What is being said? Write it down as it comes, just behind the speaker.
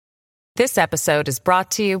This episode is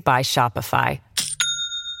brought to you by Shopify.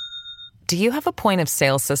 Do you have a point of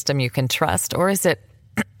sale system you can trust, or is it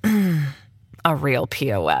a real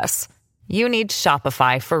POS? You need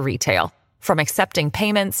Shopify for retail. From accepting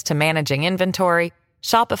payments to managing inventory,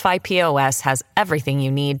 Shopify POS has everything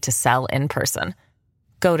you need to sell in person.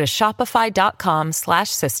 Go to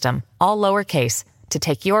shopify.com/system, all lowercase, to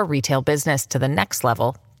take your retail business to the next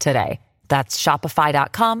level today. That's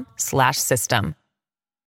shopify.com/system.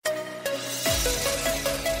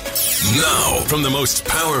 Now, from the most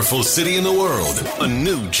powerful city in the world, a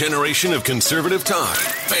new generation of conservative talk.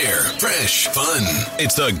 Fair, fresh, fun.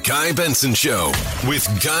 It's the Guy Benson Show with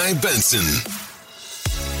Guy Benson.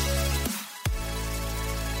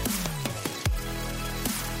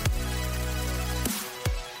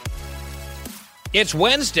 It's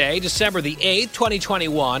Wednesday, December the 8th,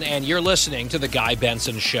 2021, and you're listening to the Guy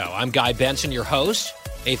Benson Show. I'm Guy Benson, your host,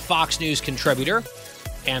 a Fox News contributor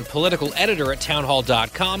and political editor at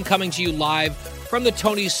townhall.com, coming to you live from the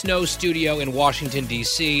Tony Snow studio in Washington,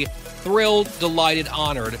 D.C. Thrilled, delighted,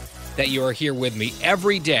 honored that you are here with me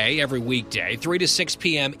every day, every weekday, 3 to 6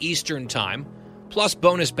 p.m. Eastern Time, plus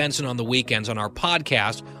bonus Benson on the weekends on our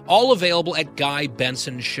podcast, all available at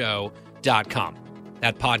GuyBensonShow.com.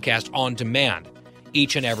 That podcast on demand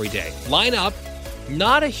each and every day. Line up,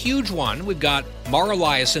 not a huge one. We've got Mara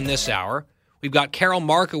Liasson this hour. We've got Carol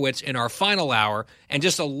Markowitz in our final hour, and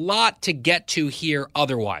just a lot to get to here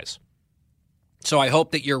otherwise. So I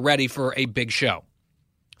hope that you're ready for a big show.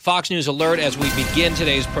 Fox News alert as we begin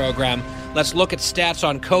today's program. Let's look at stats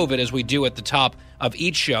on COVID as we do at the top of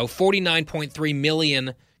each show. 49.3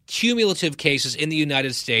 million cumulative cases in the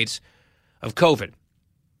United States of COVID.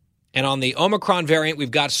 And on the Omicron variant,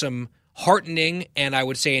 we've got some heartening and I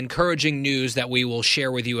would say encouraging news that we will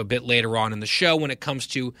share with you a bit later on in the show when it comes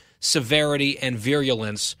to severity and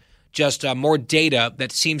virulence. Just more data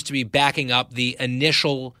that seems to be backing up the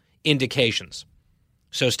initial indications.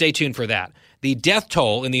 So stay tuned for that. The death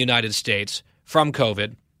toll in the United States from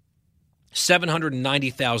COVID,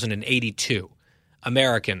 790,082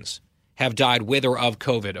 Americans have died with or of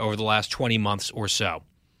COVID over the last 20 months or so.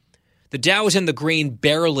 The Dow is in the green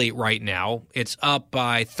barely right now. It's up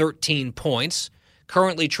by 13 points,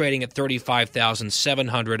 currently trading at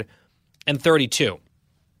 35,732.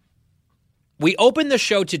 We opened the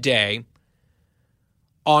show today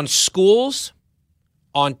on schools,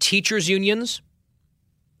 on teachers' unions,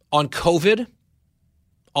 on COVID,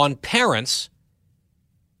 on parents,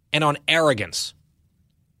 and on arrogance,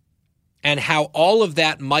 and how all of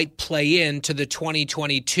that might play into the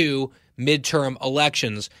 2022 midterm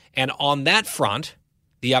elections. And on that front,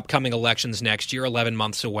 the upcoming elections next year, 11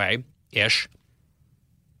 months away-ish,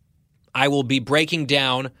 I will be breaking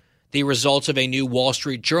down the results of a new Wall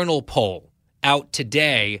Street Journal poll out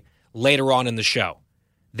today later on in the show.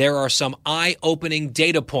 There are some eye-opening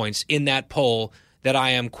data points in that poll that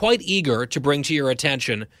I am quite eager to bring to your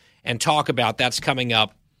attention and talk about. That's coming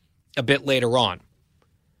up a bit later on.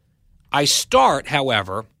 I start,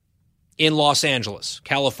 however, in Los Angeles,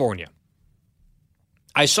 California.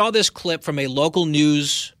 I saw this clip from a local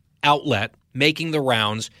news outlet making the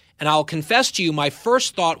rounds, and I'll confess to you, my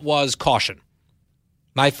first thought was caution.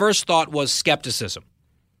 My first thought was skepticism.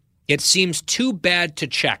 It seems too bad to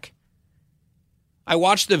check. I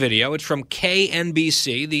watched the video. It's from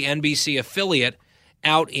KNBC, the NBC affiliate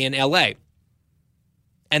out in L.A.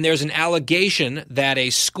 And there's an allegation that a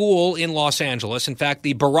school in Los Angeles, in fact,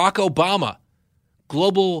 the Barack Obama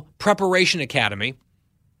Global Preparation Academy,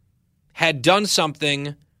 had done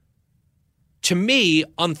something, to me,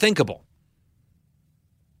 unthinkable.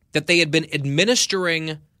 That they had been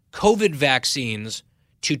administering COVID vaccines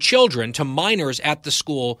to children, to minors at the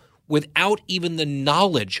school, without even the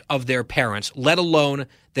knowledge of their parents, let alone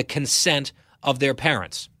the consent of their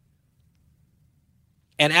parents.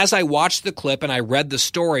 And as I watched the clip and I read the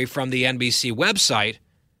story from the NBC website,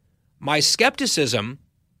 my skepticism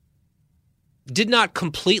did not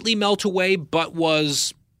completely melt away, but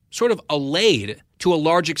was sort of allayed to a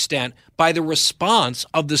large extent by the response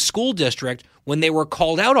of the school district when they were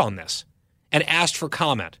called out on this and asked for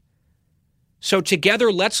comment. So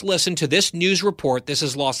together, let's listen to this news report. This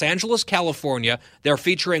is Los Angeles, California. They're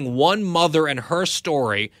featuring one mother and her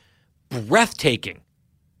story. Breathtaking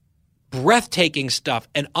stuff,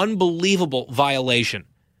 an unbelievable violation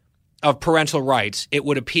of parental rights, it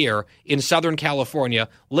would appear, in Southern California.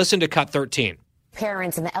 Listen to Cut 13.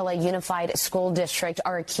 Parents in the LA Unified School District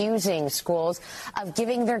are accusing schools of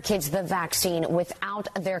giving their kids the vaccine without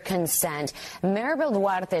their consent. Maribel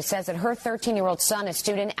Duarte says that her 13-year-old son, a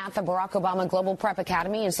student at the Barack Obama Global Prep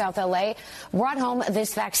Academy in South LA, brought home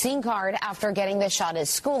this vaccine card after getting the shot at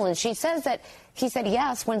school. And she says that He said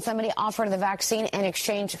yes when somebody offered the vaccine in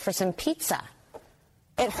exchange for some pizza.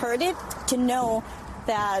 It hurted to know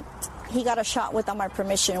that he got a shot without my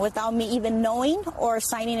permission, without me even knowing or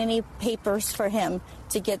signing any papers for him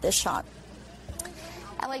to get this shot.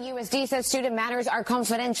 LAUSD says student matters are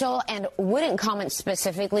confidential and wouldn't comment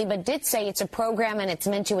specifically, but did say it's a program and it's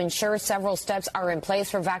meant to ensure several steps are in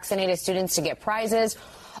place for vaccinated students to get prizes.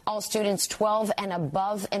 All students 12 and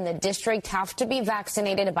above in the district have to be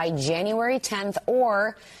vaccinated by January 10th,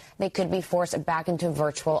 or they could be forced back into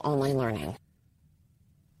virtual online learning.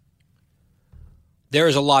 There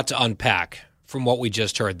is a lot to unpack from what we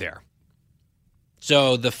just heard there.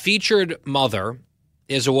 So the featured mother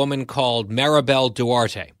is a woman called Maribel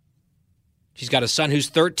Duarte. She's got a son who's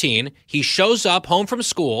 13. He shows up home from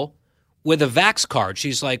school with a Vax card.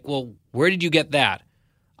 She's like, well, where did you get that?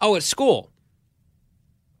 Oh, at school.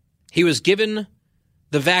 He was given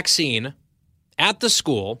the vaccine at the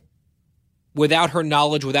school without her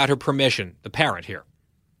knowledge, without her permission, the parent here.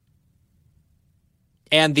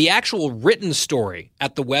 And the actual written story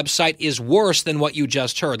at the website is worse than what you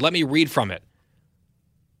just heard. Let me read from it.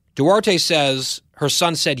 Duarte says her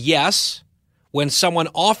son said yes when someone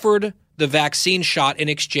offered the vaccine shot in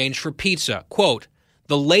exchange for pizza. Quote,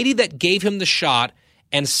 the lady that gave him the shot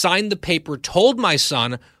and signed the paper told my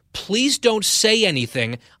son, please don't say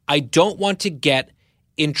anything. I don't want to get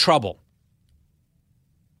in trouble.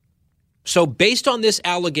 So based on this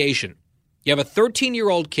allegation, you have a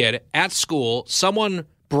 13-year-old kid at school. Someone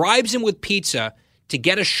bribes him with pizza to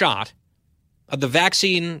get a shot of the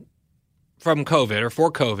vaccine from COVID or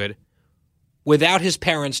for COVID without his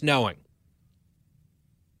parents knowing.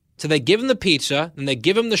 So they give him the pizza, and they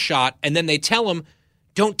give him the shot, and then they tell him,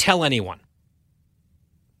 don't tell anyone.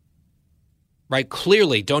 Right?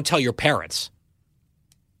 Clearly, don't tell your parents.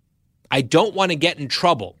 I don't want to get in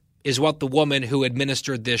trouble, is what the woman who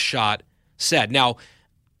administered this shot said. Now,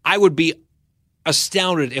 I would be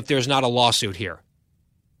astounded if there's not a lawsuit here,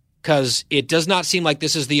 because it does not seem like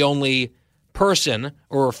this is the only person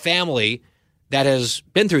or family that has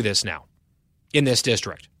been through this now in this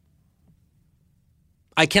district.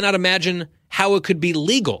 I cannot imagine how it could be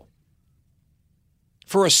legal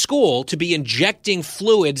for a school to be injecting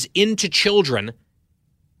fluids into children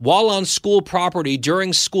while on school property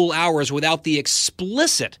during school hours without the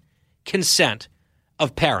explicit consent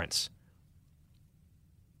of parents.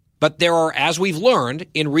 But there are, as we've learned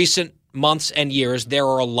in recent months and years, there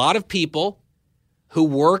are a lot of people who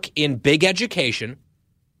work in big education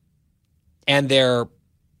and their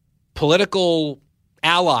political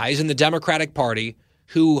allies in the Democratic Party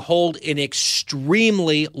who hold an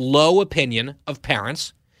extremely low opinion of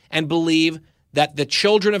parents and believe that the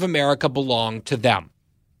children of America belong to them,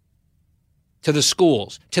 to the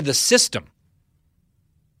schools, to the system,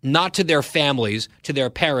 not to their families, to their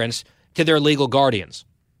parents, to their legal guardians.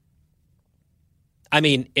 I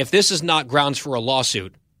mean, if this is not grounds for a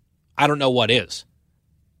lawsuit, I don't know what is.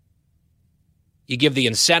 You give the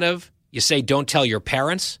incentive, you say don't tell your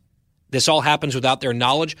parents. This all happens without their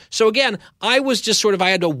knowledge. So again, I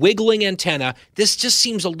had a wiggling antenna. This just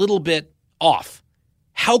seems a little bit off.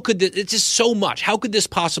 How could this, it's just so much. How could this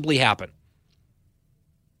possibly happen?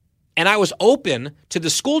 And I was open to the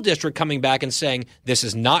school district coming back and saying, this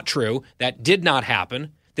is not true. That did not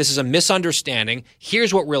happen. This is a misunderstanding.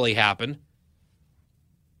 Here's what really happened.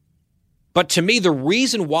 But to me, the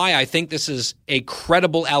reason why I think this is a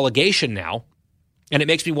credible allegation now, and it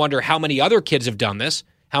makes me wonder how many other kids have done this,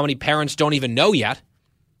 how many parents don't even know yet,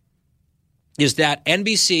 is that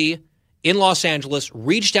NBC in Los Angeles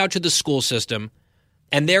reached out to the school system,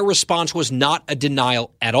 and their response was not a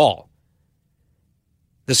denial at all.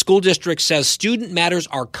 The school district says student matters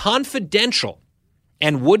are confidential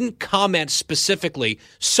and wouldn't comment specifically.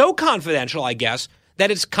 So confidential, I guess,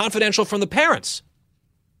 that it's confidential from the parents.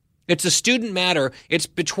 It's a student matter. It's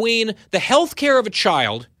between the health care of a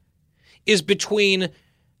child is between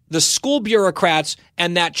the school bureaucrats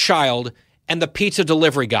and that child and the pizza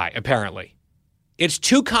delivery guy, apparently. It's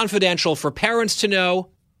too confidential for parents to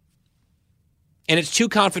know, and it's too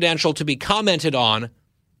confidential to be commented on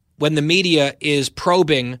when the media is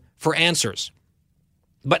probing for answers.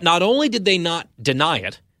 But not only did they not deny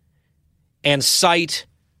it and cite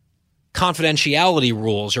confidentiality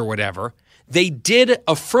rules or whatever, they did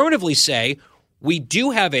affirmatively say, we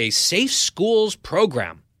do have a Safe Schools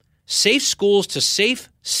program. Safe Schools to Safe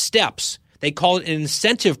Steps. They call it an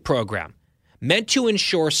incentive program meant to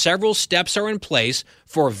ensure several steps are in place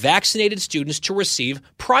for vaccinated students to receive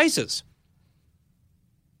prizes.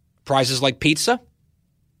 Prizes like pizza.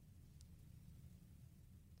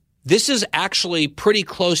 This is actually pretty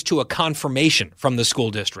close to a confirmation from the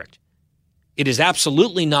school district. It is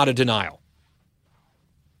absolutely not a denial.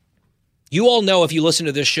 You all know, if you listen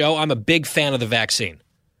to this show, I'm a big fan of the vaccine.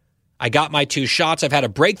 I got my 2 shots. I've had a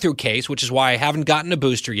breakthrough case, which is why I haven't gotten a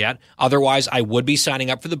booster yet. Otherwise, I would be signing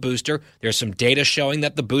up for the booster. There's some data showing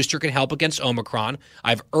that the booster can help against Omicron.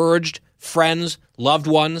 I've urged friends, loved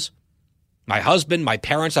ones, my husband, my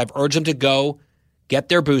parents, I've urged them to go get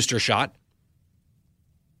their booster shot.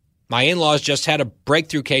 My in-laws just had a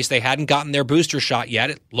breakthrough case. They hadn't gotten their booster shot yet.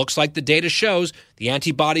 It looks like the data shows the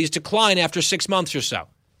antibodies decline after 6 months or so.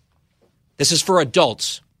 This is for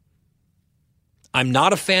adults. I'm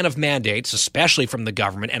not a fan of mandates, especially from the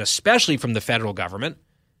government and especially from the federal government.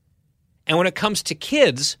 And when it comes to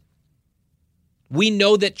kids, we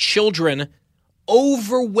know that children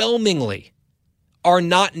overwhelmingly are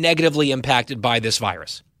not negatively impacted by this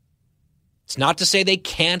virus. It's not to say they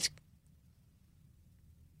can't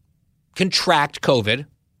contract COVID.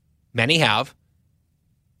 Many have.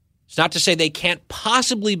 It's not to say they can't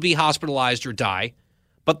possibly be hospitalized or die,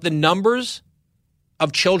 but the numbers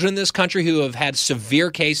of children in this country who have had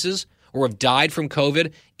severe cases or have died from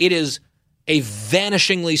COVID, it is a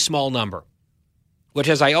vanishingly small number, which,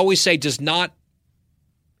 as I always say, does not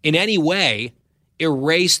in any way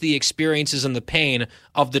erase the experiences and the pain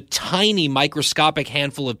of the tiny microscopic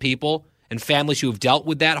handful of people and families who have dealt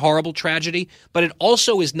with that horrible tragedy, but it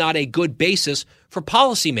also is not a good basis for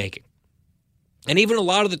policymaking. And even a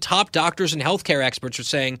lot of the top doctors and healthcare experts are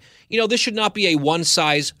saying, this should not be a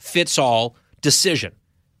one-size-fits-all decision.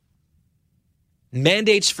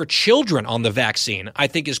 Mandates for children on the vaccine, I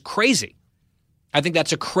think, is crazy. I think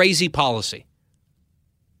that's a crazy policy.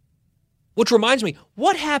 Which reminds me,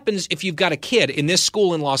 what happens if you've got a kid in this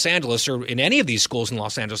school in Los Angeles or in any of these schools in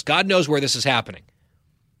Los Angeles? God knows where this is happening.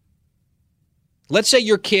 Let's say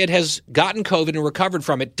your kid has gotten COVID and recovered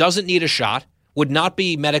from it, doesn't need a shot, would not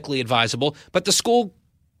be medically advisable, but the school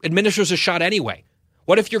administers a shot anyway.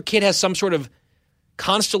 What if your kid has some sort of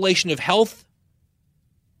constellation of health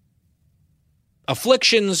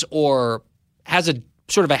afflictions or has a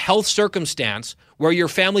sort of a health circumstance where your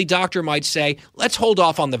family doctor might say, let's hold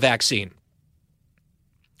off on the vaccine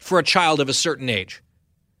for a child of a certain age?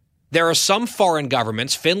 There are some foreign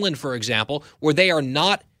governments, Finland, for example, where they are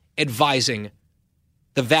not advising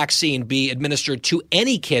the vaccine be administered to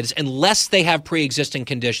any kids unless they have pre-existing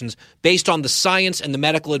conditions based on the science and the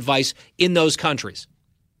medical advice in those countries.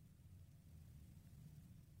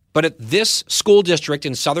 But at this school district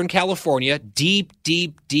in Southern California, deep,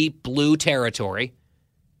 deep, deep blue territory,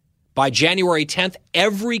 by January 10th,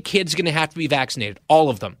 every kid's going to have to be vaccinated, all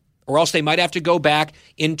of them, or else they might have to go back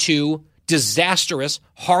into disastrous,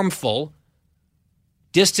 harmful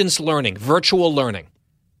distance learning, virtual learning.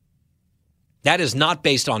 That is not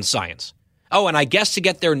based on science. Oh, and I guess to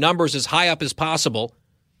get their numbers as high up as possible,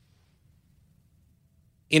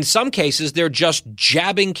 in some cases, they're just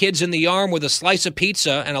jabbing kids in the arm with a slice of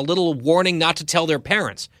pizza and a little warning not to tell their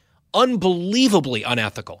parents. Unbelievably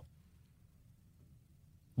unethical.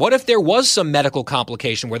 What if there was some medical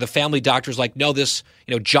complication where the family doctor's like, no,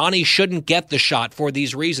 Johnny shouldn't get the shot for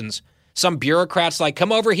these reasons. Some bureaucrat's like,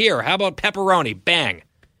 come over here. How about pepperoni? Bang.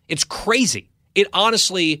 It's crazy. It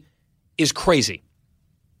honestly is crazy.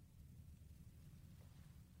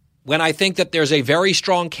 When I think that there's a very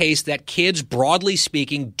strong case that kids, broadly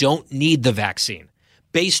speaking, don't need the vaccine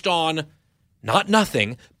based on, not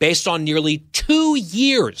nothing, based on nearly 2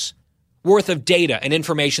 years worth of data and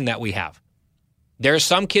information that we have. There are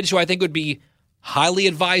some kids who I think would be highly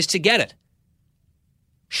advised to get it.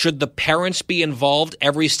 Should the parents be involved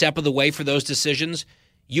every step of the way for those decisions?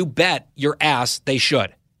 You bet your ass they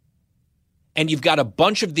should. And you've got a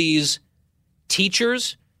bunch of these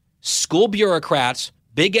teachers, school bureaucrats,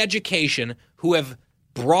 big education who have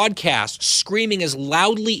broadcast screaming as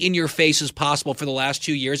loudly in your face as possible for the last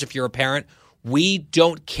 2 years, if you're a parent, we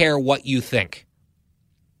don't care what you think.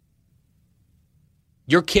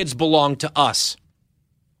 Your kids belong to us.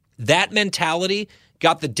 That mentality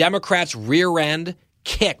got the Democrats' rear end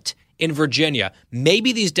kicked in Virginia.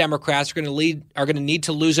 Maybe these Democrats are going to need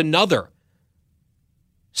to lose another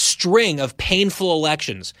string of painful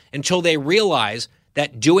elections until they realize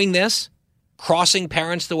that doing this, crossing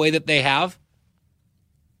parents the way that they have,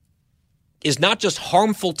 is not just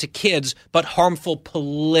harmful to kids, but harmful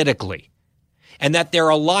politically. And that their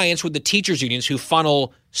alliance with the teachers' unions, who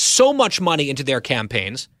funnel so much money into their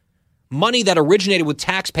campaigns, money that originated with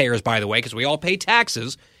taxpayers, by the way, because we all pay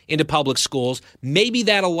taxes into public schools, maybe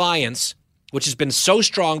that alliance, which has been so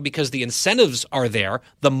strong because the incentives are there,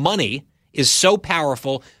 the money is so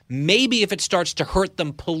powerful, maybe if it starts to hurt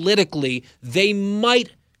them politically, they might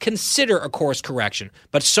consider a course correction.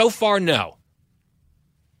 But so far, no.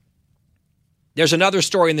 There's another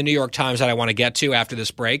story in the New York Times that I want to get to after this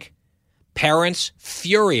break. Parents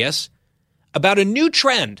furious about a new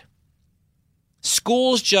trend.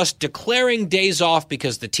 Schools just declaring days off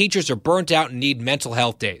because the teachers are burnt out and need mental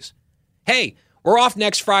health days. Hey, we're off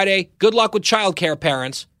next Friday. Good luck with childcare,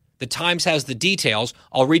 parents. The Times has the details.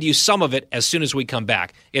 I'll read you some of it as soon as we come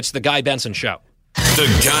back. It's The Guy Benson Show.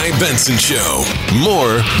 The Guy Benson Show.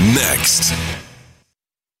 More next.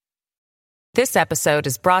 This episode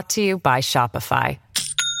is brought to you by Shopify.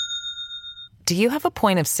 Do you have a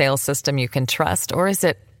point of sale system you can trust, or is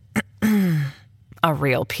it a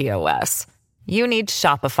real POS? You need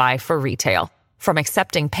Shopify for retail. From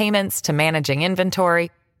accepting payments to managing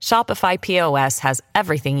inventory, Shopify POS has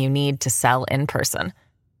everything you need to sell in person.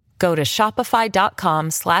 Go to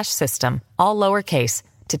shopify.com/system, all lowercase,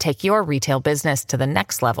 to take your retail business to the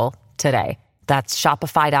next level today. That's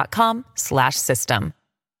shopify.com/system.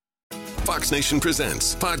 Fox Nation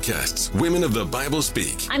presents podcasts Women of the Bible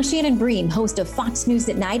Speak. I'm Shannon Bream, host of Fox News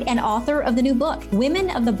at Night and author of the new book,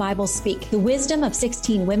 Women of the Bible Speak, the wisdom of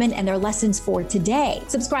 16 women and their lessons for today.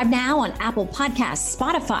 Subscribe now on Apple Podcasts,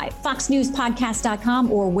 Spotify,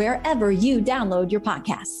 foxnewspodcast.com, or wherever you download your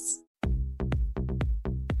podcasts.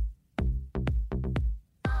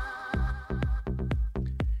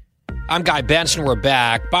 I'm Guy Benson. We're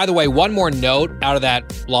back. By the way, one more note out of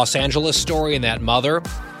that Los Angeles story and that mother.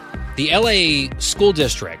 The LA school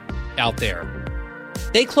district out there,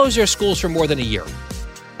 they closed their schools for more than a year.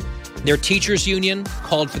 Their teachers union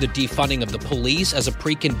called for the defunding of the police as a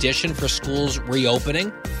precondition for schools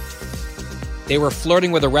reopening. They were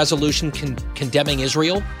flirting with a resolution condemning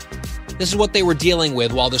Israel. This is what they were dealing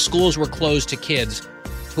with while the schools were closed to kids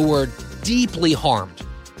who were deeply harmed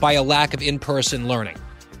by a lack of in-person learning.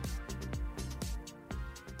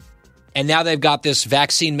 And now they've got this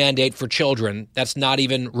vaccine mandate for children that's not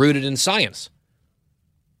even rooted in science.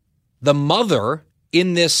 The mother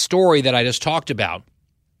in this story that I just talked about,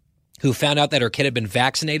 who found out that her kid had been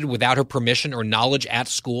vaccinated without her permission or knowledge at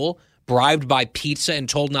school, bribed by pizza and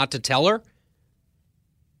told not to tell her,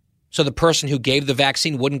 so the person who gave the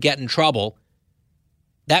vaccine wouldn't get in trouble.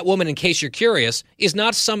 That woman, in case you're curious, is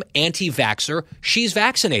not some anti-vaxxer. She's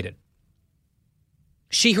vaccinated.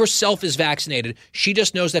 She herself is vaccinated. She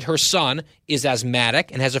just knows that her son is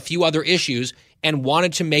asthmatic and has a few other issues and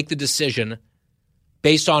wanted to make the decision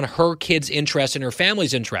based on her kid's interest and her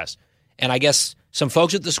family's interest. And I guess some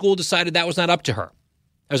folks at the school decided that was not up to her.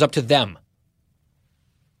 It was up to them.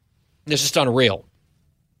 It's just unreal.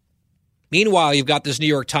 Meanwhile, you've got this New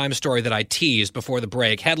York Times story that I teased before the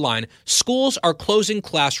break. Headline, schools are closing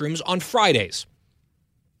classrooms on Fridays.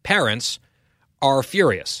 Parents are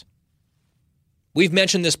furious. We've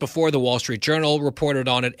mentioned this before. The Wall Street Journal reported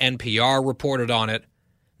on it. NPR reported on it.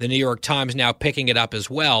 The New York Times now picking it up as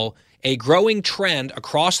well. A growing trend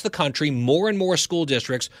across the country, more and more school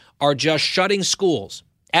districts are just shutting schools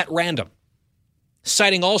at random,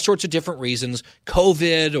 citing all sorts of different reasons,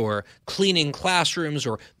 COVID or cleaning classrooms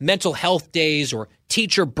or mental health days or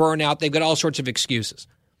teacher burnout. They've got all sorts of excuses.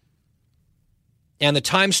 And the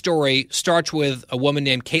Times story starts with a woman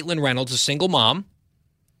named Caitlin Reynolds, a single mom,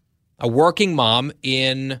 a working mom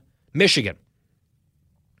in Michigan.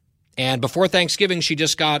 And before Thanksgiving, she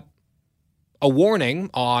just got a warning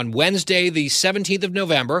on Wednesday, the 17th of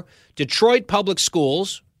November. Detroit Public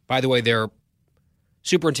Schools, by the way, their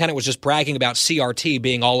superintendent was just bragging about CRT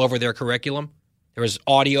being all over their curriculum. There was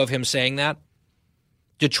audio of him saying that.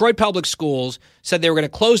 Detroit Public Schools said they were going to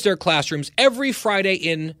close their classrooms every Friday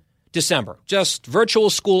in December. Just virtual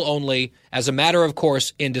school only, as a matter of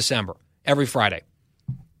course, in December, every Friday.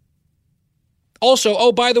 Also,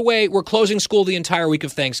 oh, by the way, we're closing school the entire week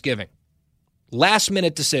of Thanksgiving.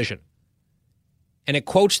 Last-minute decision. And it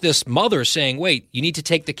quotes this mother saying, wait, you need to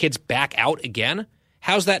take the kids back out again?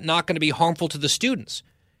 How's that not going to be harmful to the students?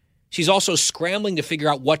 She's also scrambling to figure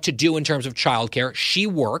out what to do in terms of childcare. She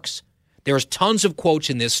works. There's tons of quotes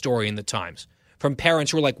in this story in the Times from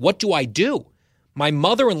parents who are like, what do I do? My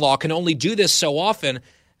mother-in-law can only do this so often.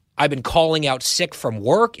 I've been calling out sick from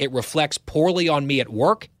work. It reflects poorly on me at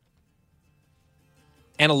work.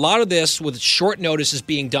 And a lot of this with short notice is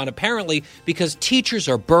being done apparently because teachers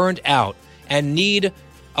are burned out and need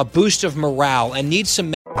a boost of morale and need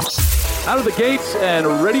some... Out of the gates and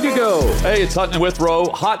ready to go. Hey, it's Hutton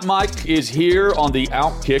Withrow. Hot Mike is here on the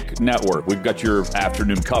Outkick Network. We've got your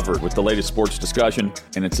afternoon covered with the latest sports discussion,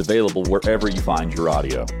 and it's available wherever you find your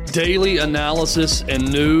audio. Daily analysis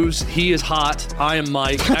and news. He is hot. I am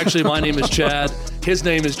Mike. Actually, my name is Chad. His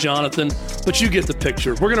name is Jonathan, but you get the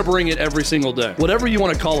picture. We're going to bring it every single day. Whatever you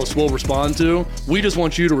want to call us, we'll respond to. We just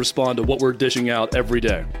want you to respond to what we're dishing out every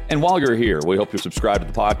day. And while you're here, we hope you subscribe to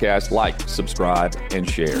the podcast, like, subscribe, and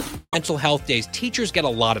share. Mental health days, teachers get a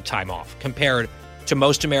lot of time off compared to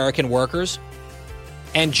most American workers.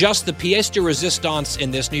 And just the pièce de résistance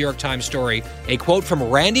in this New York Times story, a quote from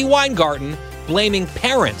Randy Weingarten blaming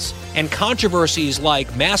parents and controversies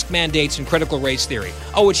like mask mandates and critical race theory.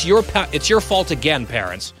 Oh, it's your fault again,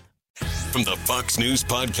 parents. From the Fox News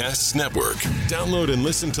Podcasts Network. Download and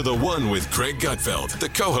listen to The One with Craig Gutfeld, the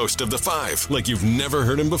co-host of The Five, like you've never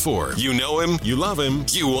heard him before. You know him, you love him,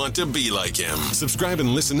 you want to be like him. Subscribe and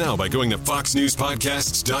listen now by going to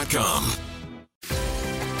foxnewspodcasts.com.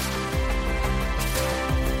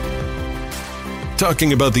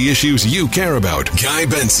 Talking about the issues you care about. Guy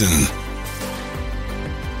Benson.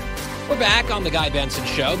 We're back on the Guy Benson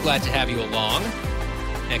Show. Glad to have you along.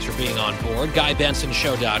 Thanks for being on board.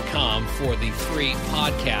 GuyBensonShow.com for the free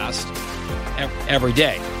podcast every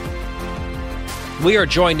day. We are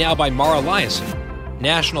joined now by Mara Liasson,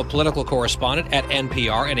 national political correspondent at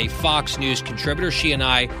NPR and a Fox News contributor. She and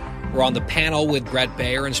I were on the panel with Bret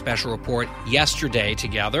Baier and Special Report yesterday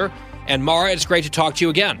together. And Mara, it's great to talk to you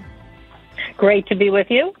again. Great to be with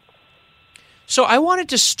you. So I wanted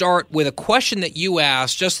to start with a question that you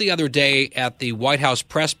asked just the other day at the White House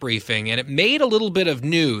press briefing, and it made a little bit of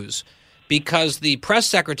news because the press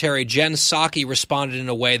secretary, Jen Psaki, responded in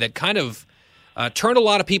a way that kind of turned a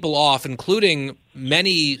lot of people off, including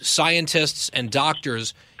many scientists and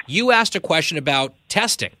doctors. You asked a question about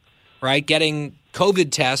testing, right? Getting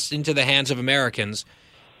COVID tests into the hands of Americans.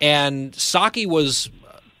 And Psaki was,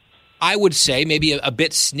 I would say, maybe a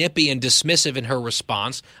bit snippy and dismissive in her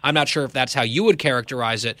response. I'm not sure if that's how you would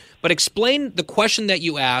characterize it, but explain the question that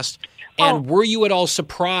you asked, and were you at all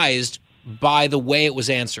surprised by the way it was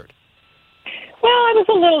answered? Well, I was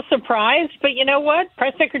a little surprised, but you know what?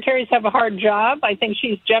 Press secretaries have a hard job. I think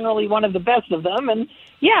she's generally one of the best of them, and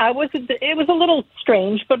yeah, it was a little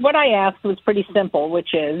strange, but what I asked was pretty simple,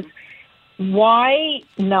 which is, why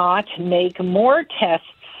not make more tests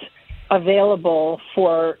available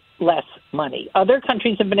for less money? Other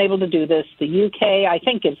countries have been able to do this. The UK, I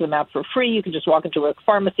think, gives them out for free. You can just walk into a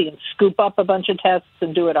pharmacy and scoop up a bunch of tests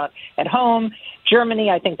and do it at home.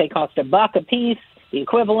 Germany, I think they cost $1 a piece, the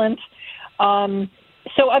equivalent.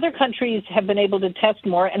 So other countries have been able to test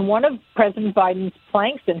more, and one of President Biden's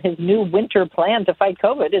planks in his new winter plan to fight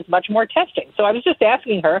COVID is much more testing. So I was just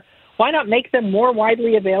asking her, why not make them more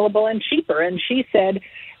widely available and cheaper? And she said,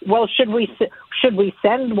 well, should we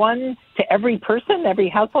send one to every person, every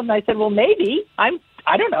household? And I said, well, maybe. I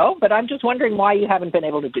don't know, but I'm just wondering why you haven't been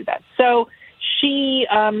able to do that. So she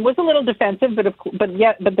was a little defensive, but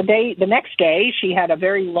the next day she had a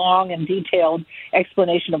very long and detailed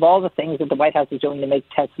explanation of all the things that the White House is doing to make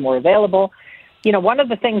tests more available. You know, one of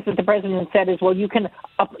the things that the president said is, well, you can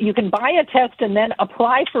buy a test and then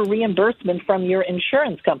apply for reimbursement from your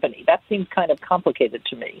insurance company. That seems kind of complicated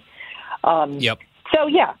to me. Yep. So,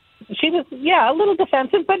 yeah, she was, a little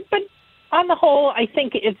defensive, but on the whole, I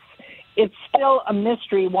think it's still a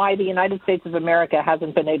mystery why the United States of America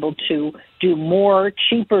hasn't been able to do more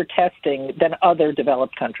cheaper testing than other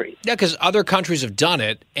developed countries. Yeah, because other countries have done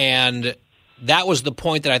it, and that was the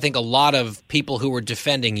point that I think a lot of people who were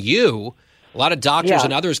defending you, a lot of doctors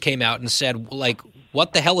and others came out and said, like,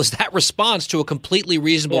 what the hell is that response to a completely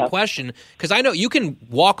reasonable question? Because I know you can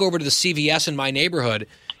walk over to the CVS in my neighborhood,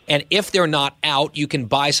 and if they're not out, you can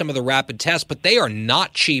buy some of the rapid tests, but they are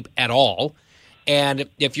not cheap at all. And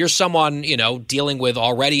if you're someone, dealing with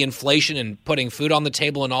already inflation and putting food on the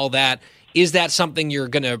table and all that, is that something you're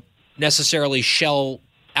going to necessarily shell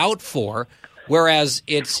out for? Whereas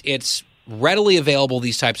it's readily available,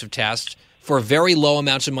 these types of tests, for very low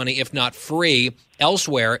amounts of money, if not free,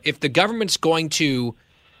 elsewhere. If the government's going to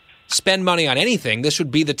spend money on anything, this would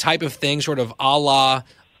be the type of thing sort of a la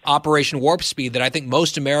Operation Warp Speed that I think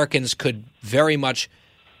most Americans could very much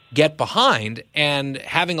get behind. And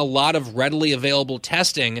having a lot of readily available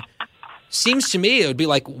testing seems to me it would be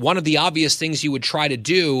like one of the obvious things you would try to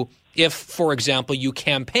do if, for example, you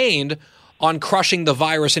campaigned on crushing the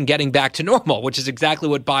virus and getting back to normal, which is exactly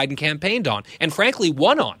what Biden campaigned on and, frankly,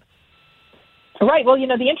 won on. Right. Well,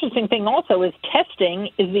 the interesting thing also is testing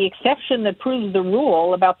is the exception that proves the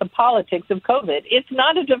rule about the politics of COVID. It's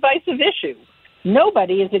not a divisive issue.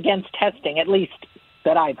 Nobody is against testing, at least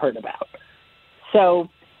that I've heard about. So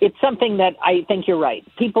it's something that I think you're right.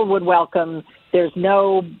 People would welcome. There's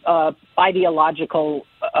no ideological,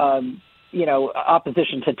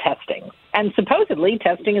 opposition to testing. And supposedly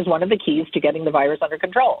testing is one of the keys to getting the virus under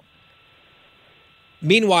control.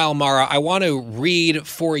 Meanwhile, Mara, I want to read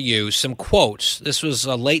for you some quotes. This was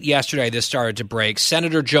late yesterday. This started to break.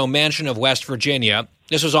 Senator Joe Manchin of West Virginia.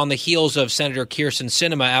 This was on the heels of Senator Kyrsten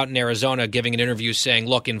Sinema out in Arizona giving an interview saying,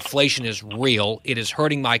 look, inflation is real. It is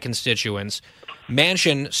hurting my constituents.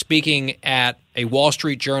 Manchin, speaking at a Wall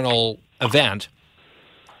Street Journal event,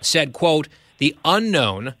 said, quote, the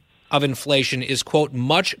unknown of inflation is, quote,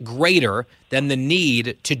 much greater than the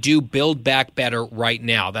need to do Build Back Better right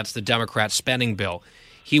now. That's the Democrat spending bill.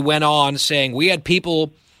 He went on saying, we had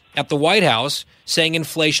people at the White House saying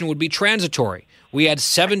inflation would be transitory. We had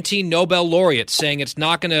 17 Nobel laureates saying it's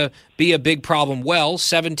not going to be a big problem. Well,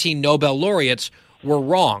 17 Nobel laureates were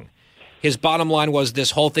wrong. His bottom line was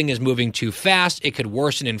this whole thing is moving too fast. It could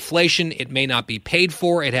worsen inflation. It may not be paid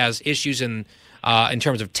for. It has issues in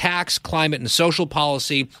terms of tax, climate, and social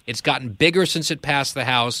policy. It's gotten bigger since it passed the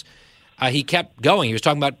House. He kept going. He was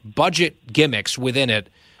talking about budget gimmicks within it,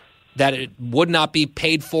 that it would not be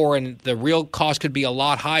paid for and the real cost could be a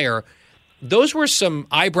lot higher. Those were some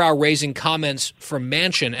eyebrow-raising comments from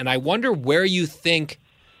Manchin, and I wonder where you think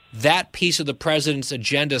that piece of the president's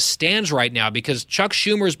agenda stands right now, because Chuck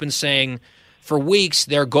Schumer's been saying for weeks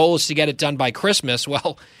their goal is to get it done by Christmas.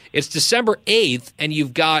 Well, it's December 8th, and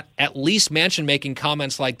you've got at least Manchin making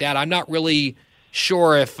comments like that. I'm not really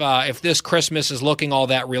sure if this Christmas is looking all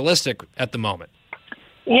that realistic at the moment.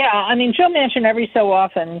 Yeah, I mean, Joe Manchin every so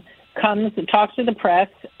often comes and talks to the press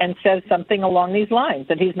and says something along these lines,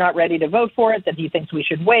 that he's not ready to vote for it, that he thinks we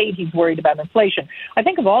should wait, he's worried about inflation. I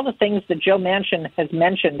think of all the things that Joe Manchin has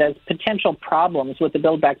mentioned as potential problems with the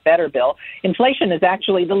Build Back Better bill, inflation is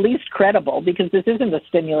actually the least credible, because this isn't a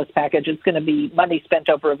stimulus package. It's going to be money spent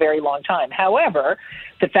over a very long time. However,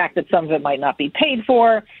 the fact that some of it might not be paid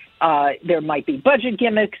for, there might be budget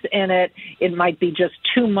gimmicks in it, it might be just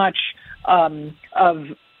too much of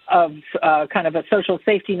kind of a social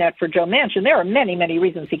safety net for Joe Manchin. There are many, many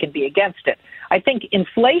reasons he can be against it. I think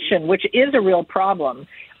inflation, which is a real problem,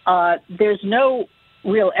 there's no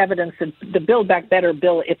real evidence that the Build Back Better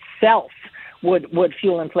bill itself would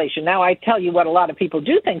fuel inflation. Now, I tell you what a lot of people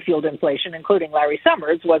do think fueled inflation, including Larry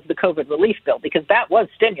Summers, was the COVID relief bill, because that was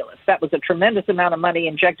stimulus. That was a tremendous amount of money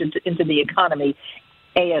injected into the economy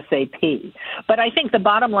ASAP. But I think the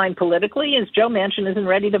bottom line politically is Joe Manchin isn't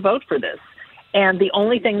ready to vote for this. And the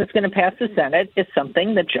only thing that's going to pass the Senate is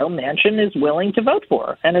something that Joe Manchin is willing to vote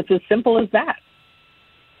for. And it's as simple as that.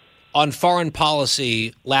 On foreign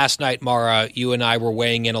policy, last night, Mara, you and I were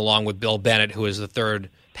weighing in along with Bill Bennett, who is the third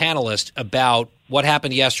panelist, about what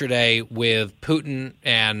happened yesterday with Putin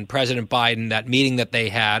and President Biden, that meeting that they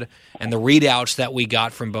had, and the readouts that we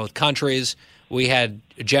got from both countries. We had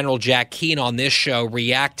General Jack Keane on this show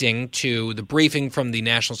reacting to the briefing from the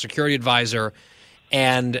National Security Advisor,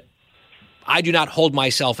 and I do not hold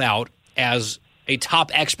myself out as a top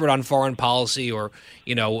expert on foreign policy or,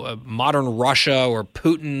 modern Russia or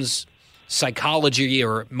Putin's psychology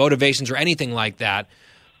or motivations or anything like that.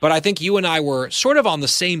 But I think you and I were sort of on the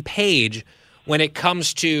same page when it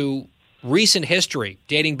comes to recent history,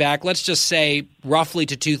 dating back, let's just say, roughly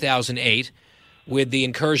to 2008, with the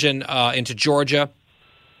incursion into Georgia,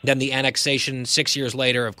 then the annexation 6 years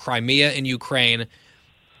later of Crimea in Ukraine.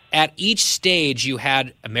 At each stage, you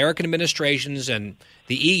had American administrations and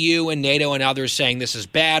the EU and NATO and others saying this is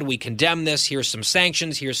bad, we condemn this, here's some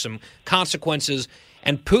sanctions, here's some consequences.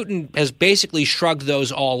 And Putin has basically shrugged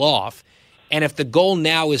those all off. And if the goal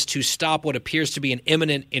now is to stop what appears to be an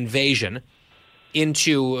imminent invasion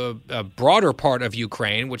into a broader part of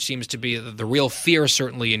Ukraine, which seems to be the real fear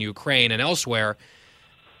certainly in Ukraine and elsewhere,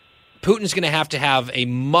 Putin's going to have a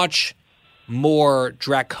much more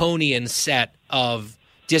draconian set of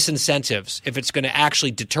disincentives if it's going to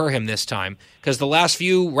actually deter him this time, because the last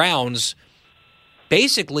few rounds,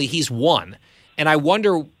 basically, he's won. And I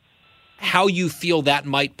wonder how you feel that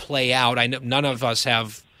might play out. I know none of us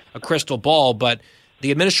have a crystal ball, but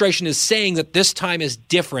the administration is saying that this time is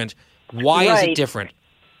different. Why is it different?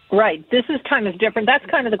 Right. This time is different. That's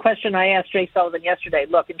kind of the question I asked Jay Sullivan yesterday.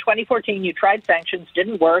 Look, in 2014, you tried sanctions,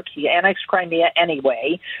 didn't work. You annexed Crimea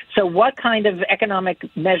anyway. So what kind of economic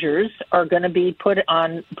measures are going to be put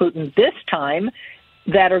on Putin this time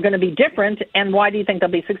that are going to be different, and why do you think they'll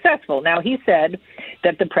be successful? Now, he said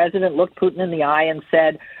that the president looked Putin in the eye and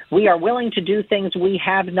said, we are willing to do things we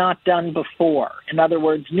have not done before. In other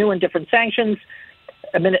words, new and different sanctions.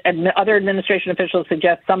 Other administration officials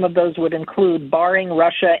suggest some of those would include barring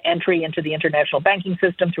Russia entry into the international banking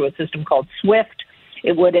system through a system called SWIFT.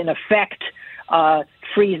 It would, in effect,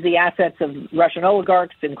 freeze the assets of Russian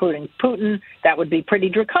oligarchs, including Putin. That would be pretty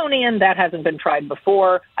draconian. That hasn't been tried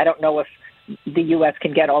before. I don't know if the U.S.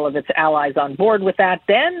 can get all of its allies on board with that.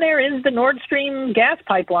 Then there is the Nord Stream gas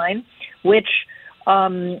pipeline, which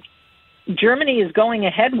Germany is going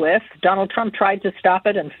ahead with. Donald Trump tried to stop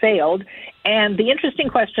it and failed. And the interesting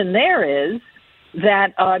question there is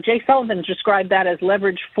that Jay Sullivan described that as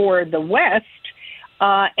leverage for the West.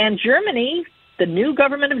 And Germany, the new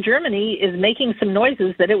government of Germany, is making some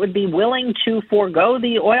noises that it would be willing to forego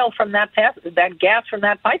the oil from that gas from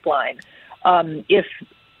that pipeline. if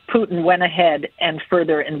Putin went ahead and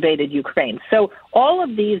further invaded Ukraine. So all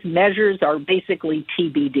of these measures are basically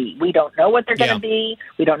TBD. We don't know what they're going to be.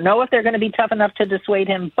 We don't know if they're going to be tough enough to dissuade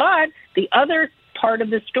him. But the other part of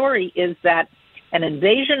the story is that an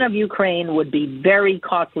invasion of Ukraine would be very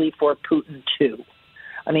costly for Putin too.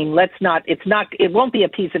 I mean, it won't be a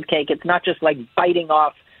piece of cake. It's not just like biting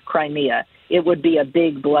off Crimea. It would be a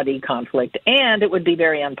big bloody conflict, and it would be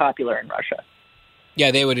very unpopular in Russia.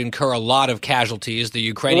 Yeah, they would incur a lot of casualties. The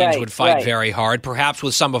Ukrainians would fight very hard, perhaps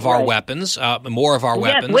with some of our weapons, more of our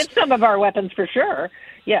weapons. Yes, with some of our weapons for sure.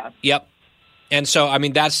 Yeah. Yep. And so, I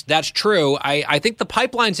mean, that's true. I think the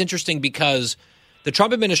pipeline's interesting because the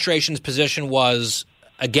Trump administration's position was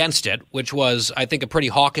against it, which was, I think, a pretty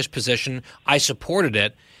hawkish position. I supported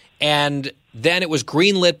it. And then it was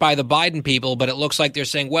greenlit by the Biden people, but it looks like they're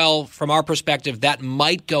saying, well, from our perspective, that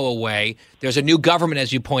might go away. There's a new government,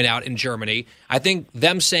 as you point out, in Germany. I think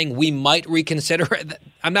them saying we might reconsider it,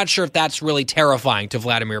 I'm not sure if that's really terrifying to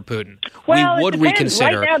Vladimir Putin. Well, we would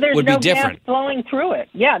reconsider. Right now, there's would no be different. Gas flowing through it.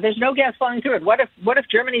 Yeah, there's no gas flowing through it. What if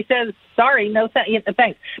Germany says sorry, no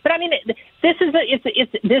thanks? But I mean, this is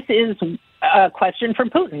a question for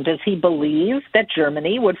Putin. Does he believe that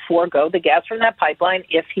Germany would forego the gas from that pipeline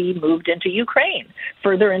if he moved into Ukraine,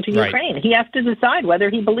 further into Ukraine? He has to decide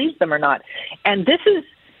whether he believes them or not. And this is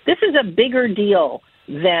a bigger deal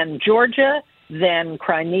than Georgia, than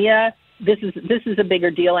Crimea. This is a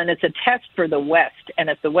bigger deal, and it's a test for the West. And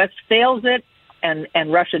if the West fails it, and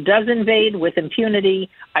Russia does invade with impunity,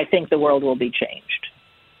 I think the world will be changed.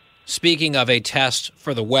 Speaking of a test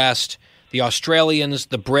for the West, the Australians,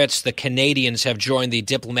 the Brits, the Canadians have joined the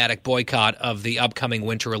diplomatic boycott of the upcoming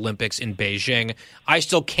Winter Olympics in Beijing. I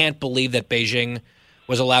still can't believe that Beijing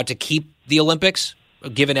was allowed to keep the Olympics,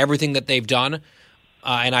 given everything that they've done.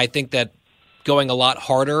 And I think that going a lot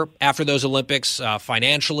harder after those Olympics,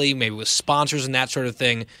 financially, maybe with sponsors and that sort of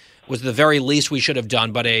thing, was the very least we should have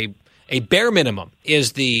done. But a bare minimum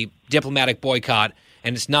is the diplomatic boycott.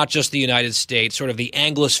 And it's not just the United States. Sort of the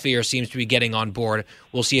Anglosphere seems to be getting on board.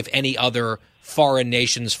 We'll see if any other foreign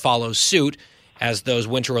nations follow suit, as those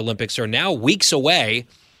Winter Olympics are now weeks away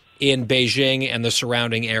in Beijing and the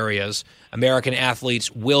surrounding areas. American athletes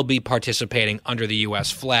will be participating under the U.S.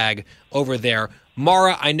 flag over there.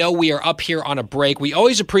 Mara, I know we are up here on a break. We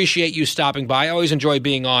always appreciate you stopping by. I always enjoy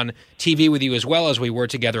being on TV with you as well as we were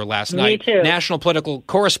together last night. Me too. National political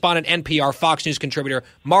correspondent, NPR, Fox News contributor,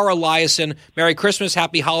 Mara Liasson. Merry Christmas,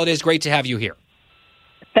 happy holidays. Great to have you here.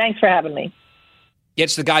 Thanks for having me.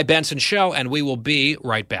 It's The Guy Benson Show, and we will be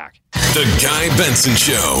right back. The Guy Benson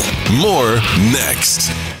Show. More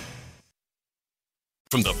next.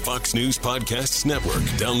 From the Fox News Podcasts Network,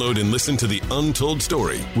 download and listen to The Untold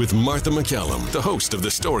Story with Martha McCallum. The host of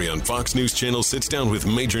The Story on Fox News Channel sits down with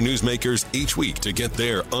major newsmakers each week to get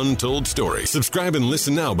their untold story. Subscribe and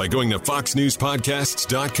listen now by going to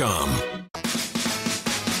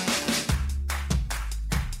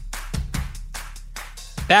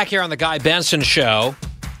foxnewspodcasts.com. Back here on The Guy Benson Show,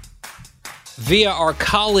 via our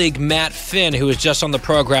colleague Matt Finn, who was just on the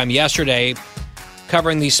program yesterday,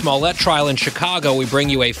 covering the Smollett trial in Chicago, we bring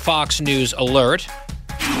you a Fox News alert.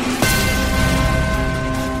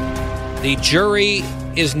 The jury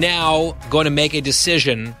is now going to make a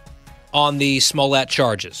decision on the Smollett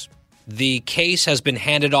charges. The case has been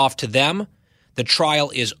handed off to them. The trial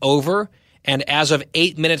is over. And as of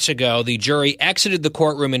 8 minutes ago, the jury exited the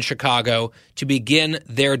courtroom in Chicago to begin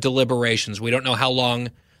their deliberations. We don't know how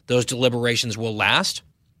long those deliberations will last.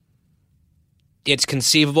 It's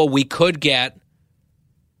conceivable we could get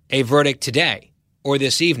a verdict today or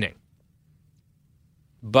this evening.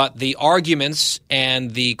 But the arguments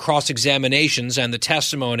and the cross-examinations and the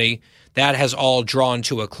testimony, that has all drawn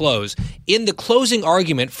to a close. In the closing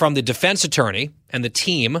argument from the defense attorney and the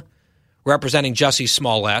team representing Jussie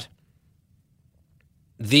Smollett,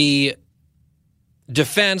 the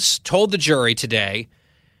defense told the jury today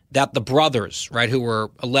that the brothers, right, who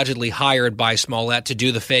were allegedly hired by Smollett to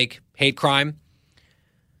do the fake hate crime,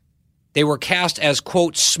 they were cast as,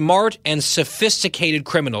 quote, smart and sophisticated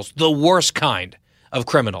criminals, the worst kind of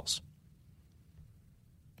criminals.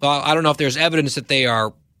 Well, I don't know if there's evidence that they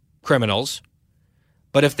are criminals,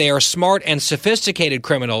 but if they are smart and sophisticated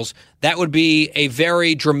criminals, that would be a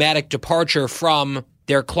very dramatic departure from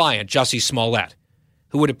their client, Jussie Smollett,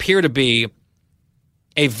 who would appear to be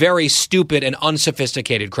a very stupid and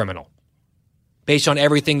unsophisticated criminal, based on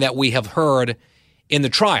everything that we have heard in the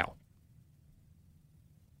trial.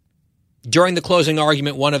 During the closing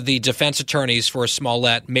argument, one of the defense attorneys for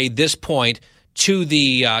Smollett made this point to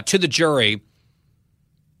the jury,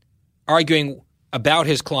 arguing about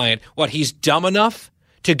his client. What, he's dumb enough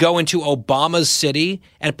to go into Obama's city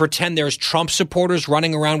and pretend there's Trump supporters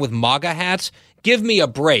running around with MAGA hats? Give me a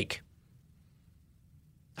break.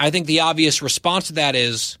 I think the obvious response to that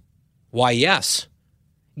is, why, yes.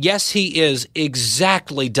 Yes, he is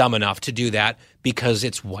exactly dumb enough to do that because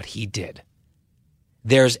it's what he did.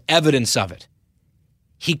 There's evidence of it.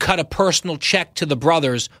 He cut a personal check to the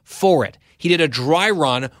brothers for it. He did a dry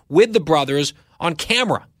run with the brothers on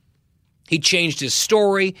camera. He changed his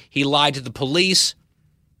story. He lied to the police.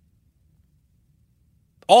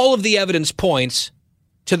 All of the evidence points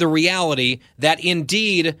to the reality that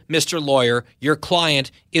indeed, Mr. Lawyer, your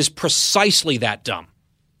client is precisely that dumb.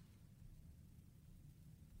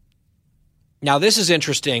 Now, this is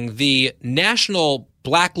interesting. The National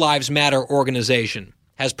Black Lives Matter organization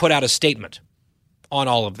has put out a statement on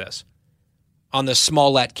all of this, on the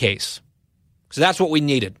Smollett case. So that's what we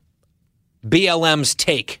needed. BLM's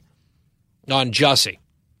take on Jussie.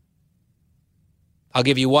 I'll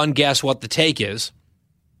give you one guess what the take is.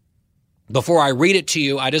 Before I read it to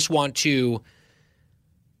you, I just want to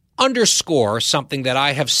underscore something that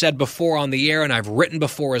I have said before on the air and I've written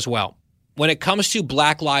before as well. When it comes to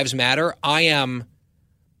Black Lives Matter, I am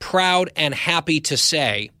proud and happy to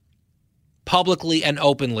say publicly and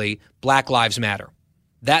openly, Black Lives Matter.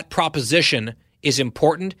 That proposition is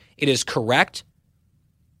important. It is correct.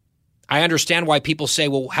 I understand why people say,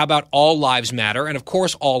 well, how about all lives matter? And of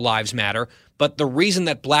course, all lives matter. But the reason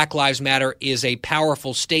that Black Lives Matter is a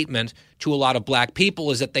powerful statement to a lot of black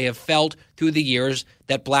people is that they have felt through the years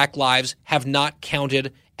that black lives have not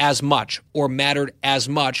counted as much or mattered as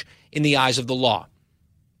much in the eyes of the law.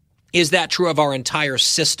 Is that true of our entire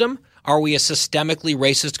system? Are we a systemically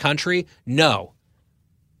racist country? No.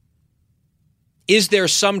 Is there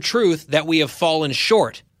some truth that we have fallen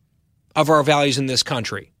short of our values in this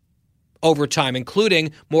country over time,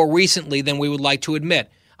 including more recently than we would like to admit?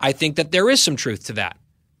 I think that there is some truth to that.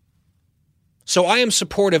 So I am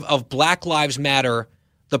supportive of Black Lives Matter,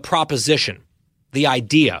 the proposition, the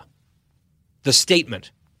idea, the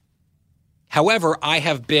statement. However, I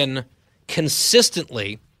have been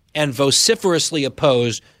consistently and vociferously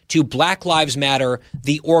opposed to Black Lives Matter,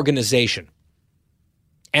 the organization,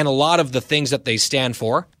 and a lot of the things that they stand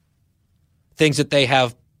for, things that they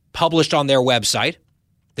have published on their website,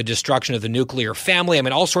 the destruction of the nuclear family, I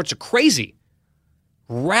mean, all sorts of crazy,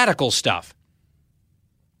 radical stuff.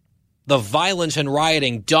 The violence and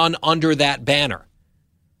rioting done under that banner.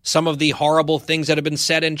 Some of the horrible things that have been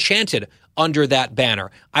said and chanted under that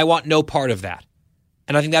banner. I want no part of that.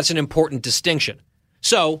 And I think that's an important distinction.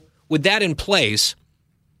 So, with that in place,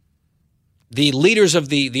 the leaders of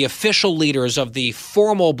the official leaders of the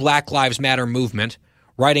formal Black Lives Matter movement,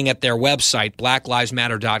 writing at their website,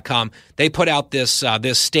 blacklivesmatter.com, they put out this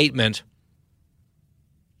statement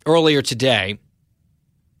earlier today.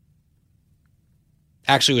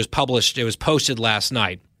 Actually, it was posted last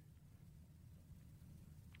night.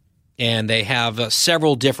 And they have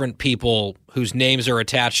several different people whose names are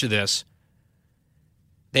attached to this.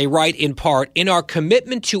 They write in part, in our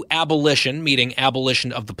commitment to abolition, meaning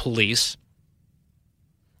abolition of the police,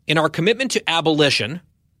 in our commitment to abolition,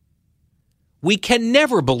 we can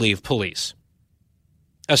never believe police,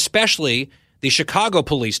 especially the Chicago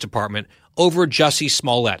Police Department, over Jussie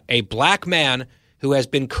Smollett, a black man who has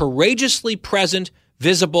been courageously present,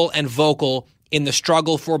 visible, and vocal in the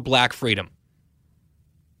struggle for black freedom.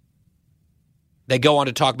 They go on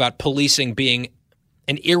to talk about policing being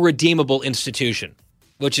an irredeemable institution,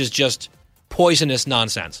 which is just poisonous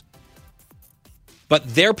nonsense.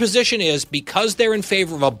 But their position is, because they're in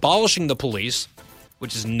favor of abolishing the police,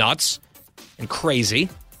 which is nuts and crazy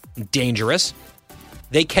and dangerous,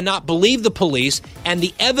 they cannot believe the police and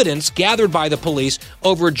the evidence gathered by the police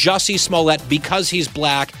over Jussie Smollett because he's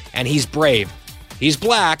black and he's brave. He's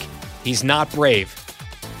black, he's not brave.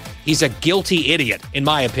 He's a guilty idiot, in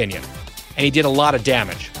my opinion. And he did a lot of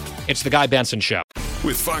damage. It's The Guy Benson Show.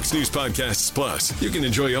 With Fox News Podcasts Plus, you can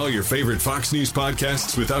enjoy all your favorite Fox News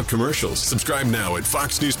podcasts without commercials. Subscribe now at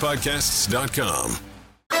foxnewspodcasts.com.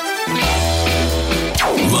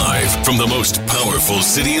 Live from the most powerful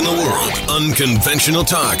city in the world, unconventional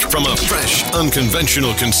talk from a fresh,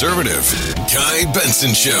 unconventional conservative. Guy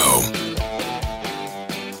Benson Show.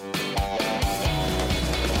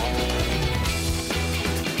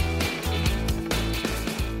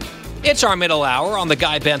 It's our middle hour on The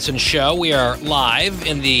Guy Benson Show. We are live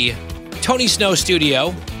in the Tony Snow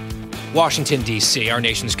studio, Washington, D.C., our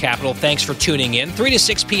nation's capital. Thanks for tuning in. 3 to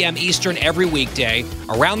 6 p.m. Eastern every weekday,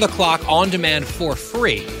 around the clock, on demand for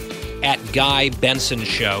free at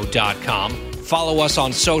GuyBensonShow.com. Follow us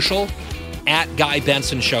on social at Guy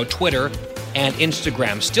Benson Show, Twitter and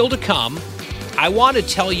Instagram. Still to come, I want to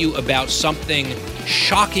tell you about something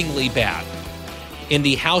shockingly bad in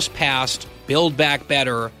the House-passed Build Back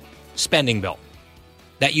Better spending bill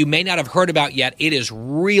that you may not have heard about yet. It is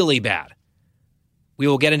really bad. We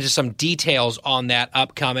will get into some details on that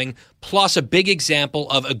upcoming, plus a big example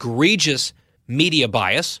of egregious media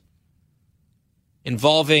bias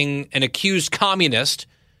involving an accused communist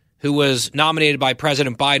who was nominated by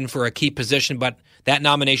President Biden for a key position, but that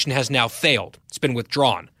nomination has now failed. It's been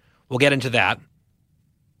withdrawn. We'll get into that.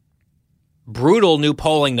 Brutal new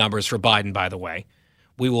polling numbers for Biden, by the way.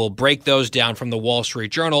 We will break those down from the Wall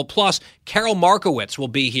Street Journal. Plus, Carol Markowitz will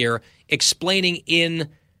be here explaining in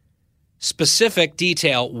specific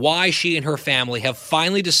detail why she and her family have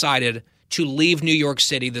finally decided to leave New York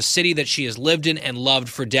City, the city that she has lived in and loved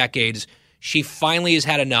for decades. She finally has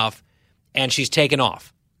had enough, and she's taken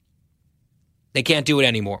off. They can't do it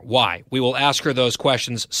anymore. Why? We will ask her those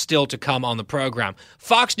questions still to come on the program.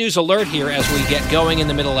 Fox News alert here as we get going in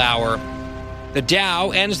the middle hour. The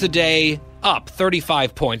Dow ends the day up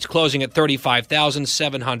 35 points, closing at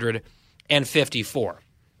 35,754.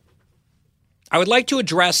 I would like to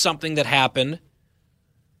address something that happened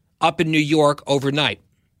up in New York overnight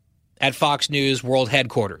at Fox News World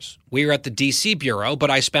Headquarters. We are at the D.C. Bureau, but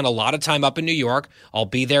I spent a lot of time up in New York. I'll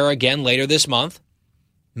be there again later this month.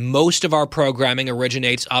 Most of our programming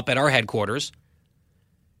originates up at our headquarters,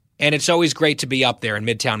 and it's always great to be up there in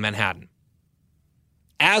Midtown Manhattan.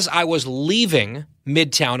 As I was leaving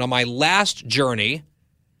Midtown on my last journey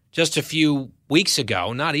just a few weeks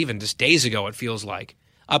ago, not even just days ago it feels like,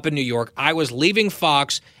 up in New York, I was leaving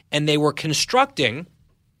Fox, and they were constructing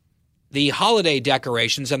the holiday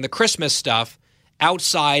decorations and the Christmas stuff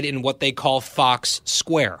outside in what they call Fox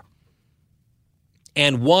Square.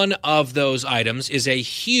 And one of those items is a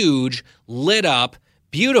huge, lit-up,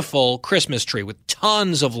 beautiful Christmas tree with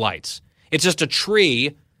tons of lights. It's just a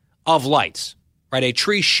tree of lights, right? A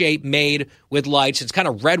tree shape made with lights. It's kind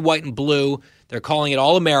of red, white, and blue. They're calling it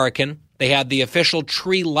All-American. They had the official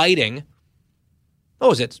tree lighting. What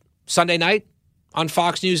was it? Sunday night on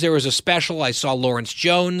Fox News, there was a special. I saw Lawrence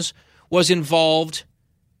Jones was involved.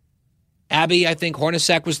 Abby, I think,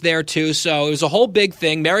 Hornacek was there too. So it was a whole big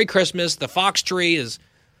thing. Merry Christmas. The Fox tree is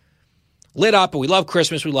lit up, and we love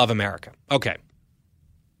Christmas. We love America. Okay.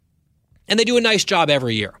 And they do a nice job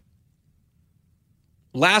every year.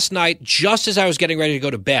 Last night, just as I was getting ready to go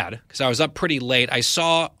to bed, because I was up pretty late, I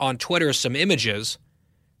saw on Twitter some images.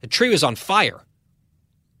 The tree was on fire.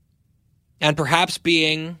 And perhaps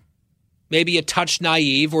being maybe a touch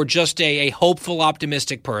naive or just a hopeful,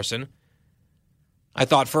 optimistic person, I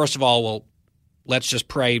thought, first of all, well, let's just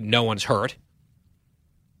pray no one's hurt.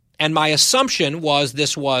 And my assumption was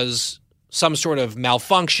this was some sort of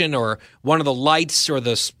malfunction or one of the lights or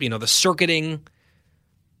the circuiting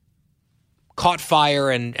caught fire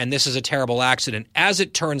and this is a terrible accident. As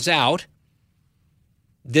it turns out,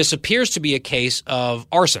 this appears to be a case of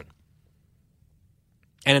arson.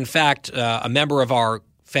 And in fact, a member of our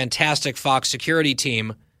fantastic Fox security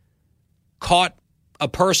team caught a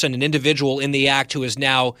person, an individual in the act who is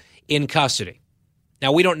now in custody.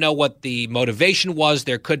 Now, we don't know what the motivation was.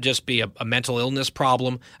 There could just be a mental illness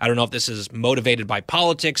problem. I don't know if this is motivated by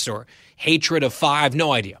politics or hatred of Fox. I have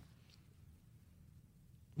no idea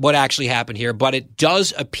what actually happened here, but it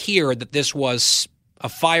does appear that this was a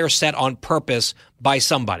fire set on purpose by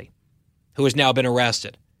somebody who has now been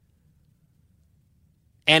arrested.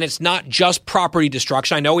 And it's not just property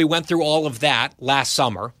destruction. I know we went through all of that last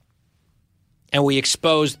summer, and we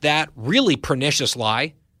exposed that really pernicious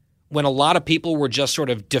lie when a lot of people were just sort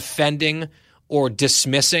of defending or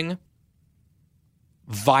dismissing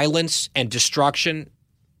violence and destruction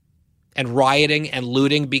and rioting and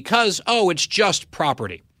looting because, oh, it's just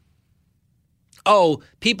property. Oh,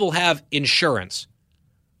 people have insurance.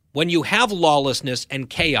 When you have lawlessness and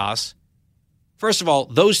chaos, first of all,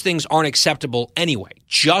 those things aren't acceptable anyway.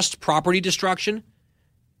 Just property destruction,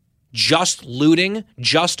 just looting,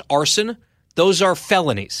 just arson, those are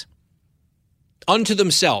felonies unto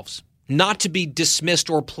themselves, not to be dismissed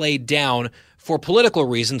or played down for political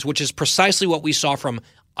reasons, which is precisely what we saw from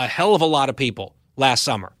a hell of a lot of people last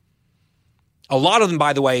summer. A lot of them,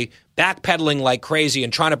 by the way, backpedaling like crazy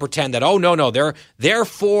and trying to pretend that, oh, no, they're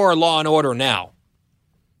for law and order now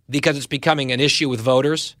because it's becoming an issue with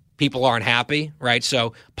voters. People aren't happy, right?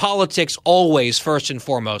 So politics always first and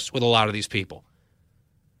foremost with a lot of these people.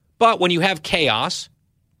 But when you have chaos,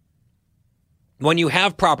 when you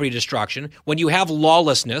have property destruction, when you have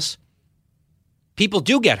lawlessness, people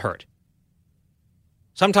do get hurt.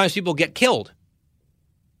 Sometimes people get killed.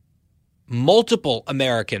 Multiple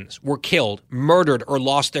Americans were killed, murdered, or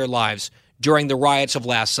lost their lives during the riots of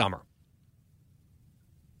last summer.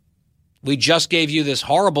 We just gave you this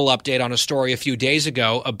horrible update on a story a few days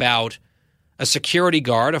ago about a security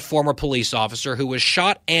guard, a former police officer, who was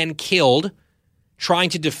shot and killed trying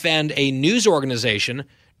to defend a news organization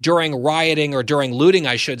during rioting, or during looting,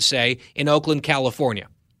 I should say, in Oakland, California.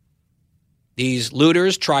 These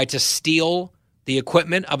looters tried to steal the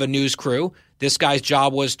equipment of a news crew. This guy's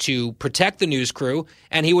job was to protect the news crew,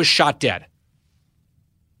 and he was shot dead.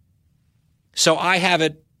 So I have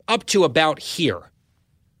it up to about here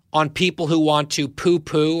on people who want to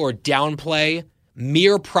poo-poo or downplay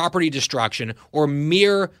mere property destruction or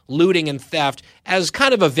mere looting and theft as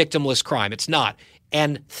kind of a victimless crime. It's not.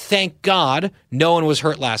 And thank God no one was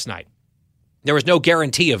hurt last night. There was no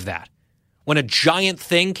guarantee of that. When a giant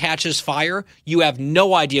thing catches fire, you have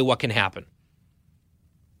no idea what can happen.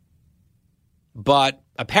 But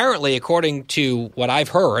apparently, according to what I've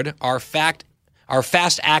heard, our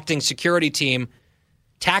fast-acting security team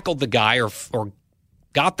tackled the guy or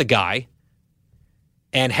got the guy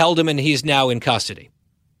and held him, and he's now in custody.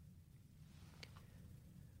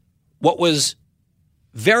 What was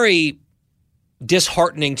very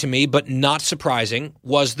disheartening to me, but not surprising,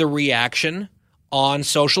 was the reaction on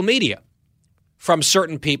social media from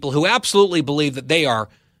certain people who absolutely believe that they are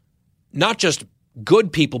not just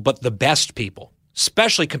good people, but the best people,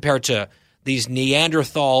 especially compared to these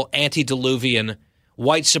Neanderthal, antediluvian,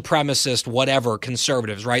 white supremacist, whatever,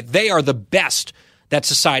 conservatives, right? They are the best that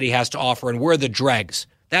society has to offer, and we're the dregs.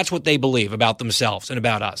 That's what they believe about themselves and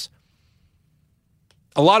about us.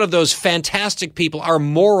 A lot of those fantastic people are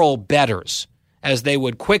moral betters, as they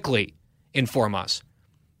would quickly inform us.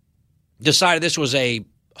 Decided this was a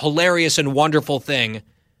hilarious and wonderful thing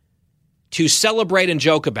to celebrate and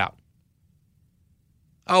joke about.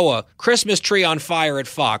 Oh, a Christmas tree on fire at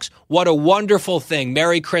Fox. What a wonderful thing.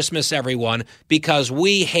 Merry Christmas, everyone, because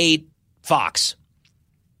we hate Fox.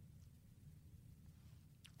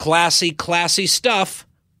 Classy, classy stuff.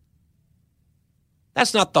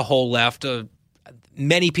 That's not the whole left.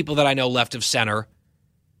 Many people that I know left of center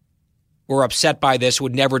were upset by this,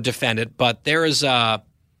 would never defend it, but there's a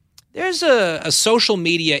social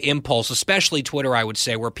media impulse, especially Twitter, I would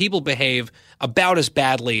say, where people behave about as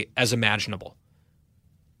badly as imaginable.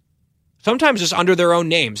 Sometimes just under their own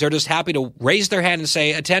names. They're just happy to raise their hand and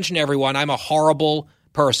say, attention, everyone, I'm a horrible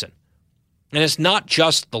person. And it's not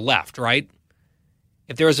just the left, right?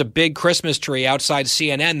 If there was a big Christmas tree outside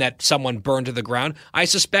CNN that someone burned to the ground, I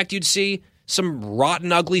suspect you'd see some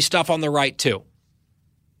rotten, ugly stuff on the right, too.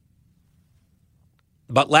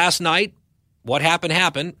 But last night, what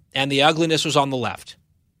happened, and the ugliness was on the left.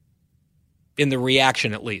 In the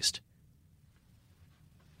reaction, at least.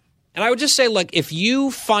 And I would just say, look, if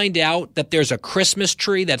you find out that there's a Christmas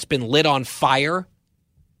tree that's been lit on fire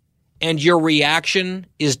and your reaction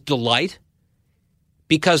is delight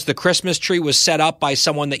because the Christmas tree was set up by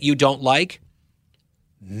someone that you don't like,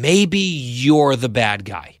 maybe you're the bad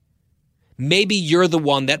guy. Maybe you're the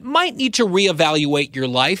one that might need to reevaluate your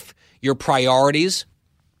life, your priorities,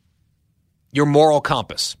 your moral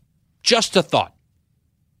compass. Just a thought.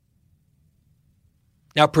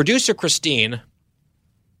 Now, producer Christine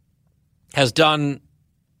has done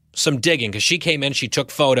some digging because she came in, she took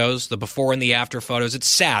photos, the before and the after photos. It's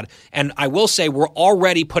sad. And I will say we're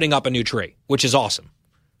already putting up a new tree, which is awesome.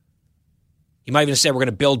 You might even say we're going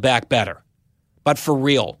to build back better, but for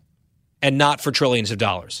real and not for trillions of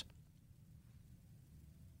dollars.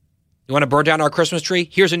 You want to burn down our Christmas tree?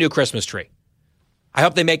 Here's a new Christmas tree. I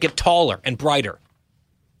hope they make it taller and brighter.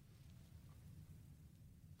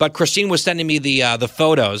 But Christine was sending me the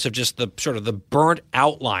photos of just the sort of the burnt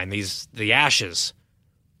outline, the ashes,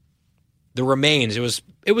 the remains. It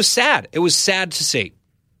was sad. It was sad to see.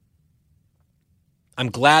 I'm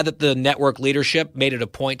glad that the network leadership made it a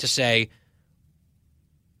point to say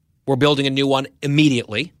we're building a new one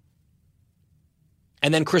immediately.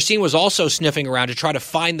 And then Christine was also sniffing around to try to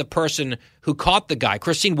find the person who caught the guy.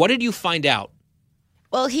 Christine, what did you find out?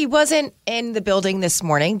 Well, he wasn't in the building this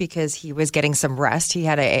morning because he was getting some rest. He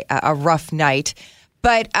had a rough night.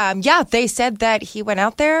 But, they said that he went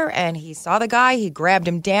out there and he saw the guy. He grabbed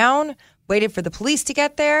him down, waited for the police to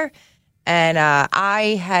get there. And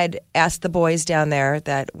I had asked the boys down there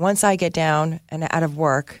that once I get down and out of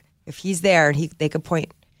work, if he's there and they could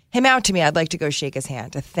point him out to me, I'd like to go shake his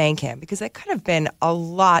hand to thank him, because it could have been a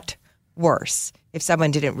lot worse if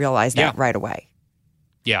someone didn't realize that right away.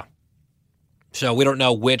 Yeah. So we don't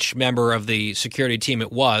know which member of the security team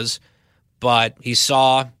it was, but he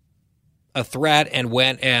saw a threat and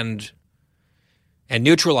went and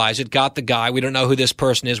neutralized it, got the guy. We don't know who this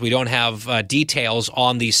person is. We don't have details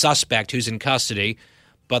on the suspect who's in custody,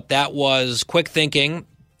 but that was quick thinking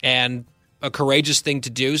and a courageous thing to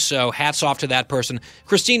do, so hats off to that person.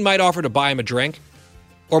 Christine might offer to buy him a drink,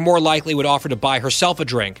 or more likely would offer to buy herself a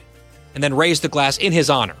drink, and then raise the glass in his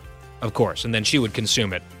honor, of course, and then she would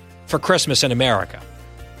consume it for Christmas in America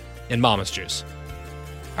in Mama's Juice.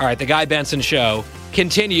 All right, the Guy Benson Show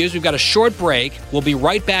continues. We've got a short break. We'll be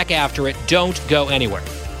right back after it. Don't go anywhere.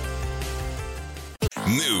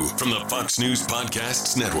 New from the Fox News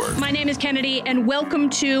Podcasts Network. My name is Kennedy, and welcome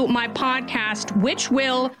to my podcast, which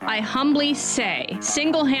will, I humbly say,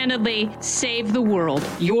 single-handedly save the world.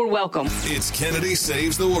 You're welcome. It's Kennedy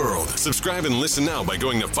Saves the World. Subscribe and listen now by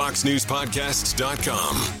going to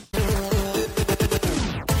foxnewspodcasts.com.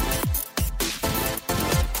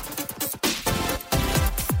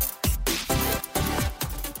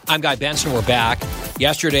 I'm Guy Benson. We're back.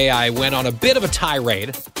 Yesterday, I went on a bit of a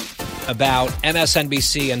tirade about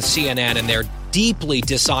MSNBC and CNN and their deeply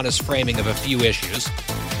dishonest framing of a few issues,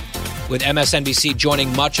 with MSNBC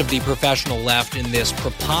joining much of the professional left in this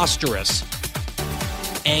preposterous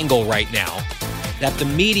angle right now that the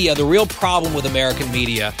media, the real problem with American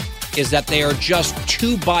media is that they are just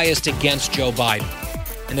too biased against Joe Biden,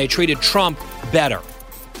 and they treated Trump better.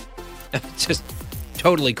 Just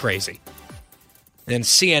totally crazy. And then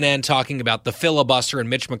CNN talking about the filibuster and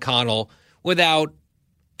Mitch McConnell without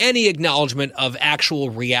any acknowledgement of actual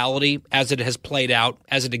reality as it has played out,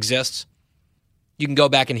 as it exists. You can go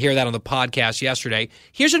back and hear that on the podcast yesterday.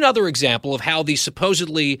 Here's another example of how the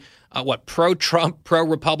supposedly, pro-Trump,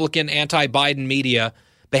 pro-Republican, anti-Biden media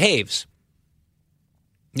behaves.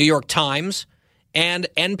 New York Times and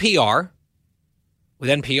NPR, with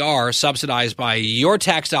NPR subsidized by your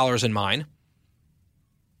tax dollars and mine,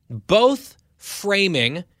 both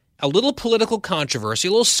framing a little political controversy,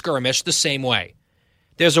 a little skirmish the same way.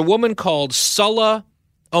 There's a woman called Sulla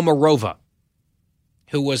Omarova,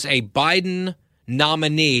 who was a Biden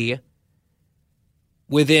nominee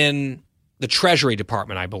within the Treasury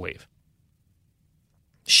Department, I believe.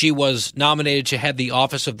 She was nominated to head the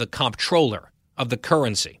office of the comptroller of the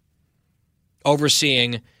currency,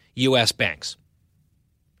 overseeing U.S. banks.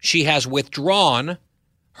 She has withdrawn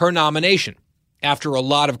her nomination after a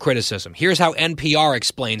lot of criticism. Here's how NPR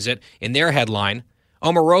explains it in their headline.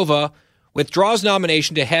 Omarova withdraws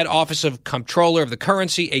nomination to head office of comptroller of the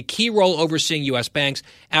currency, a key role overseeing U.S. banks,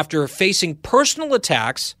 after facing personal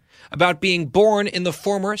attacks about being born in the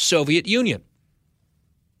former Soviet Union.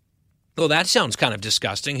 Well, that sounds kind of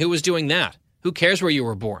disgusting. Who was doing that? Who cares where you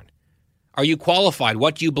were born? Are you qualified?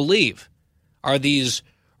 What do you believe? Are these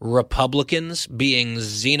Republicans being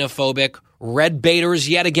xenophobic red baiters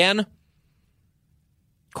yet again?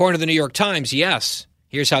 According to the New York Times, yes.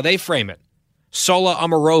 Here's how they frame it. Sulla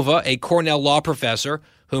Omarova, a Cornell law professor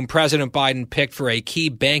whom President Biden picked for a key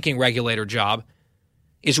banking regulator job,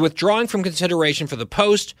 is withdrawing from consideration for the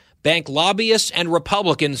post. Bank lobbyists and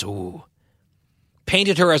Republicans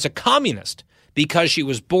painted her as a communist because she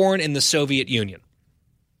was born in the Soviet Union.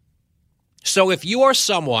 So if you are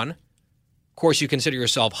someone, of course you consider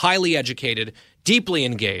yourself highly educated, deeply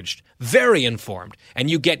engaged, very informed, and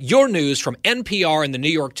you get your news from NPR and the New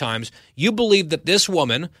York Times, you believe that this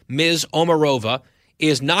woman, Ms. Omarova,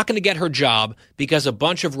 is not going to get her job because a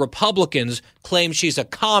bunch of Republicans claim she's a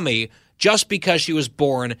commie just because she was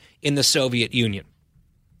born in the Soviet Union.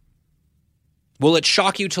 Will it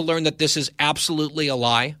shock you to learn that this is absolutely a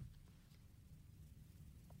lie?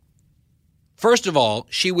 First of all,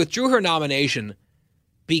 she withdrew her nomination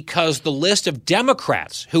because the list of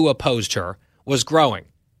Democrats who opposed her was growing.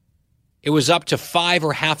 It was up to 5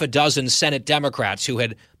 or half a dozen Senate Democrats who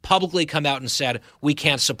had publicly come out and said, we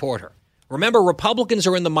can't support her. Remember, Republicans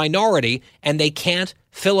are in the minority and they can't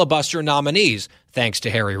filibuster nominees, thanks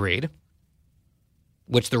to Harry Reid,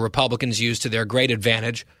 which the Republicans used to their great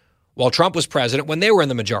advantage while Trump was president when they were in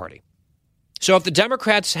the majority. So if the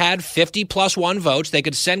Democrats had 50 plus 1 votes, they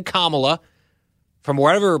could send Kamala from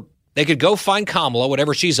wherever, they could go find Kamala,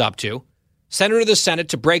 whatever she's up to, send her to the Senate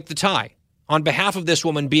to break the tie on behalf of this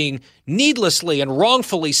woman being needlessly and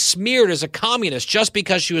wrongfully smeared as a communist just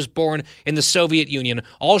because she was born in the Soviet Union.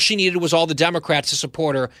 All she needed was all the Democrats to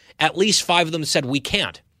support her. At least 5 of them said, we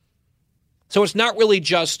can't. So it's not really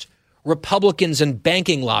just Republicans and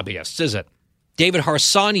banking lobbyists, is it? David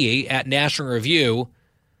Harsanyi at National Review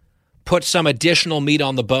put some additional meat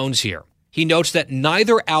on the bones here. He notes that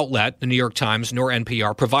neither outlet, the New York Times nor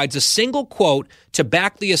NPR, provides a single quote to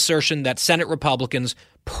back the assertion that Senate Republicans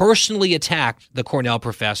personally attacked the Cornell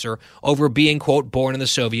professor over being, quote, born in the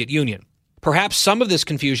Soviet Union. Perhaps some of this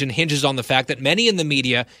confusion hinges on the fact that many in the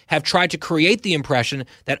media have tried to create the impression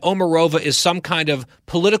that Omarova is some kind of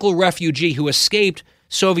political refugee who escaped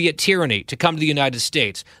Soviet tyranny to come to the United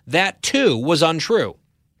States. That, too, was untrue.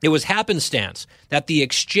 It was happenstance that the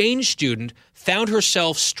exchange student found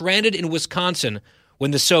herself stranded in Wisconsin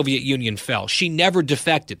when the Soviet Union fell. She never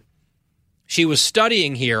defected. She was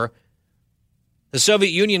studying here. The Soviet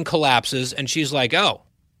Union collapses, and she's like, oh,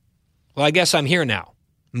 well, I guess I'm here now.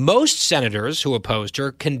 Most senators who opposed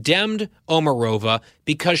her condemned Omarova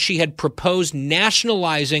because she had proposed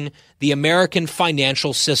nationalizing the American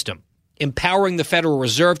financial system, empowering the Federal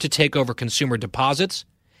Reserve to take over consumer deposits,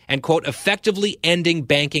 and, quote, effectively ending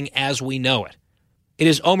banking as we know it. It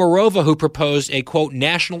is Omarova who proposed a, quote,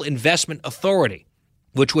 national investment authority,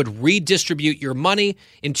 which would redistribute your money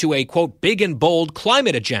into a, quote, big and bold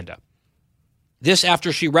climate agenda. This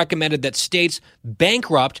after she recommended that states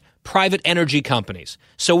bankrupt private energy companies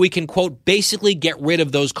so we can, quote, basically get rid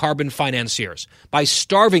of those carbon financiers by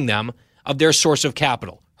starving them of their source of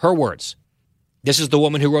capital. Her words. This is the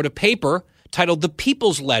woman who wrote a paper titled The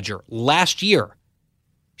People's Ledger last year.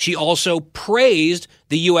 She also praised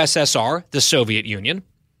the USSR, the Soviet Union,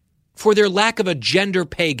 for their lack of a gender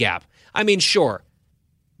pay gap. I mean, sure,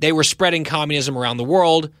 they were spreading communism around the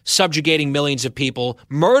world, subjugating millions of people,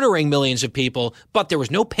 murdering millions of people, but there was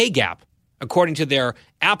no pay gap, according to their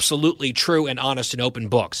absolutely true and honest and open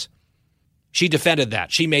books. She defended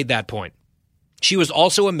that. She made that point. She was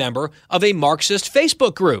also a member of a Marxist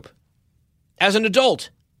Facebook group. As an adult,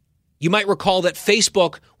 you might recall that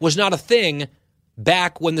Facebook was not a thing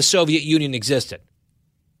back when the Soviet Union existed.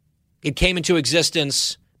 It came into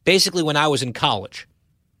existence basically when I was in college.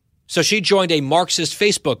 So she joined a Marxist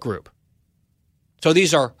Facebook group. So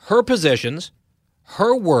these are her positions,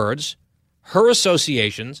 her words, her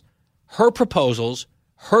associations, her proposals,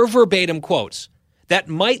 her verbatim quotes that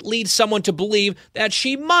might lead someone to believe that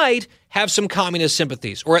she might have some communist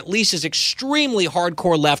sympathies, or at least is extremely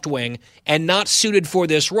hardcore left-wing and not suited for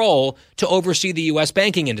this role to oversee the U.S.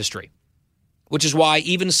 banking industry, which is why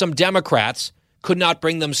even some Democrats could not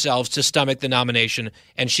bring themselves to stomach the nomination,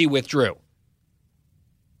 and she withdrew.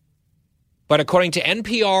 But according to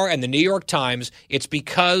NPR and the New York Times, it's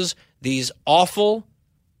because these awful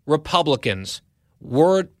Republicans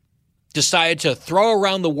decided to throw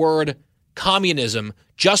around the word communism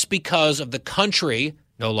just because of the country,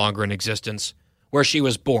 no longer in existence, where she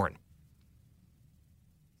was born.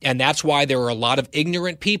 And that's why there are a lot of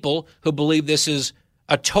ignorant people who believe this is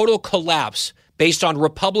a total collapse based on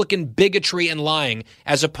Republican bigotry and lying,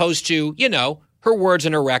 as opposed to, her words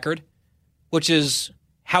and her record, which is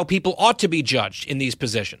how people ought to be judged in these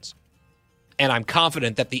positions. And I'm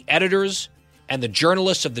confident that the editors and the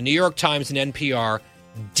journalists of the New York Times and NPR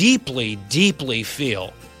deeply, deeply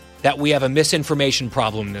feel that we have a misinformation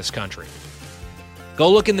problem in this country.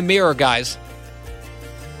 Go look in the mirror, guys.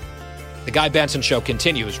 The Guy Benson Show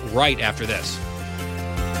continues right after this.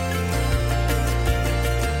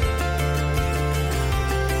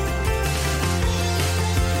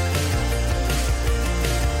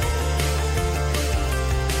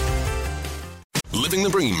 Living the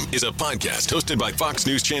Bream is a podcast hosted by Fox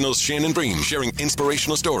News Channel's Shannon Bream, sharing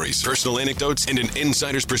inspirational stories, personal anecdotes, and an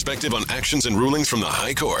insider's perspective on actions and rulings from the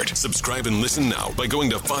High Court. Subscribe and listen now by going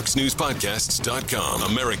to foxnewspodcasts.com.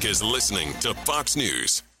 America's listening to Fox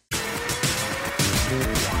News.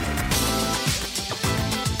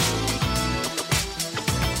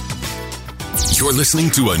 You're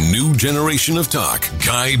listening to a new generation of talk.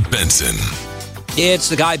 Guy Benson. It's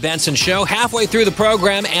the Guy Benson Show, halfway through the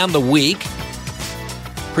program and the week.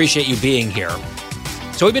 Appreciate you being here.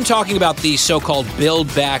 So we've been talking about the so-called Build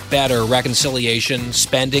Back Better reconciliation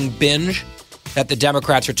spending binge that the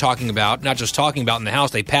Democrats are talking about. Not just talking about in the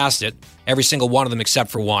House, they passed it. Every single one of them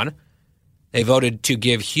except for one. They voted to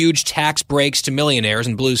give huge tax breaks to millionaires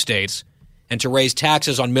in blue states and to raise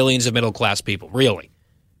taxes on millions of middle-class people. Really.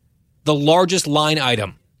 The largest line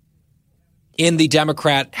item in the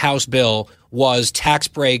Democrat House bill was tax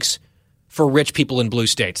breaks for rich people in blue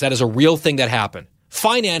states. That is a real thing that happened.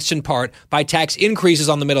 Financed in part by tax increases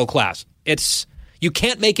on the middle class. You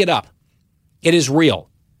can't make it up. It is real.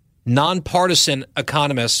 Nonpartisan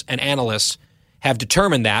economists and analysts have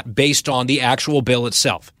determined that based on the actual bill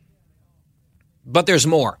itself. But there's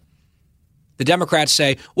more. The Democrats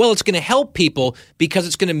say, well, it's going to help people because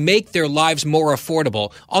it's going to make their lives more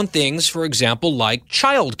affordable on things, for example, like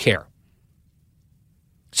child care.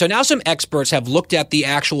 So now some experts have looked at the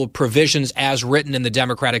actual provisions as written in the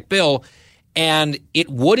Democratic bill, and it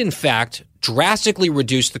would, in fact, drastically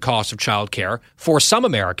reduce the cost of child care for some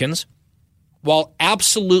Americans while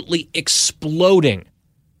absolutely exploding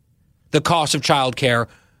the cost of child care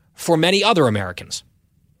for many other Americans,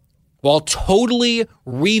 while totally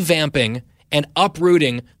revamping and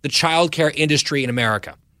uprooting the child care industry in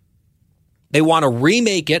America. They want to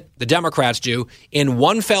remake it, the Democrats do, in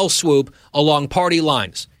one fell swoop along party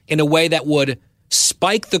lines. in a way that would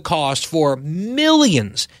spike the cost for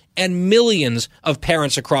millions and millions of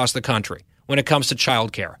parents across the country when it comes to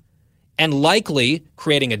childcare, and likely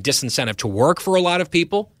creating a disincentive to work for a lot of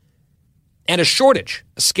people and a shortage,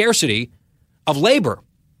 a scarcity of labor,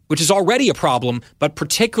 which is already a problem, but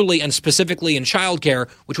particularly and specifically in childcare,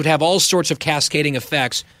 which would have all sorts of cascading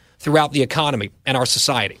effects throughout the economy and our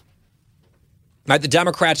society. Right? The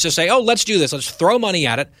Democrats just say, oh, let's do this. Let's throw money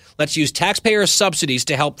at it. Let's use taxpayer subsidies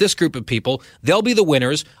to help this group of people. They'll be the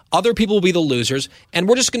winners. Other people will be the losers. And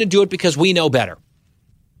we're just going to do it because we know better.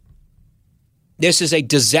 This is a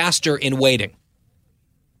disaster in waiting.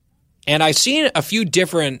 And I've seen a few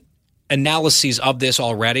different analyses of this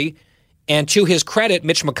already. And to his credit,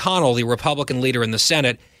 Mitch McConnell, the Republican leader in the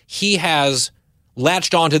Senate, he has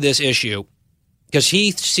latched onto this issue because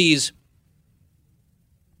he sees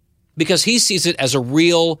it as a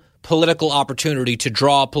real political opportunity to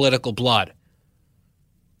draw political blood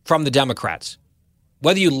from the Democrats.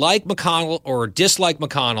 Whether you like McConnell or dislike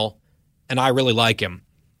McConnell, and I really like him,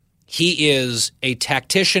 he is a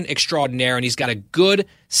tactician extraordinaire, and he's got a good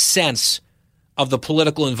sense of the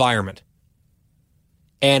political environment.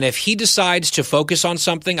 And if he decides to focus on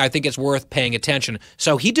something, I think it's worth paying attention.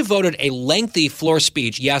 So he devoted a lengthy floor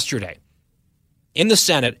speech yesterday in the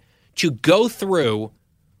Senate to go through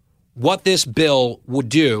what this bill would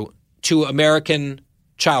do to American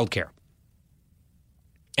childcare.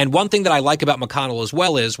 And one thing that I like about McConnell as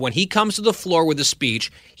well is when he comes to the floor with a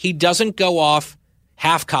speech, he doesn't go off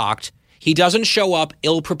half-cocked. He doesn't show up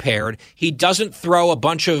ill-prepared. He doesn't throw a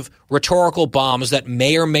bunch of rhetorical bombs that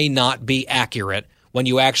may or may not be accurate when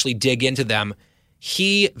you actually dig into them.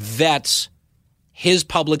 He vets his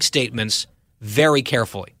public statements very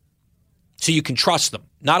carefully, so you can trust them.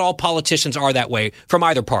 Not all politicians are that way from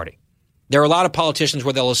either party. There are a lot of politicians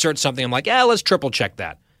where they'll assert something. I'm like, let's triple check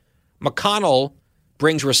that. McConnell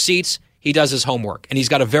brings receipts. He does his homework, and he's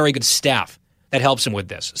got a very good staff that helps him with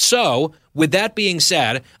this. So with that being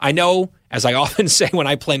said, I know, as I often say when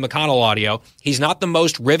I play McConnell audio, he's not the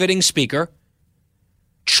most riveting speaker.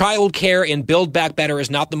 Childcare in Build Back Better is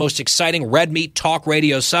not the most exciting red meat talk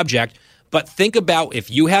radio subject. But think about if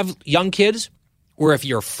you have young kids, or if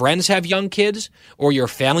your friends have young kids, or your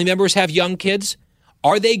family members have young kids,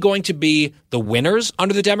 are they going to be the winners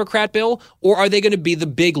under the Democrat bill, or are they going to be the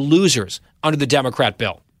big losers under the Democrat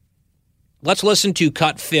bill? Let's listen to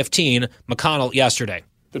Cut 15, McConnell yesterday.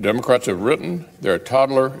 The Democrats have written their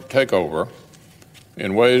toddler takeover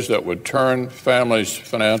in ways that would turn families'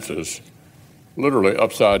 finances literally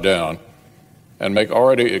upside down and make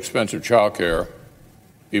already expensive child care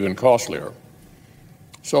even costlier.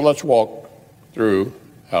 So let's walk through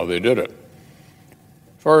how they did it.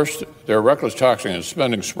 First, their reckless taxing and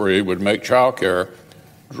spending spree would make child care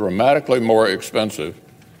dramatically more expensive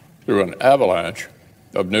through an avalanche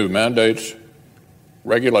of new mandates,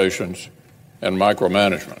 regulations, and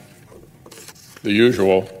micromanagement, the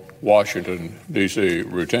usual Washington, D.C.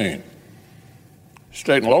 routine.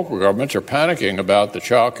 State and local governments are panicking about the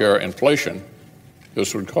child care inflation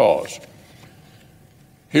this would cause.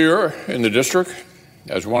 Here in the district,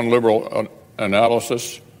 as one liberal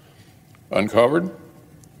analysis uncovered,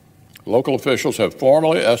 local officials have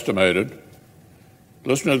formally estimated,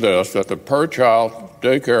 listen to this, that the per-child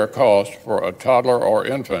daycare cost for a toddler or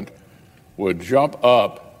infant would jump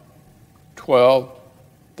up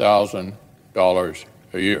 $12,000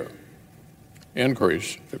 a year.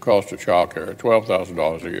 Increase the cost of child care,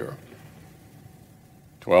 $12,000 a year.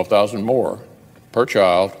 $12,000 more per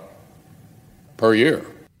child per year.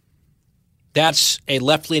 That's a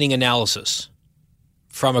left-leaning analysis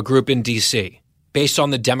from a group in D.C. based on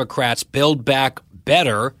the Democrats' Build Back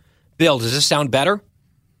Better bill. Does this sound better?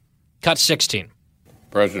 Cut 16.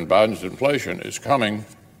 President Biden's inflation is coming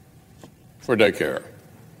for daycare.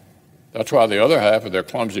 That's why the other half of their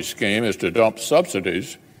clumsy scheme is to dump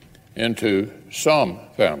subsidies into some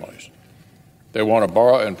families. They want to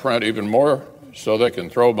borrow and print even more so they can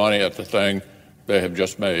throw money at the thing they have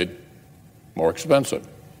just made more expensive.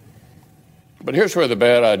 But here's where the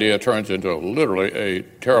bad idea turns into literally a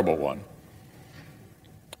terrible one.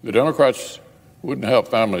 The Democrats wouldn't help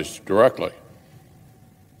families directly.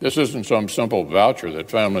 This isn't some simple voucher that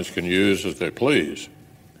families can use as they please.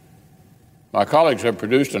 My colleagues have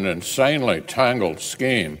produced an insanely tangled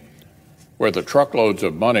scheme where the truckloads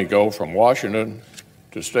of money go from Washington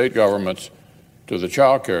to state governments to the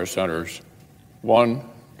child care centers, one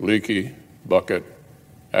leaky bucket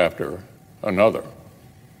after another.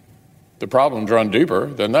 The problems run deeper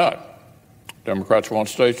than that. Democrats want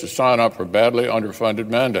states to sign up for badly underfunded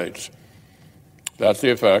mandates. That's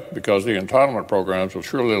the effect because the entitlement programs will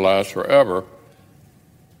surely last forever.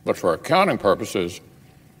 But for accounting purposes,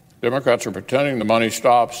 Democrats are pretending the money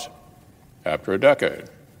stops after a decade.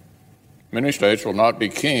 Many states will not be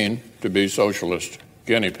keen to be socialist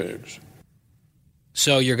guinea pigs.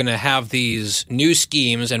 So you're going to have these new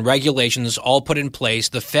schemes and regulations all put in place.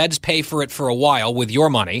 The feds pay for it for a while with your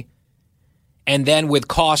money. And then with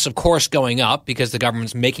costs, of course, going up because the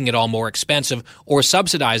government's making it all more expensive or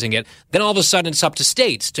subsidizing it, then all of a sudden it's up to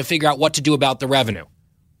states to figure out what to do about the revenue.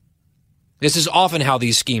 This is often how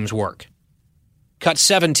these schemes work. Cut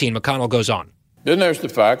 17, McConnell goes on. Then there's the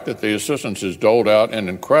fact that the assistance is doled out in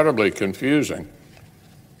incredibly confusing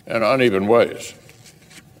and uneven ways.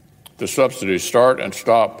 The subsidies start and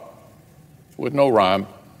stop with no rhyme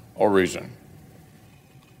or reason.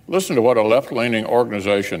 Listen to what a left-leaning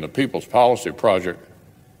organization, the People's Policy Project,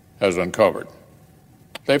 has uncovered.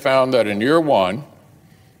 They found that in year one,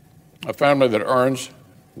 a family that earns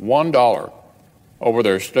 $1 over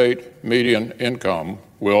their state median income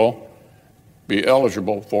will be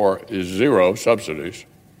eligible for 0 subsidies,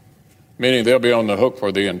 meaning they'll be on the hook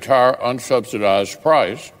for the entire unsubsidized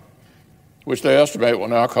price, which they estimate will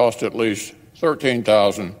now cost at least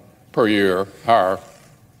 $13,000 per year higher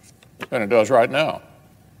than it does right now.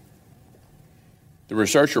 The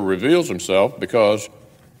researcher reveals himself because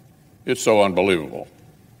it's so unbelievable.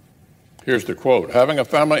 Here's the quote. Having a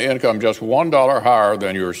family income just $1 higher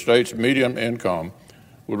than your state's median income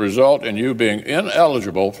would result in you being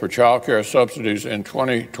ineligible for child care subsidies in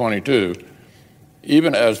 2022,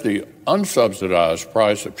 even as the unsubsidized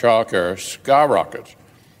price of child care skyrockets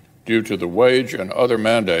due to the wage and other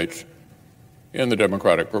mandates in the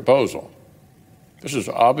Democratic proposal. This is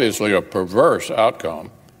obviously a perverse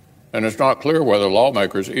outcome, and it's not clear whether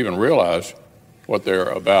lawmakers even realize what they're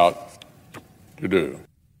about to do.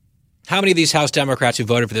 How many of these House Democrats who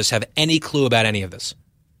voted for this have any clue about any of this?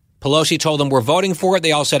 Pelosi told them we're voting for it.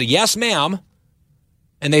 They all said, yes, ma'am,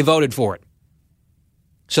 and they voted for it.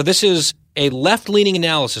 So this is a left-leaning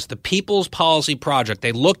analysis, the People's Policy Project.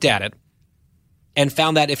 They looked at it and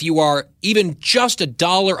found that if you are even just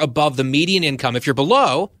 $1 above the median income, if you're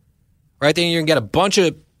below, right, then you're going to get a bunch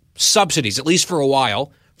of subsidies, at least for a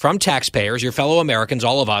while, from taxpayers, your fellow Americans,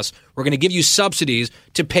 all of us. We're going to give you subsidies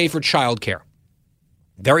to pay for child care.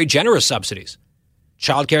 Very generous subsidies.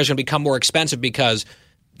 Child care is going to become more expensive because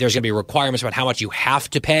there's going to be requirements about how much you have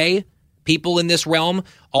to pay people in this realm,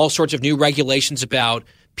 all sorts of new regulations about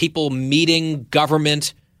people meeting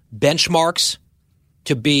government benchmarks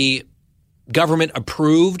to be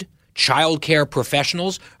government-approved child care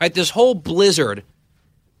professionals. Right? This whole blizzard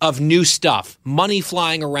of new stuff, money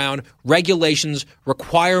flying around, regulations,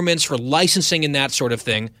 requirements for licensing and that sort of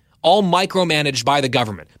thing, all micromanaged by the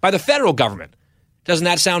government, by the federal government. Doesn't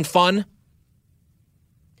that sound fun?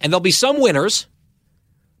 And there'll be some winners,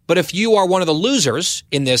 but if you are one of the losers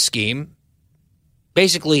in this scheme,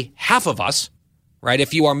 basically half of us, right,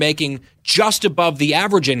 if you are making just above the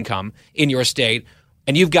average income in your state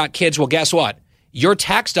and you've got kids, well, guess what? Your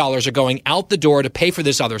tax dollars are going out the door to pay for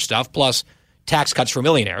this other stuff, plus tax cuts for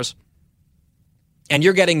millionaires. And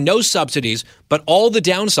you're getting no subsidies, but all the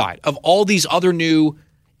downside of all these other new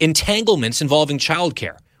entanglements involving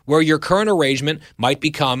childcare, where your current arrangement might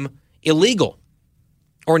become illegal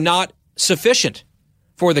or not sufficient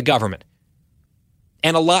for the government,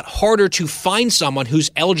 and a lot harder to find someone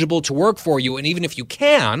who's eligible to work for you. And even if you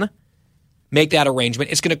can make that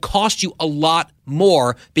arrangement, it's going to cost you a lot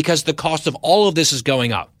more because the cost of all of this is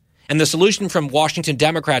going up. And the solution from Washington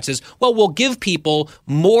Democrats is, well, we'll give people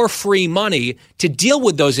more free money to deal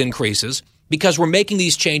with those increases because we're making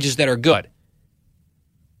these changes that are good.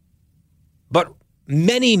 But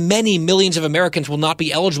many, many millions of Americans will not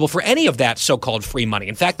be eligible for any of that so-called free money.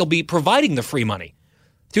 In fact, they'll be providing the free money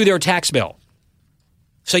through their tax bill.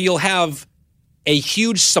 So you'll have a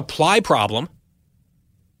huge supply problem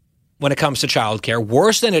when it comes to child care,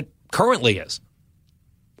 worse than it currently is,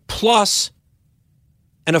 plus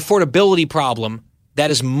an affordability problem that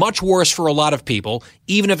is much worse for a lot of people,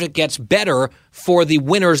 even if it gets better for the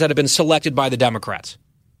winners that have been selected by the Democrats.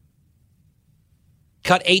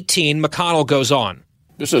 Cut 18, McConnell goes on.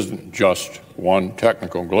 This isn't just one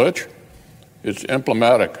technical glitch. It's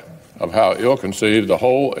emblematic of how ill-conceived the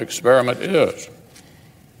whole experiment is.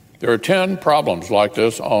 There are 10 problems like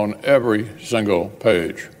this on every single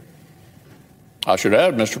page. I should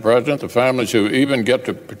add, Mr. President, the families who even get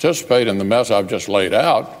to participate in the mess I've just laid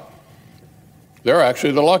out, they're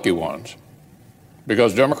actually the lucky ones,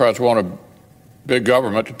 because Democrats want a big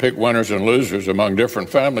government to pick winners and losers among different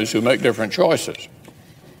families who make different choices.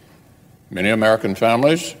 Many American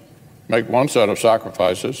families make one set of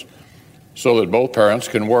sacrifices so that both parents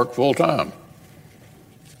can work full time.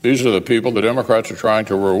 These are the people the Democrats are trying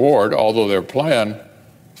to reward, although their plan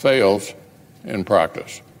fails in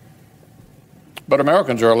practice. But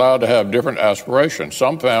Americans are allowed to have different aspirations.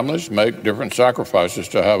 Some families make different sacrifices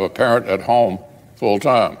to have a parent at home full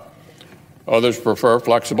time. Others prefer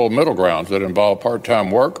flexible middle grounds that involve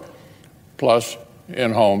part-time work plus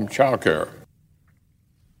in-home childcare.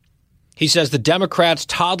 He says the Democrats'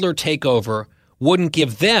 toddler takeover wouldn't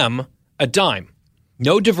give them a dime.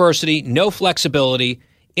 No diversity, no flexibility,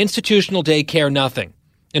 institutional daycare, nothing.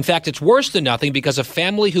 In fact, it's worse than nothing because a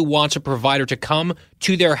family who wants a provider to come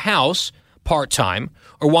to their house part-time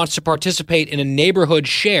or wants to participate in a neighborhood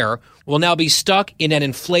share will now be stuck in an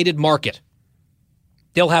inflated market.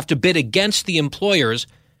 They'll have to bid against the employers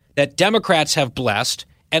that Democrats have blessed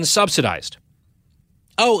and subsidized.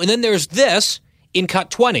 Oh, and then there's this in Cut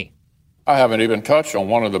 20. I haven't even touched on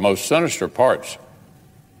one of the most sinister parts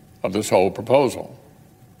of this whole proposal.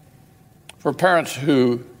 For parents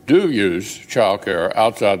who do use childcare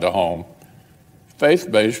outside the home,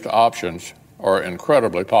 faith-based options are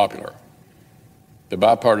incredibly popular. The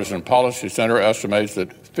Bipartisan Policy Center estimates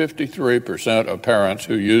that 53% of parents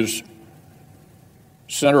who use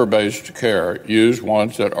center-based care use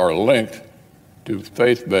ones that are linked to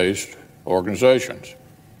faith-based organizations.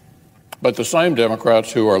 But the same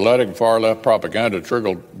Democrats who are letting far-left propaganda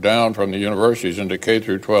trickle down from the universities into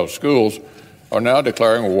K-12 schools are now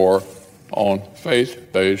declaring war on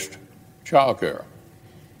faith-based childcare.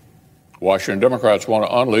 Washington Democrats want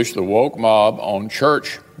to unleash the woke mob on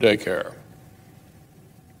church daycare.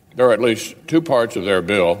 There are at least two parts of their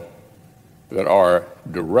bill that are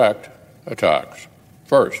direct attacks.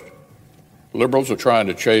 First, liberals are trying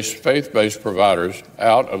to chase faith-based providers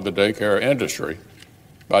out of the daycare industry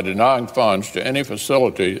by denying funds to any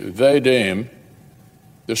facility they deem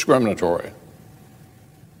discriminatory.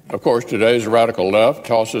 Of course, today's radical left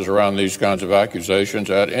tosses around these kinds of accusations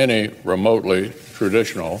at any remotely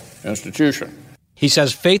traditional institution. He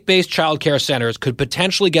says faith-based child care centers could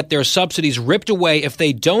potentially get their subsidies ripped away if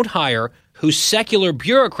they don't hire who secular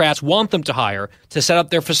bureaucrats want them to hire to set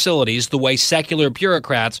up their facilities the way secular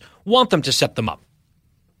bureaucrats want them to set them up.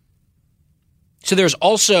 So there's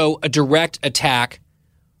also a direct attack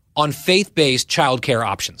on faith-based child care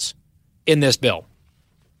options in this bill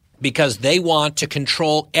because they want to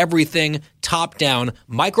control everything top-down,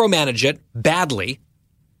 micromanage it badly,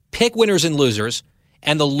 pick winners and losers,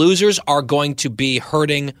 and the losers are going to be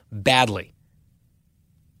hurting badly.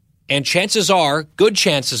 And chances are, good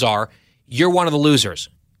chances are, you're one of the losers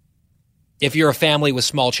if you're a family with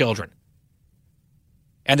small children.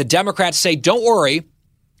 And the Democrats say, don't worry,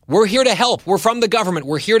 we're here to help. We're from the government.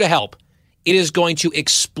 We're here to help. It is going to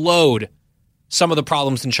explode some of the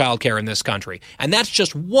problems in childcare in this country. And that's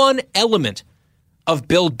just one element of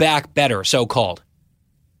Build Back Better, so-called,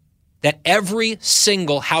 that every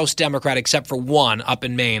single House Democrat except for one up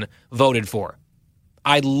in Maine voted for.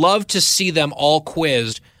 I'd love to see them all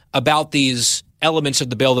quizzed about these elements of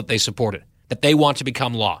the bill that they supported, that they want to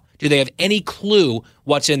become law. Do they have any clue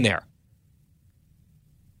what's in there?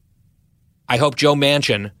 I hope Joe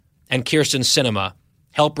Manchin and Kyrsten Sinema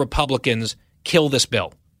help Republicans kill this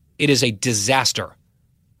bill. It is a disaster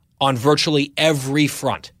on virtually every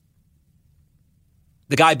front.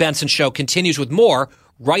 The Guy Benson Show continues with more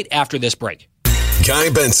right after this break. Guy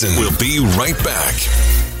Benson will be right back.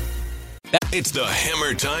 It's the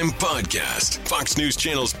Hammer Time Podcast. Fox News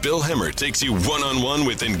Channel's Bill Hemmer takes you one-on-one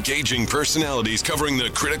with engaging personalities covering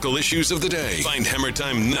the critical issues of the day. Find Hammer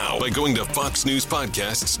Time now by going to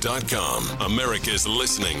foxnewspodcasts.com. America's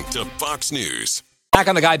listening to Fox News. Back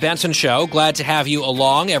on the Guy Benson Show. Glad to have you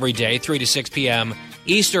along every day, 3 to 6 p.m.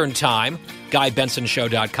 Eastern Time.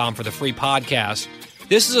 GuyBensonShow.com for the free podcast.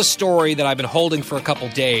 This is a story that I've been holding for a couple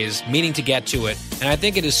days, meaning to get to it, and I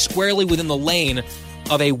think it is squarely within the lane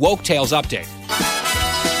of a Woke Tales update.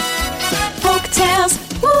 Woke Tales,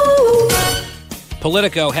 woo!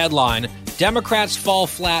 Politico headline, Democrats fall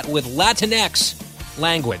flat with Latinx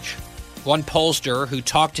language. One pollster who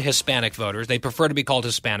talked to Hispanic voters, they prefer to be called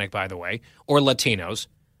Hispanic, by the way, or Latinos.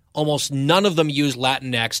 Almost none of them use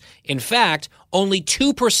Latinx. In fact, only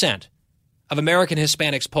 2% of American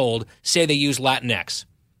Hispanics polled say they use Latinx,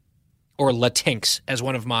 or Latinx, as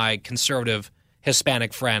one of my conservative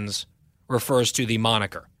Hispanic friends refers to the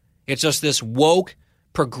moniker. It's just this woke,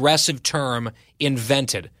 progressive term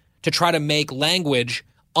invented to try to make language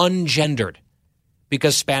ungendered,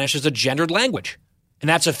 because Spanish is a gendered language. And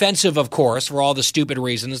that's offensive, of course, for all the stupid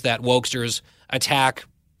reasons that wokesters attack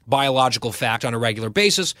biological fact on a regular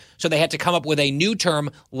basis, so they had to come up with a new term,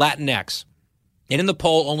 Latinx. And in the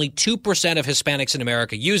poll, only 2% of Hispanics in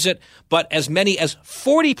America use it, but as many as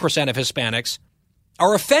 40% of Hispanics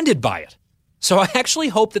are offended by it. So I actually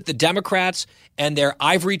hope that the Democrats and their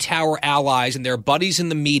ivory tower allies and their buddies in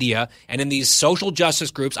the media and in these social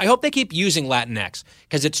justice groups, I hope they keep using Latinx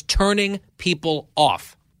because it's turning people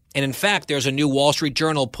off. And in fact, there's a new Wall Street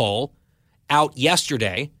Journal poll out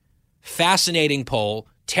yesterday. Fascinating poll.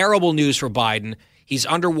 Terrible news for Biden. He's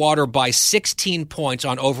underwater by 16 points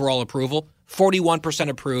on overall approval. 41%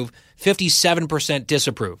 approve, 57%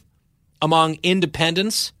 disapprove. Among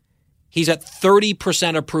independents, he's at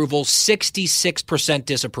 30% approval, 66%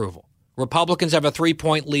 disapproval. Republicans have a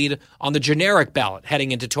 3-point lead on the generic ballot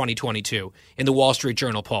heading into 2022 in the Wall Street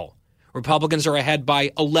Journal poll. Republicans are ahead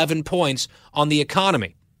by 11 points on the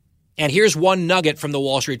economy. And here's one nugget from the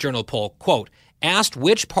Wall Street Journal poll. Quote, asked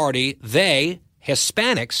which party they,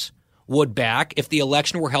 Hispanics, would back if the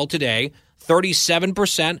election were held today,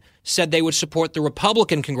 37% said they would support the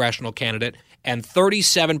Republican congressional candidate, and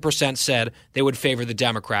 37% said they would favor the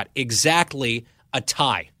Democrat. Exactly a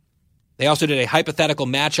tie. They also did a hypothetical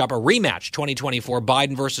matchup, a rematch, 2024,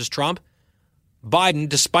 Biden versus Trump. Biden,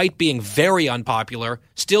 despite being very unpopular,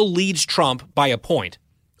 still leads Trump by a point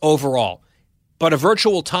overall. But a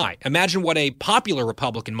virtual tie. Imagine what a popular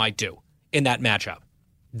Republican might do in that matchup.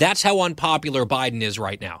 That's how unpopular Biden is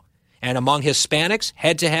right now. And among Hispanics,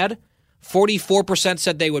 head-to-head, 44%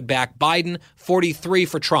 said they would back Biden, 43%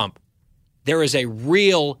 for Trump. There is a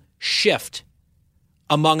real shift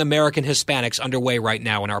among American Hispanics underway right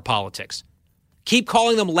now in our politics. Keep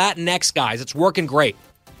calling them Latinx guys. It's working great.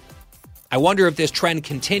 I wonder if this trend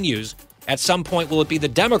continues. At some point, will it be the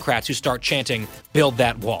Democrats who start chanting, build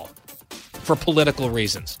that wall, for political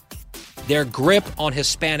reasons? Their grip on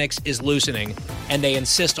Hispanics is loosening, and they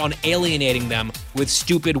insist on alienating them with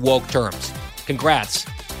stupid woke terms. Congrats.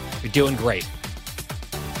 You're doing great.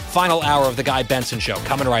 Final hour of the Guy Benson Show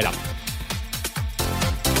coming right up.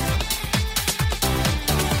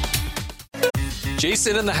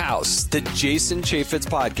 Jason in the House, the Jason Chaffetz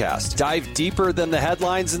podcast. Dive deeper than the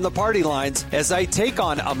headlines and the party lines as I take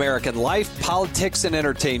on American life, politics, and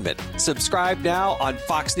entertainment. Subscribe now on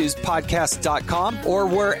foxnewspodcast.com or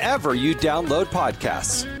wherever you download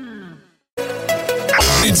podcasts.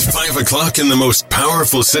 It's 5 o'clock in the most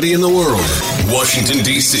powerful city in the world, Washington,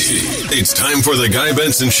 D.C. It's time for the Guy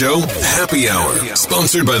Benson Show Happy Hour,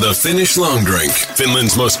 sponsored by the Finnish Long Drink.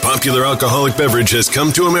 Finland's most popular alcoholic beverage has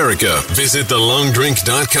come to America. Visit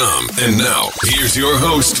thelongdrink.com. And now, here's your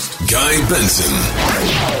host, Guy Benson.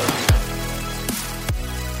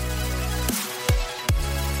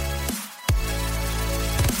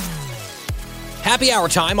 Happy hour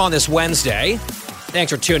time on this Wednesday. Thanks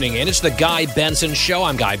for tuning in. It's the Guy Benson Show.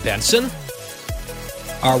 I'm Guy Benson.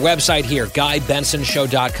 Our website here,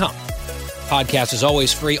 GuyBensonShow.com. Podcast is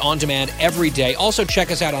always free, on demand, every day. Also, check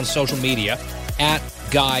us out on social media at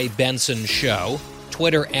Guy Benson Show,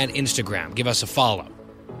 Twitter and Instagram. Give us a follow.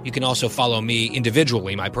 You can also follow me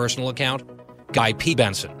individually, my personal account, Guy P.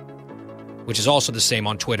 Benson, which is also the same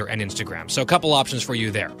on Twitter and Instagram. So a couple options for you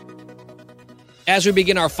there. As we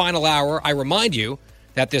begin our final hour, I remind you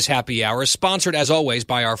that this happy hour is sponsored, as always,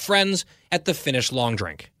 by our friends at the Finnish Long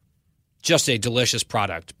Drink. Just a delicious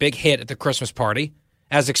product. Big hit at the Christmas party.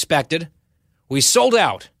 As expected, we sold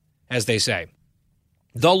out, as they say.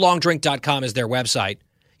 TheLongDrink.com is their website.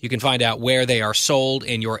 You can find out where they are sold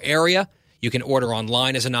in your area. You can order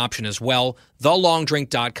online as an option as well.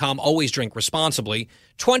 TheLongDrink.com. Always drink responsibly.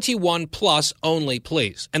 21 plus only,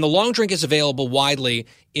 please. And the Long Drink is available widely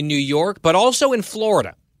in New York, but also in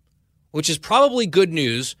Florida, which is probably good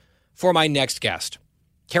news for my next guest.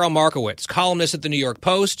 Carol Markowitz, columnist at the New York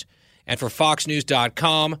Post and for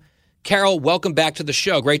FoxNews.com. Carol, welcome back to the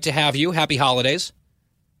show. Great to have you. Happy holidays.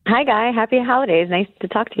 Hi, Guy. Happy holidays. Nice to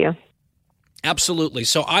talk to you. Absolutely.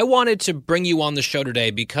 So I wanted to bring you on the show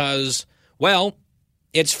today because, well,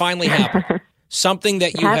 it's finally happened. Something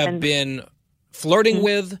that you have been flirting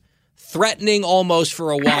with, threatening almost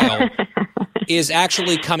for a while, is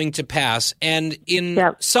actually coming to pass. And in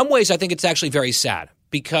some ways, I think it's actually very sad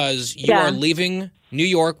because you are leaving New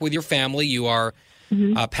York with your family. You are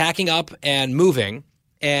packing up and moving.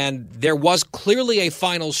 And there was clearly a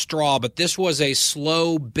final straw, but this was a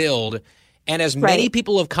slow build. And as many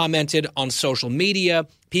people have commented on social media,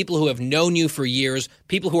 people who have known you for years,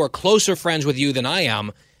 people who are closer friends with you than I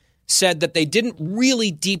am, said that they didn't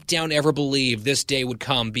really deep down ever believe this day would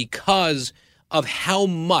come because of how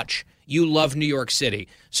much you love New York City.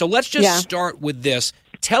 So let's just start with this.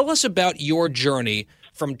 Tell us about your journey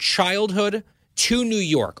from childhood to New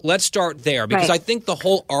York. Let's start there because I think the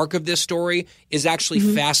whole arc of this story is actually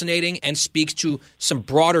fascinating and speaks to some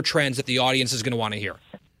broader trends that the audience is going to want to hear.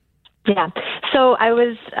 Yeah. So I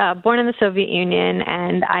was born in the Soviet Union,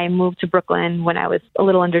 and I moved to Brooklyn when I was a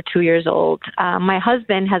little under 2 years old. My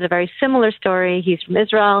husband has a very similar story. He's from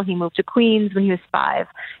Israel. He moved to Queens when he was 5.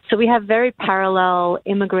 So we have very parallel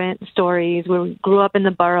immigrant stories where we grew up in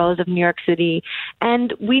the boroughs of New York City,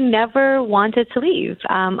 and we never wanted to leave.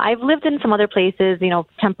 I've lived in some other places,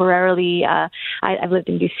 temporarily. I've lived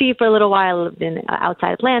in D.C. for a little while. I lived in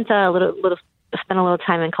outside Atlanta, spent a little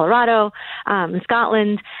time in Colorado, in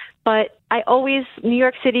Scotland. But New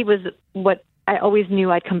York City was what I always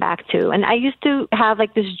knew I'd come back to. And I used to have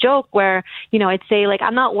this joke where, I'd say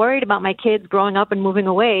I'm not worried about my kids growing up and moving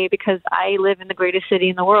away because I live in the greatest city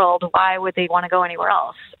in the world. Why would they want to go anywhere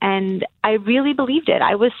else? And I really believed it.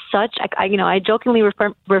 I was I jokingly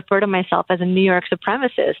refer to myself as a New York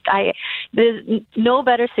supremacist. There's no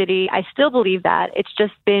better city. I still believe that. It's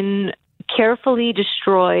just been carefully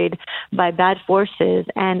destroyed by bad forces,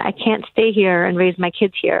 and I can't stay here and raise my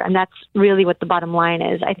kids here. And that's really what the bottom line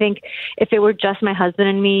is. I think if it were just my husband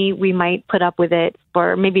and me, we might put up with it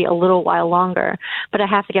for maybe a little while longer. But I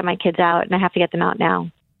have to get my kids out, and I have to get them out now.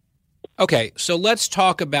 Okay, so let's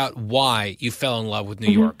talk about why you fell in love with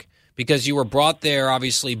New York. Because you were brought there,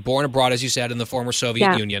 obviously, born abroad, as you said, in the former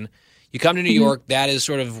Soviet Union. You come to New York, that is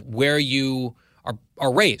sort of where you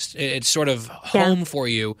are raised. It's sort of home for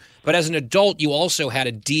you. But as an adult, you also had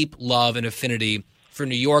a deep love and affinity for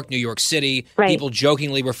New York City. Right. People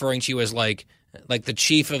jokingly referring to you as like the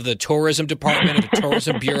chief of the tourism department of the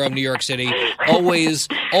tourism bureau of New York City.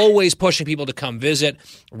 Always pushing people to come visit.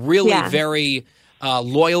 Really very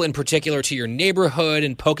loyal in particular to your neighborhood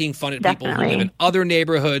and poking fun at people who live in other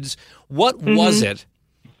neighborhoods. What was it?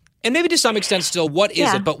 And maybe to some extent still, what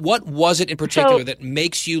is it? But what was it in particular that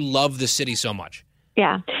makes you love the city so much?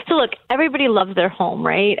 Yeah. So look, everybody loves their home,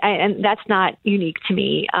 right? And that's not unique to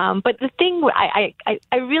me. But the thing, I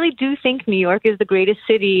really do think New York is the greatest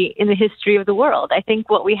city in the history of the world. I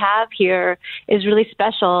think what we have here is really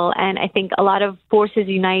special, and I think a lot of forces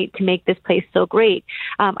unite to make this place so great.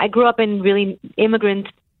 I grew up in really immigrant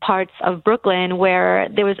parts of Brooklyn where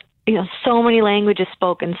there was so many languages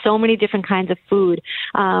spoken, so many different kinds of food.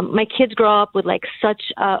 My kids grow up with such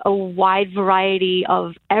a wide variety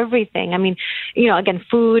of everything. I mean, again,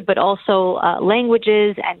 food, but also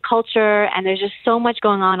languages and culture. And there's just so much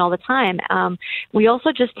going on all the time. We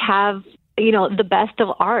also just have the best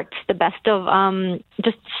of art, the best of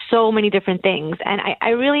just so many different things. And I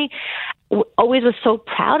really always was so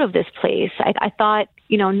proud of this place. I thought,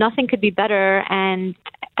 nothing could be better. And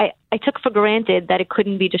I took for granted that it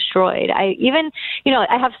couldn't be destroyed. I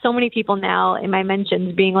have so many people now in my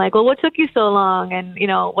mentions being like, well, what took you so long? And,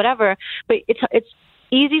 whatever. But it's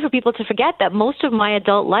easy for people to forget that most of my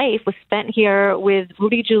adult life was spent here with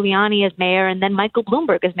Rudy Giuliani as mayor and then Michael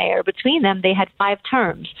Bloomberg as mayor. Between them, they had 5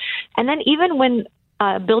 terms. And then even when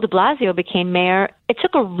Bill de Blasio became mayor, it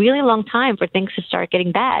took a really long time for things to start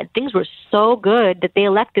getting bad. Things were so good that they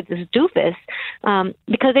elected this doofus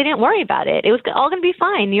because they didn't worry about it. It was all going to be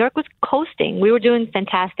fine. New York was coasting. We were doing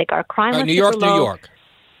fantastic. Our crime was New York, super low. New York.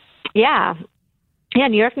 Yeah. Yeah,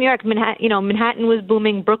 New York, Manhattan was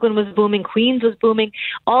booming, Brooklyn was booming, Queens was booming.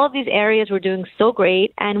 All of these areas were doing so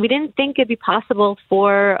great, and we didn't think it'd be possible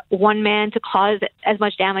for one man to cause as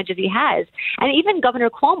much damage as he has. And even Governor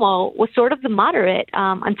Cuomo was sort of the moderate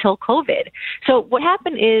until COVID. So what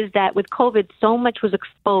happened is that with COVID, so much was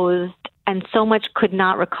exposed and so much could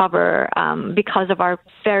not recover because of our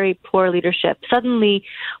very poor leadership. Suddenly,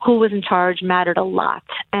 who was in charge mattered a lot.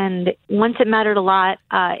 And once it mattered a lot,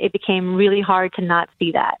 it became really hard to not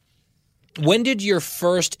see that. When did your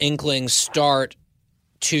first inklings start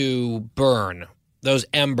to burn, those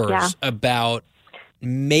embers, about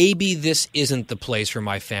maybe this isn't the place for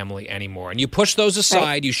my family anymore? And you pushed those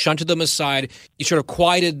aside, you shunted them aside, you sort of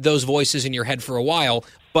quieted those voices in your head for a while,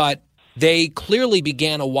 but they clearly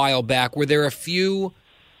began a while back. Were there a few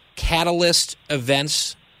catalyst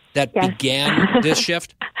events that began this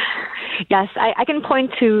shift? Yes, I can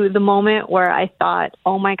point to the moment where I thought,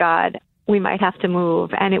 oh my God, we might have to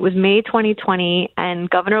move. And it was May 2020, and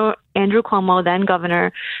Governor Andrew Cuomo, then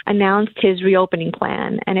governor, announced his reopening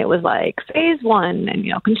plan. And it was like phase 1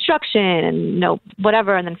 and, construction and,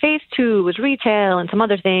 whatever. And then phase 2 was retail and some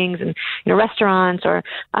other things and, restaurants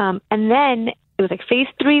and then it was like phase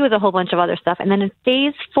 3 with a whole bunch of other stuff. And then in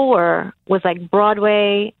phase 4 was like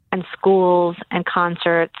Broadway and schools and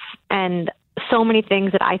concerts and so many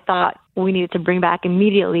things that I thought we needed to bring back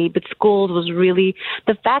immediately. But schools was really,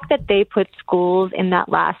 the fact that they put schools in that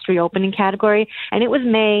last reopening category, and it was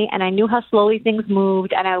May, and I knew how slowly things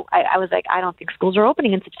moved, and I was like, I don't think schools are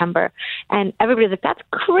opening in September. And everybody's like, that's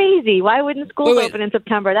crazy. Why wouldn't schools open in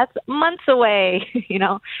September? That's months away, you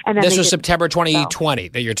know. And then this was September 2020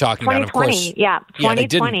 that you're talking about, of course. Yeah,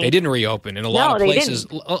 2020. They didn't reopen in a lot of places.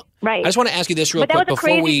 Right. I just want to ask you this real quick before That was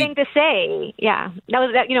a crazy thing to say. Yeah. That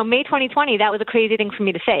was, May 2020, that was a crazy thing for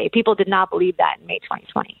me to say. People did not believe that in May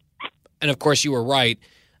 2020. And of course you were right.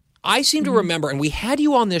 I seem to remember, and we had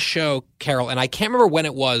you on this show, Carol, and I can't remember when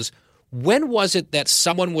it was. When was it that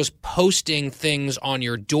someone was posting things on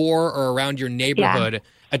your door or around your neighborhood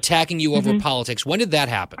attacking you over politics? When did that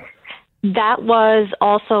happen? That was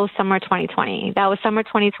also summer 2020. That was summer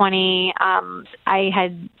 2020. I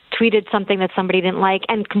had tweeted something that somebody didn't like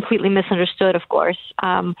and completely misunderstood, of course.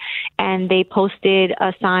 And they posted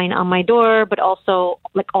a sign on my door, but also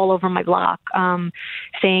like all over my block,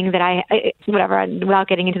 saying that whatever, without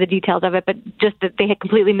getting into the details of it, but just that they had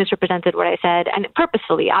completely misrepresented what I said, and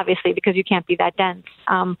purposefully, obviously, because you can't be that dense.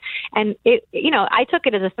 And it, I took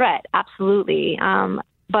it as a threat, absolutely.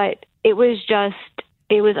 But it was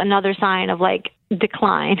another sign of like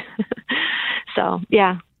decline. So,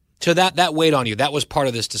 yeah. So that weighed on you. That was part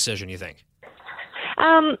of this decision, you think?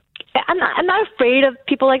 I'm not afraid of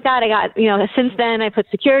people like that. I got, since then I put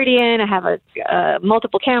security in. I have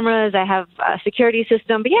multiple cameras. I have a security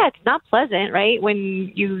system. But yeah, it's not pleasant, right?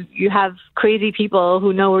 When you have crazy people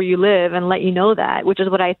who know where you live and let you know that, which is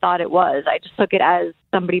what I thought it was. I just took it as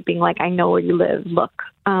somebody being like, I know where you live. Look.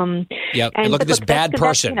 Yep. And look at this bad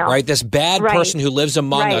person, right? This bad person who lives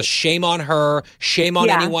among us. Shame on her. Shame on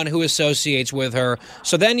anyone who associates with her.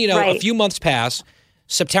 So then, a few months pass.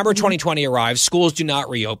 September 2020 arrives. Schools do not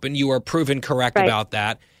reopen. You are proven correct about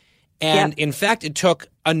that. And in fact, it took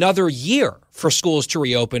another year for schools to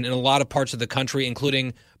reopen in a lot of parts of the country,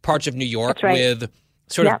 including parts of New York, with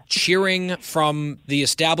sort of cheering from the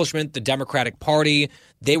establishment, the Democratic Party.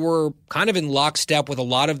 They were kind of in lockstep with a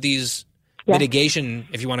lot of these mitigation,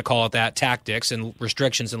 if you want to call it that, tactics and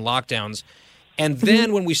restrictions and lockdowns. And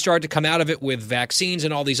then when we started to come out of it with vaccines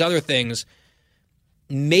and all these other things,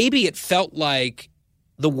 maybe it felt like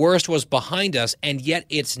the worst was behind us, and yet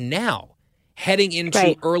it's now heading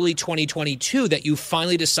into early 2022 that you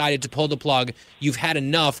finally decided to pull the plug. You've had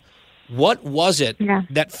enough. What was it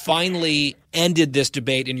that finally ended this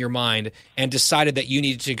debate in your mind and decided that you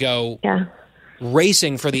needed to go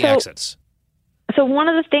racing for the exits? So one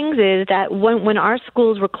of the things is that when our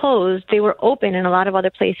schools were closed, they were open in a lot of other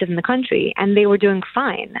places in the country, and they were doing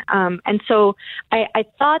fine. And so I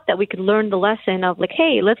thought that we could learn the lesson of like,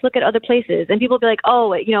 hey, let's look at other places. And people would be like,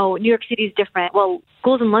 oh, New York City is different. Well,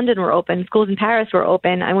 schools in London were open. Schools in Paris were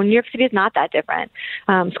open. And New York City is not that different.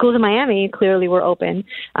 Schools in Miami clearly were open,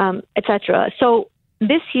 et cetera. So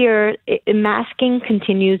this year, masking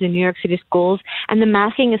continues in New York City schools, and the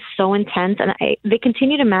masking is so intense, and they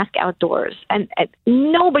continue to mask outdoors, and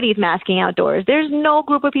nobody's masking outdoors. There's no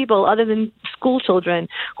group of people other than school children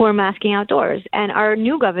who are masking outdoors. And our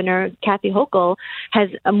new governor, Kathy Hochul, has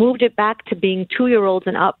moved it back to being 2-year-olds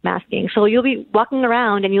and up masking. So you'll be walking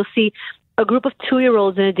around, and you'll see a group of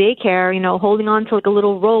 2-year-olds in a daycare, holding on to like a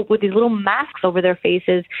little rope with these little masks over their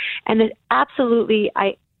faces. And it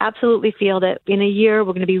I absolutely feel that in a year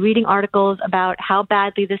we're going to be reading articles about how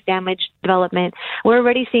badly this damaged development. We're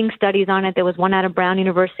already seeing studies on it. There was one out of Brown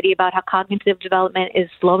University about how cognitive development is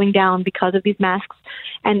slowing down because of these masks.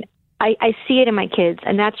 And I see it in my kids,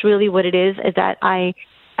 and that's really what it is that I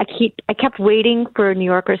kept waiting for New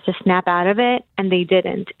Yorkers to snap out of it, and they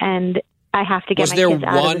didn't. And I have to get my kids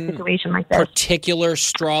out of a situation like this. Was there one particular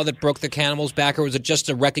straw that broke the camel's back, or was it just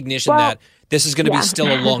a recognition that this is going to be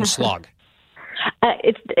still a long slog?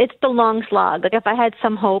 It's the long slog. Like if I had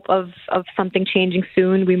some hope of something changing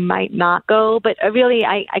soon, we might not go. But really,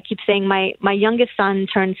 I keep saying my youngest son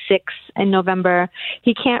turned 6 in November.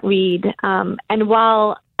 He can't read. And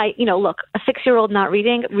while look, a 6-year-old not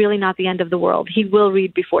reading, really not the end of the world. He will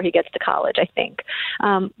read before he gets to college, I think.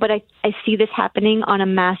 But I see this happening on a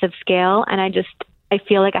massive scale, and I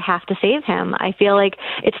feel like I have to save him. I feel like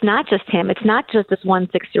it's not just him. It's not just this one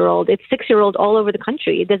 6-year-old. It's 6-year-olds all over the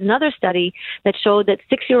country. There's another study that showed that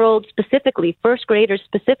 6-year-olds specifically, first graders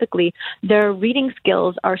specifically, their reading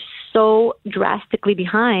skills are so drastically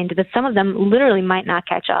behind that some of them literally might not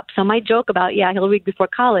catch up. So my joke about, he'll read before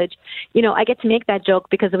college, I get to make that joke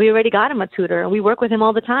because we already got him a tutor and we work with him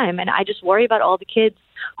all the time. And I just worry about all the kids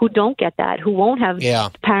who don't get that, who won't have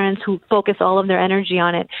parents who focus all of their energy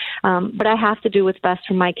on it. But I have to do what's best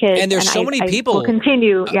for my kids. And there's so many people. I'll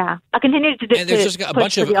continue to and there's just a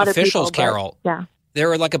bunch of officials, Carol.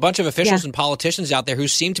 there are like a bunch of officials and politicians out there who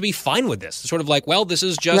seem to be fine with this. Sort of like, well, this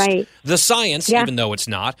is just the science, even though it's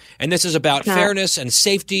not. And this is about fairness and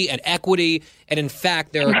safety and equity. And in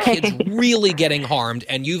fact, there are kids really getting harmed,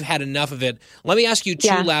 and you've had enough of it. Let me ask you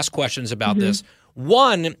two last questions about this.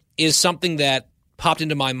 One is something that popped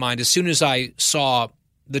into my mind as soon as I saw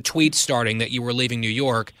the tweet starting that you were leaving New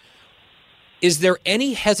York. Is there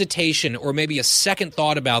any hesitation or maybe a second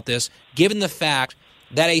thought about this, given the fact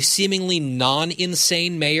that a seemingly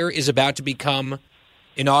non-insane mayor is about to become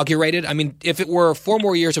inaugurated? I mean, if it were 4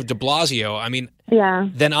 more years of de Blasio, I mean,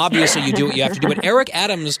 then obviously you do what you have to do. But Eric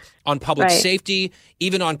Adams on public safety,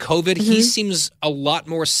 even on COVID, he seems a lot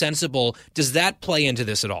more sensible. Does that play into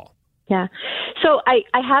this at all? Yeah. So I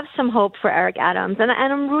have some hope for Eric Adams, and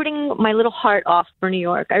I'm rooting my little heart off for New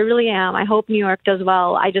York. I really am. I hope New York does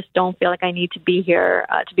well. I just don't feel like I need to be here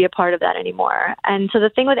to be a part of that anymore. And so the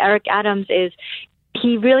thing with Eric Adams is,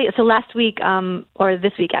 so last week, or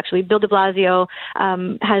this week actually, Bill de Blasio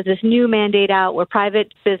has this new mandate out where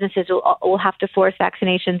private businesses will have to force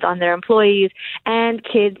vaccinations on their employees, and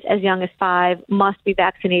kids as young as 5 must be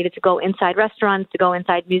vaccinated to go inside restaurants, to go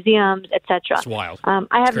inside museums, etc. It's wild.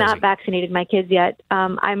 I have not vaccinated my kids yet.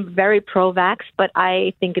 I'm very pro-vax, but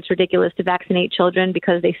I think it's ridiculous to vaccinate children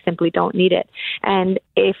because they simply don't need it. And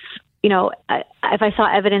if I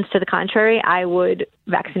saw evidence to the contrary, I would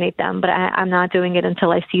vaccinate them, but I'm not doing it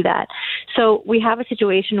until I see that. So we have a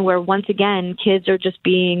situation where, once again, kids are just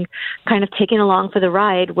being kind of taken along for the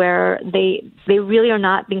ride, where they really are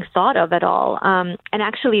not being thought of at all. And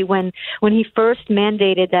actually, when he first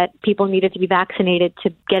mandated that people needed to be vaccinated to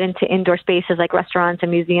get into indoor spaces like restaurants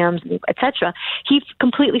and museums, etc., he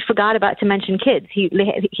completely forgot to mention kids. He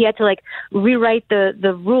had to rewrite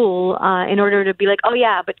the rule in order to be like, oh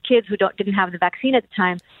yeah, but kids who didn't have the vaccine at the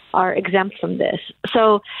time are exempt from this.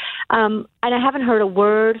 So, and I haven't heard a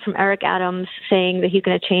word from Eric Adams saying that he's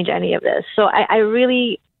going to change any of this. So I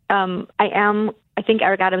think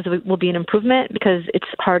Eric Adams will be an improvement, because it's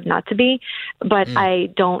hard not to be, but I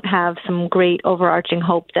don't have some great overarching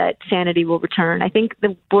hope that sanity will return. I think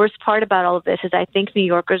the worst part about all of this is I think New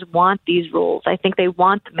Yorkers want these rules. I think they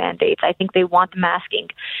want the mandates. I think they want the masking,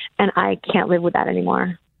 and I can't live with that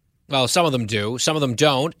anymore. Well, some of them do, some of them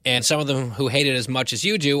don't, and some of them who hate it as much as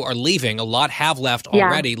you do are leaving. A lot have left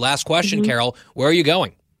already. Last question, Carol, where are you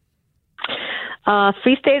going?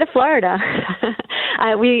 Free state of Florida.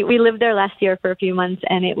 We lived there last year for a few months,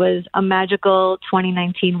 and it was a magical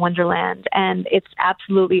 2019 wonderland. And it's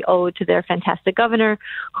absolutely owed to their fantastic governor,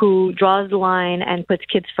 who draws the line and puts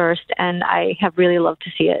kids first. And I have really loved to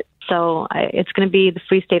see it. So it's going to be the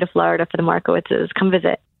free state of Florida for the Markowitzes. Come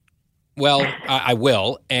visit. Well, I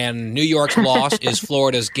will. And New York's loss is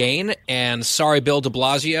Florida's gain. And sorry, Bill de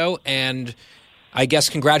Blasio. And I guess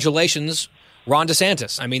congratulations, Ron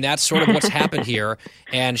DeSantis. I mean, that's sort of what's happened here.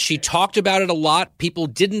 And she talked about it a lot. People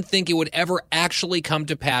didn't think it would ever actually come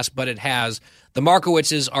to pass, but it has. The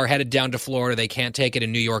Markowitzes are headed down to Florida. They can't take it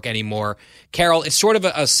in New York anymore. Carol, it's sort of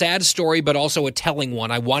a sad story, but also a telling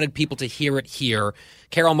one. I wanted people to hear it here.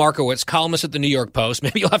 Carol Markowitz, columnist at the New York Post.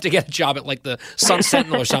 Maybe you'll have to get a job at the Sun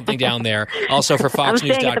Sentinel or something down there. Also for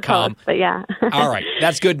FoxNews.com. But yeah. All right.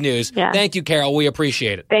 That's good news. Yeah. Thank you, Carol. We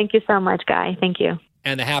appreciate it. Thank you so much, Guy. Thank you.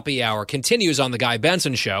 And the happy hour continues on The Guy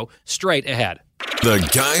Benson Show, straight ahead. The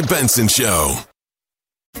Guy Benson Show.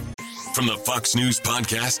 From the Fox News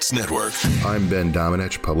Podcasts Network. I'm Ben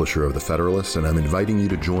Domenech, publisher of The Federalist, and I'm inviting you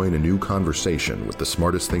to join a new conversation with the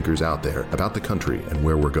smartest thinkers out there about the country and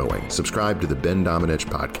where we're going. Subscribe to the Ben Domenech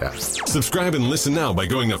Podcast. Subscribe and listen now by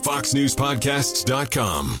going to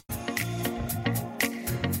foxnewspodcasts.com.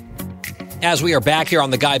 As we are back here on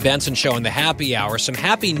The Guy Benson Show in the happy hour, some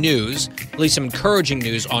happy news, at least some encouraging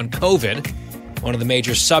news on COVID, one of the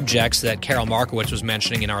major subjects that Carol Markowitz was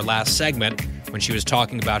mentioning in our last segment when she was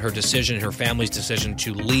talking about her decision, her family's decision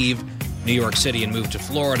to leave New York City and move to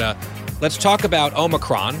Florida. Let's talk about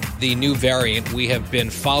Omicron, the new variant. We have been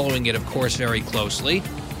following it, of course, very closely.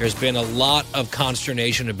 There's been a lot of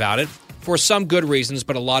consternation about it for some good reasons,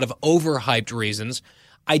 but a lot of overhyped reasons.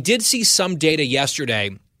 I did see some data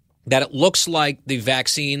yesterday that it looks like the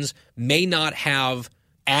vaccines may not have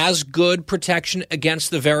as good protection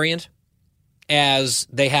against the variant as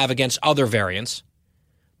they have against other variants,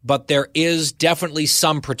 but there is definitely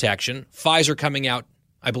some protection. Pfizer coming out,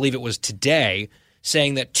 I believe it was today,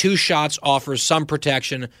 saying that 2 shots offers some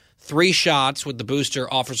protection, 3 shots with the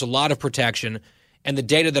booster offers a lot of protection, and the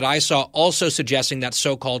data that I saw also suggesting that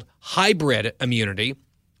so-called hybrid immunity,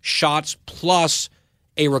 shots plus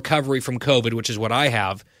a recovery from COVID, which is what I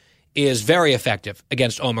have, is very effective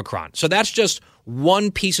against Omicron. So that's just one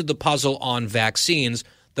piece of the puzzle on vaccines.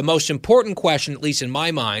 The most important question, at least in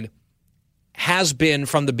my mind, has been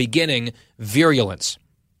from the beginning virulence.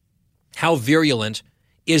 How virulent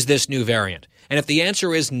is this new variant? And if the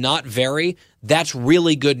answer is not very, that's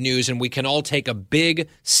really good news, and we can all take a big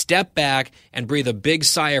step back and breathe a big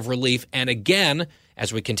sigh of relief. And again,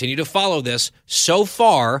 as we continue to follow this, so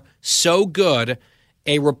far, so good,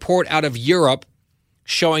 a report out of Europe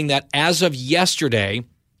showing that as of yesterday,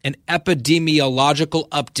 an epidemiological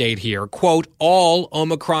update here, quote, all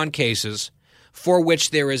Omicron cases for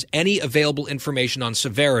which there is any available information on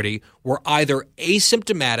severity were either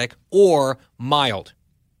asymptomatic or mild.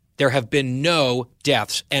 There have been no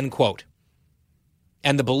deaths, end quote.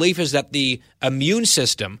 And the belief is that the immune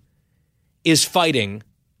system is fighting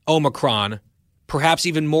Omicron, perhaps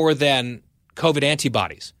even more than COVID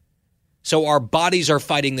antibodies. So our bodies are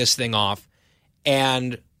fighting this thing off,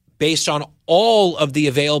 and based on all of the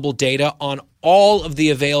available data, on all of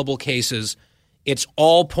the available cases, it's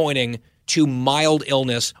all pointing to mild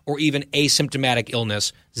illness or even asymptomatic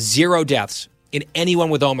illness. 0 deaths in anyone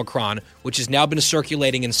with Omicron, which has now been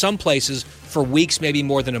circulating in some places for weeks, maybe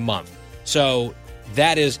more than a month. So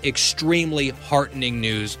that is extremely heartening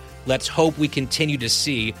news. Let's hope we continue to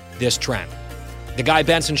see this trend. The Guy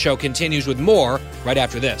Benson Show continues with more right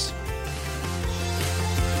after this.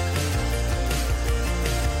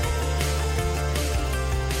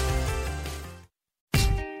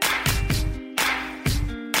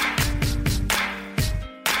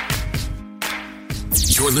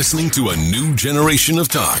 You're listening to a new generation of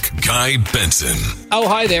talk. Guy Benson. Oh,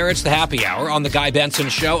 hi there. It's the Happy Hour on the Guy Benson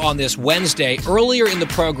Show on this Wednesday. Earlier in the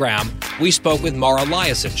program, we spoke with Mara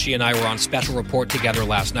Liasson. She and I were on special report together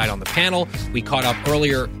last night on the panel. We caught up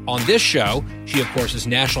earlier on this show. She, of course, is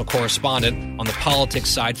national correspondent on the politics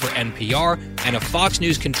side for NPR and a Fox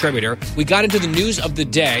News contributor. We got into the news of the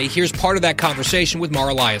day. Here's part of that conversation with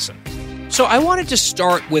Mara Liasson. So I wanted to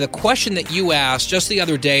start with a question that you asked just the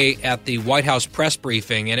other day at the White House press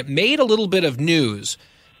briefing, and it made a little bit of news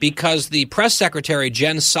because the press secretary,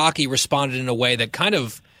 Jen Psaki, responded in a way that kind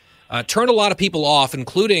of turned a lot of people off,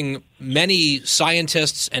 including many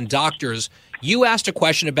scientists and doctors. You asked a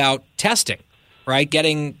question about testing, right?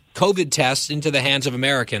 Getting COVID tests into the hands of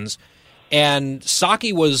Americans. And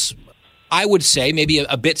Psaki was, I would say, maybe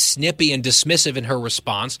a bit snippy and dismissive in her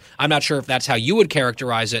response. I'm not sure if that's how you would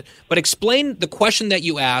characterize it, but explain the question that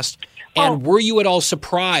you asked, and were you at all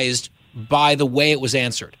surprised by the way it was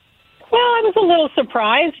answered? Well, I was a little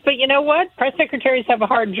surprised, but you know what? Press secretaries have a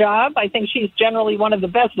hard job. I think she's generally one of the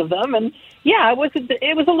best of them. And yeah, it was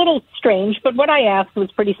a little strange, but what I asked was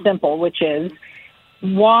pretty simple, which is,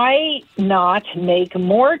 why not make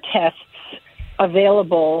more tests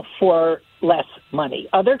available for less money?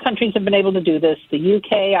 Other countries have been able to do this. The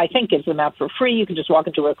UK, I think, gives them out for free. You can just walk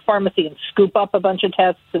into a pharmacy and scoop up a bunch of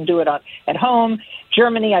tests and do it at home.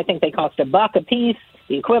 Germany, I think they cost $1 a piece,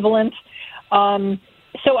 the equivalent.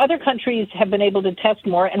 So other countries have been able to test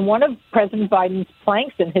more, and one of President Biden's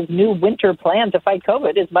planks in his new winter plan to fight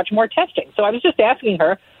COVID is much more testing. So I was just asking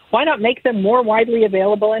her, why not make them more widely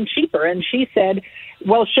available and cheaper? And she said,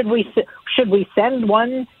 well, should we send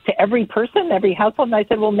one to every person, every household? And I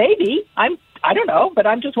said, well, maybe. I don't know, but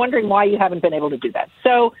I'm just wondering why you haven't been able to do that.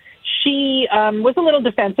 So she was a little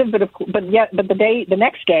defensive, but the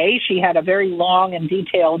next day she had a very long and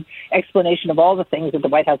detailed explanation of all the things that the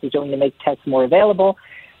White House is doing to make tests more available.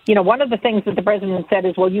 You know, one of the things that the president said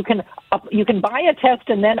is, well, you can buy a test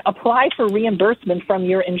and then apply for reimbursement from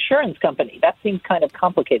your insurance company. That seems kind of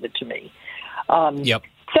complicated to me. Yep.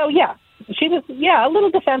 So yeah, she was a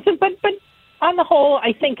little defensive, but on the whole,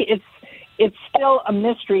 I think it's still a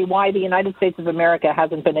mystery why the United States of America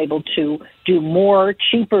hasn't been able to do more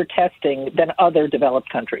cheaper testing than other developed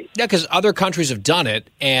countries. Yeah, because other countries have done it,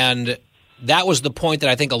 and that was the point that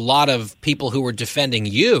I think a lot of people who were defending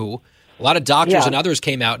you, a lot of doctors and others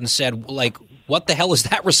came out and said, like, what the hell is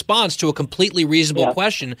that response to a completely reasonable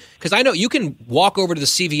question? Because I know you can walk over to the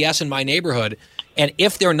CVS in my neighborhood, and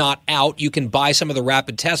if they're not out, you can buy some of the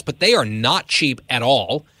rapid tests, but they are not cheap at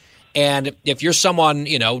all. And if you're someone,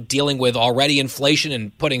 you know, dealing with already inflation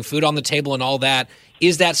and putting food on the table and all that,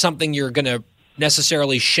 is that something you're going to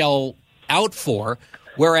necessarily shell out for?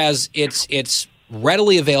 Whereas it's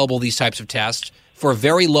readily available, these types of tests, for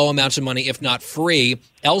very low amounts of money, if not free,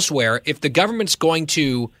 elsewhere. If the government's going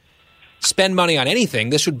to spend money on anything,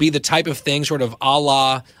 this would be the type of thing sort of a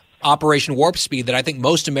la Operation Warp Speed that I think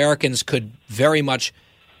most Americans could very much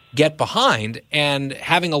get behind. And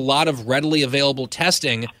having a lot of readily available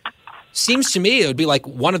testing seems to me it would be like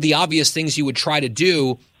one of the obvious things you would try to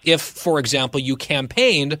do if, for example, you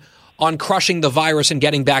campaigned on crushing the virus and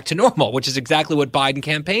getting back to normal, which is exactly what Biden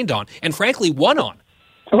campaigned on and frankly won on.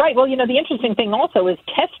 Right. Well, the interesting thing also is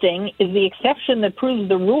testing is the exception that proves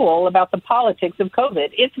the rule about the politics of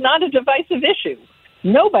COVID. It's not a divisive issue.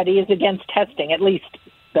 Nobody is against testing, at least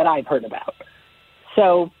that I've heard about.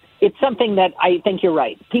 So it's something that I think you're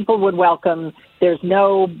right. People would welcome. There's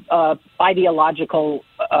no ideological,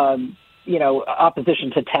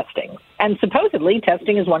 opposition to testing. And supposedly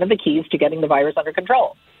testing is one of the keys to getting the virus under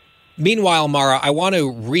control. Meanwhile, Mara, I want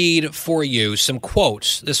to read for you some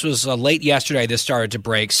quotes. This was late yesterday. This started to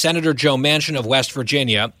break. Senator Joe Manchin of West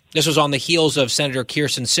Virginia. This was on the heels of Senator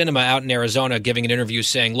Kyrsten Sinema out in Arizona giving an interview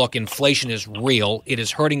saying, look, inflation is real. It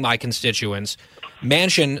is hurting my constituents.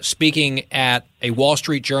 Manchin, speaking at a Wall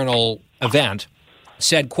Street Journal event,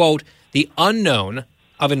 said, quote, the unknown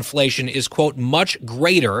of inflation is, quote, much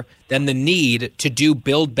greater than the need to do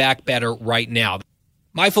Build Back Better right now.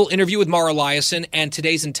 My full interview with Mara Liasson and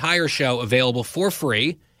today's entire show available for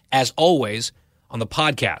free, as always, on the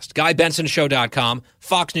podcast. GuyBensonShow.com,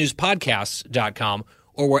 FoxNewsPodcasts.com,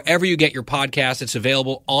 or wherever you get your podcasts. It's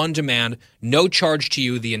available on demand, no charge to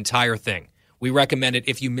you, the entire thing. We recommend it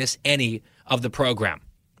if you miss any of the program.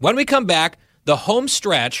 When we come back, the home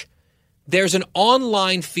stretch, there's an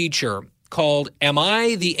online feature called Am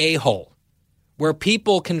I the A-Hole? Where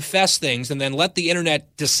people confess things and then let the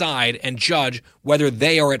internet decide and judge whether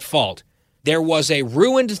they are at fault. There was a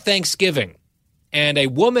ruined Thanksgiving, and a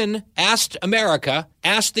woman asked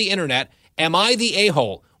the internet, am I the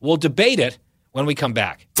a-hole? We'll debate it when we come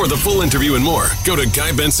back. For the full interview and more, go to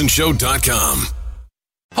GuyBensonShow.com.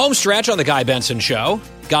 Home stretch on The Guy Benson Show,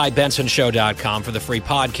 GuyBensonShow.com for the free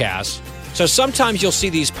podcast. So sometimes you'll see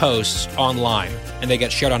these posts online, and they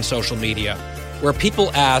get shared on social media, where people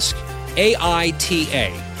ask,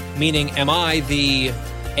 AITA, meaning am I the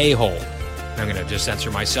a-hole? I'm going to just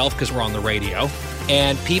censor myself because we're on the radio.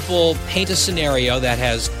 And people paint a scenario that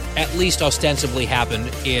has at least ostensibly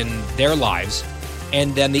happened in their lives.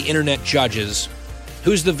 And then the internet judges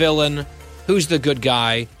who's the villain, who's the good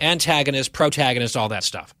guy, antagonist, protagonist, all that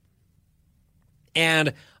stuff.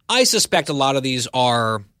 And I suspect a lot of these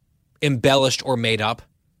are embellished or made up.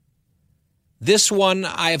 This one,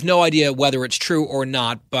 I have no idea whether it's true or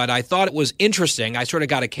not, but I thought it was interesting. I sort of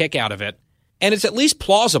got a kick out of it. And it's at least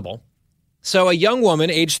plausible. So a young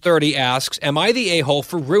woman, age 30, asks, am I the a-hole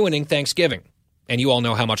for ruining Thanksgiving? And you all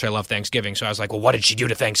know how much I love Thanksgiving. So I was like, well, what did she do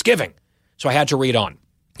to Thanksgiving? So I had to read on.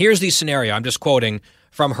 Here's the scenario. I'm just quoting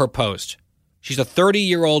from her post. She's a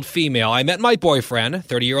 30-year-old female. I met my boyfriend,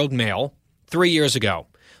 30-year-old male, 3 years ago.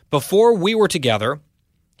 Before we were together,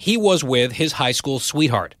 he was with his high school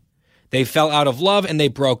sweetheart. They fell out of love and they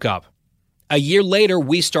broke up. A year later,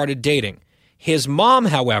 we started dating. His mom,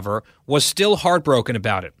 however, was still heartbroken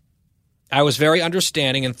about it. I was very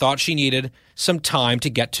understanding and thought she needed some time to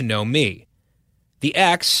get to know me. The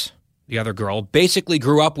ex, the other girl, basically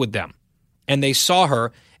grew up with them, and they saw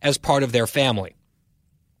her as part of their family.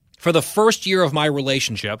 For the first year of my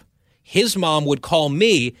relationship, his mom would call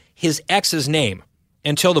me his ex's name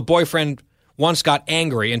until the boyfriend once got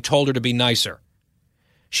angry and told her to be nicer.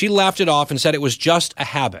 She laughed it off and said it was just a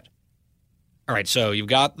habit. All right, so you've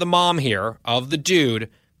got the mom here of the dude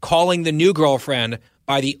calling the new girlfriend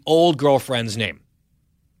by the old girlfriend's name.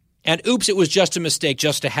 And oops, it was just a mistake,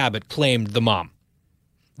 just a habit, claimed the mom.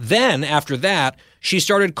 Then, after that, she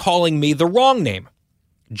started calling me the wrong name,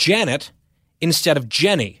 Janet, instead of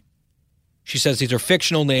Jenny. She says these are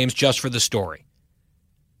fictional names just for the story.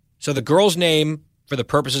 So the girl's name, for the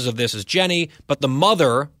purposes of this, is Jenny, but the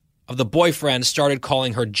mother of the boyfriend started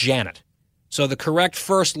calling her Janet. So the correct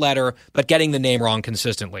first letter, but getting the name wrong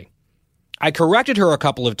consistently. I corrected her a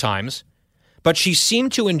couple of times, but she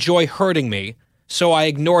seemed to enjoy hurting me, so I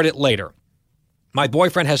ignored it later. My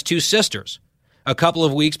boyfriend has 2 sisters. A couple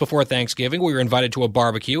of weeks before Thanksgiving, we were invited to a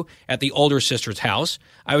barbecue at the older sister's house.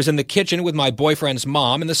 I was in the kitchen with my boyfriend's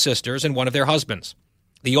mom and the sisters and one of their husbands.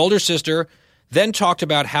 The older sister then talked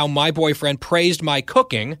about how my boyfriend praised my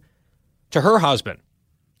cooking to her husband.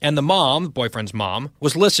 And the mom, the boyfriend's mom,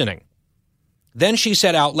 was listening. Then she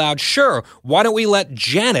said out loud, sure, why don't we let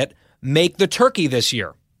Janet make the turkey this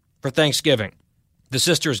year for Thanksgiving? The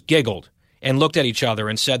sisters giggled and looked at each other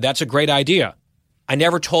and said, that's a great idea. I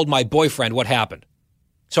never told my boyfriend what happened.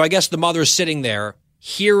 So I guess the mother's sitting there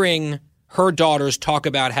hearing her daughters talk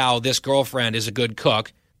about how this girlfriend is a good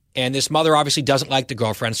cook, and this mother obviously doesn't like the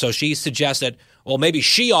girlfriend, so she suggested, well, maybe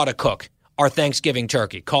she ought to cook our Thanksgiving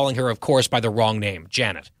turkey, calling her, of course, by the wrong name,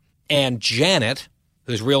 Janet. And Janet,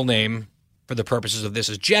 whose real name for the purposes of this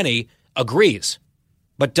is Jenny, agrees,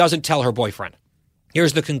 but doesn't tell her boyfriend.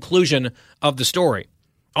 Here's the conclusion of the story.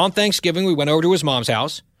 On Thanksgiving, we went over to his mom's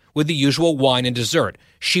house with the usual wine and dessert.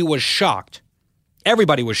 She was shocked.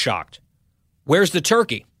 Everybody was shocked. Where's the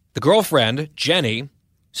turkey? The girlfriend, Jenny,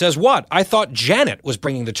 says, what? I thought Janet was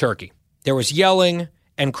bringing the turkey. There was yelling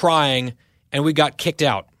and crying, and we got kicked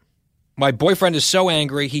out. My boyfriend is so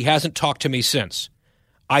angry, he hasn't talked to me since.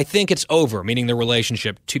 I think it's over, meaning the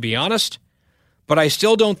relationship, to be honest, but I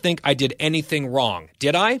still don't think I did anything wrong.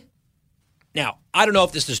 Did I? Now, I don't know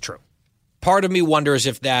if this is true. Part of me wonders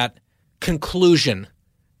if that conclusion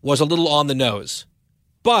was a little on the nose.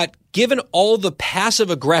 But given all the passive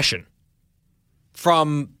aggression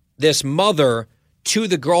from this mother to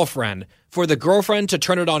the girlfriend, for the girlfriend to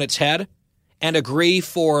turn it on its head and agree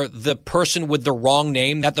for the person with the wrong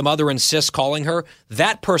name that the mother insists calling her,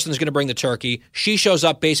 that person's going to bring the turkey. She shows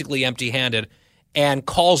up basically empty-handed and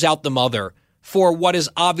calls out the mother for what is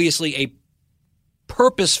obviously a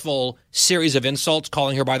purposeful series of insults,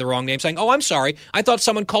 calling her by the wrong name, saying, oh, I'm sorry, I thought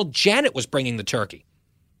someone called Janet was bringing the turkey.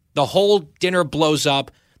 The whole dinner blows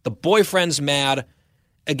up. The boyfriend's mad.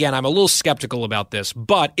 Again, I'm a little skeptical about this,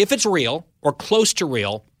 but if it's real or close to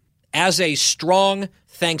real, as a strong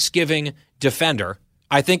Thanksgiving defender,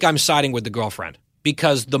 I think I'm siding with the girlfriend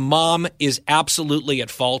because the mom is absolutely at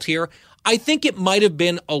fault here. I think it might have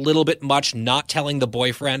been a little bit much not telling the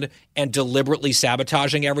boyfriend and deliberately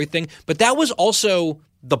sabotaging everything, but that was also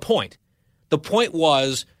the point. The point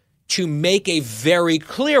was to make a very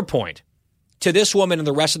clear point to this woman and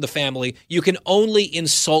the rest of the family, you can only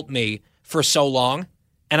insult me for so long,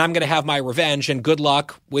 and I'm going to have my revenge, and good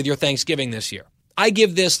luck with your Thanksgiving this year. I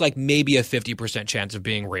give this like maybe a 50% chance of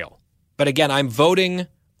being real. But again, I'm voting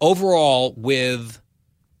overall with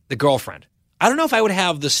the girlfriend. I don't know if I would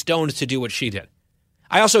have the stones to do what she did.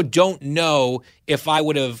 I also don't know if I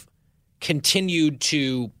would have continued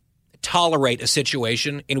to tolerate a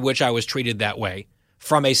situation in which I was treated that way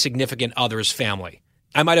from a significant other's family.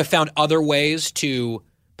 I might have found other ways to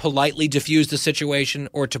politely diffuse the situation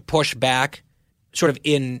or to push back sort of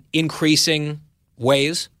in increasing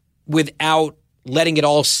ways without letting it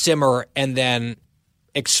all simmer and then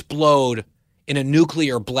explode in a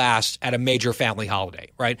nuclear blast at a major family holiday,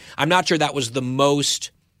 right? I'm not sure that was the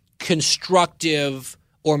most constructive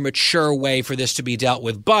or mature way for this to be dealt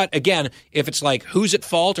with. But again, if it's like who's at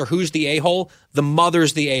fault or who's the a-hole, the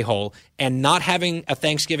mother's the a-hole, and not having a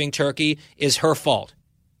Thanksgiving turkey is her fault.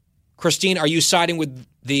 Christine, are you siding with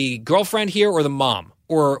the girlfriend here or the mom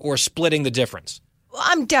or splitting the difference? Well,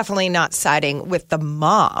 I'm definitely not siding with the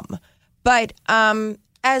mom. But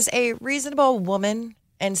as a reasonable woman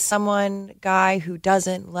and guy who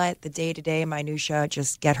doesn't let the day-to-day minutia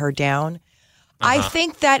just get her down, I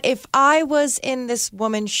think that if I was in this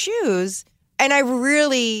woman's shoes and I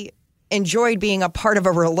really enjoyed being a part of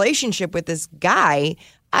a relationship with this guy,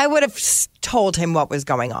 I would have told him what was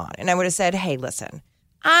going on. And I would have said, hey, listen,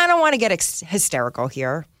 I don't want to get hysterical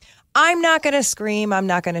here. I'm not going to scream. I'm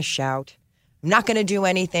not going to shout. I'm not going to do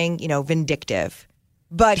anything, vindictive.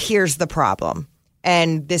 But here's the problem.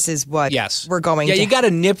 And this is what we're going to. Yeah, you got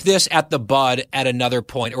to nip this at the bud at another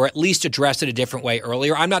point, or at least address it a different way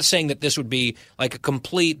earlier. I'm not saying that this would be like a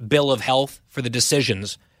complete bill of health for the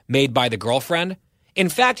decisions made by the girlfriend. In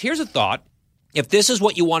fact, here's a thought. If this is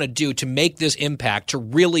what you want to do to make this impact, to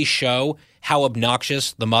really show how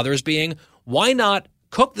obnoxious the mother's being, why not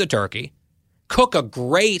cook the turkey, cook a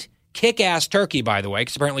great kick-ass turkey, by the way,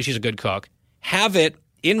 because apparently she's a good cook, have it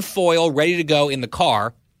in foil, ready to go in the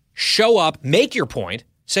car, show up, make your point,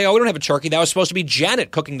 say, oh, we don't have a turkey. That was supposed to be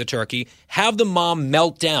Janet cooking the turkey. Have the mom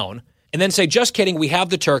melt down, and then say, just kidding, we have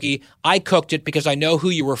the turkey. I cooked it because I know who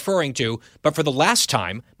you're referring to. But for the last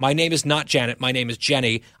time, my name is not Janet. My name is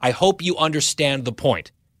Jenny. I hope you understand the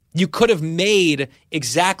point. You could have made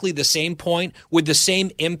exactly the same point with the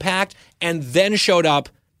same impact and then showed up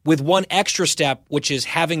with one extra step, which is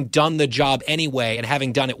having done the job anyway and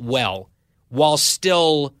having done it well while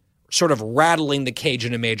still sort of rattling the cage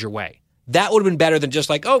in a major way. That would have been better than just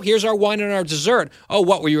like, oh, here's our wine and our dessert. Oh,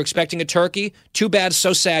 what, were you expecting a turkey? Too bad,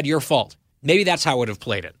 so sad, your fault. Maybe that's how I would have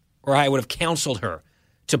played it, or I would have counseled her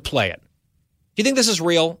to play it. Do you think this is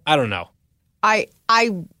real? I don't know.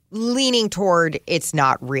 I'm leaning toward it's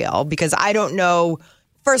not real because I don't know.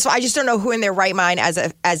 First of all, I just don't know who in their right mind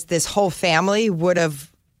as this whole family would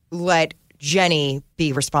have let Jenny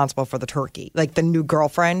be responsible for the turkey. Like the new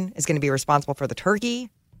girlfriend is going to be responsible for the turkey.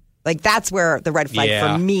 Like that's where the red flag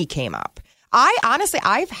for me came up. I don't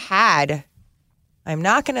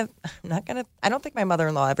think my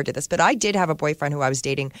mother-in-law ever did this, but I did have a boyfriend who I was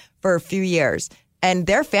dating for a few years and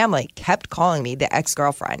their family kept calling me the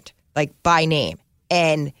ex-girlfriend, like by name.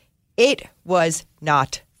 And it was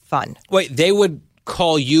not fun. Wait, they would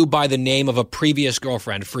call you by the name of a previous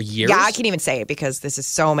girlfriend for years? Yeah, I can't even say it because this is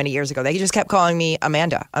so many years ago. They just kept calling me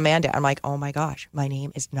Amanda. I'm like, oh my gosh, my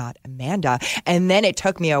name is not Amanda. And then it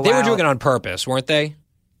took me a while. They were doing it on purpose, weren't they?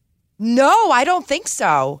 No, I don't think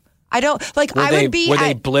so. I don't like. Were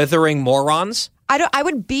they blithering morons? I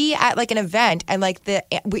would be at like an event and like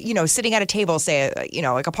sitting at a table, say,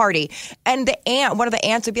 like a party, and one of the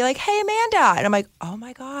aunts would be like, "Hey, Amanda," and I'm like, "Oh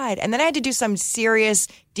my God!" And then I had to do some serious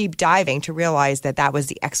deep diving to realize that was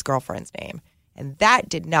the ex-girlfriend's name, and that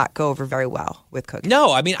did not go over very well with Cookie.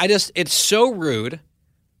 No, I mean, it's so rude.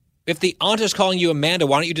 If the aunt is calling you Amanda,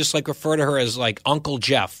 why don't you just like refer to her as like Uncle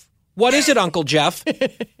Jeff? What is it, Uncle Jeff?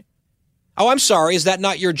 Oh, I'm sorry. Is that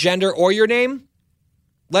not your gender or your name?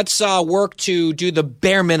 Let's work to do the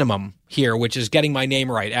bare minimum here, which is getting my name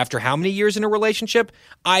right. After how many years in a relationship?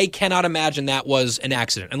 I cannot imagine that was an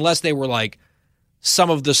accident, unless they were like some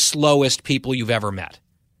of the slowest people you've ever met.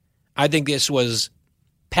 I think this was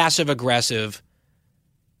passive-aggressive,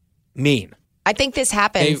 mean. I think this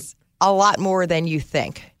happens a lot more than you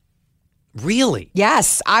think. Really?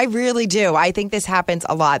 Yes, I really do. I think this happens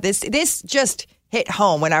a lot. This just hit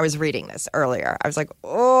home when I was reading this earlier. I was like,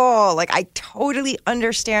 oh, like I totally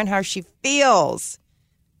understand how she feels.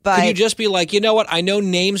 But could you just be like, you know what? I know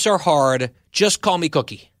names are hard. Just call me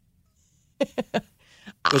Cookie.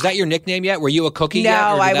 Was that your nickname yet? Were you a Cookie yet? No,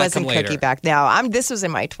 or did I that wasn't come later? Cookie back. No, this was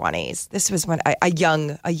in my 20s. This was when a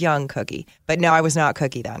young Cookie. But no, I was not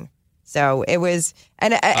Cookie then. So it was,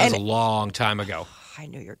 that was a long time ago. I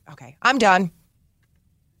knew you're okay. I'm done.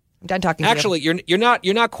 I'm done talking. Actually, to you.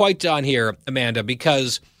 you're not quite done here, Amanda,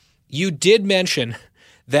 because you did mention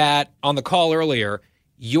that on the call earlier,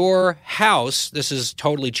 your house. This is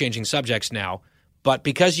totally changing subjects now, but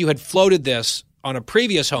because you had floated this on a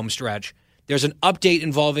previous home stretch, there's an update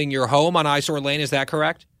involving your home on Eyesore Lane. Is that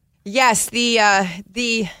correct? Yes.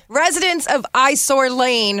 The residents of Eyesore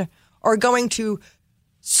Lane are going to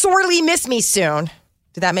sorely miss me soon.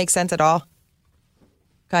 Did that make sense at all?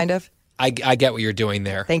 Kind of. I get what you're doing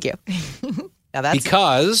there. Thank you. Now that's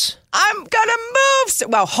because I'm going to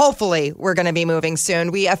move. Well, hopefully we're going to be moving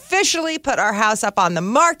soon. We officially put our house up on the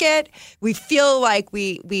market. We feel like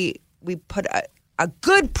we put a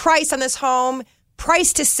good price on this home,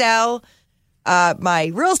 price to sell.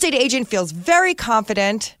 My real estate agent feels very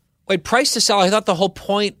confident. Wait, price to sell? I thought the whole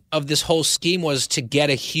point of this whole scheme was to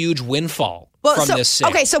get a huge windfall from this sale.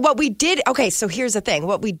 Okay, so what we did, so here's the thing.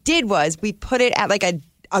 What we did was we put it at like a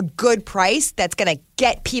good price that's going to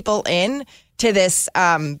get people in to this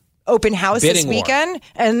open house bidding this weekend,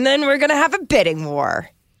 and then we're going to have a bidding war.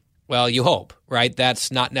 Well, you hope, right? That's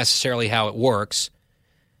not necessarily how it works.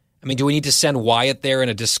 I mean, do we need to send Wyatt there in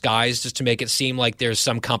a disguise just to make it seem like there's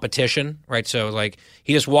some competition, right? So, like,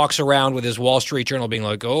 he just walks around with his Wall Street Journal being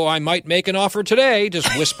like, oh, I might make an offer today, just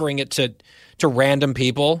whispering it to random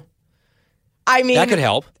people. I mean, that could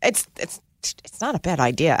help. It's not a bad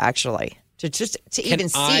idea, actually. To even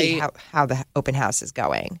see how the open house is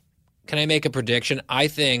going. Can I make a prediction? I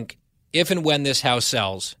think if and when this house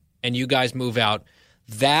sells and you guys move out,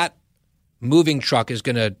 that moving truck is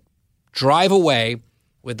going to drive away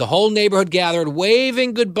with the whole neighborhood gathered,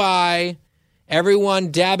 waving goodbye, everyone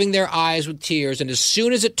dabbing their eyes with tears, and as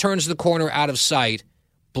soon as it turns the corner out of sight,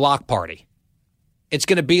 block party. It's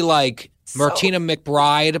going to be like Martina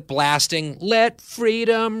McBride blasting, "Let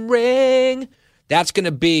Freedom Ring." That's going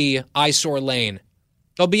to be Eyesore Lane.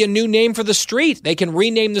 There'll be a new name for the street. They can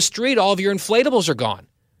rename the street. All of your inflatables are gone.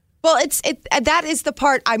 Well, that is the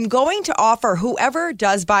part I'm going to offer whoever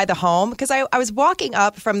does buy the home, because I was walking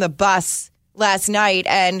up from the bus last night,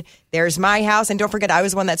 and there's my house. And don't forget, I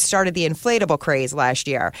was one that started the inflatable craze last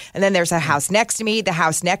year. And then there's a house next to me, the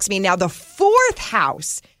house next to me. Now the fourth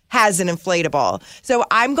house has an inflatable. So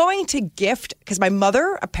I'm going to gift, because my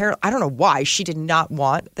mother, apparently, I don't know why, she did not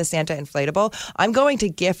want the Santa inflatable. I'm going to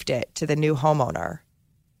gift it to the new homeowner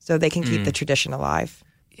so they can keep the tradition alive.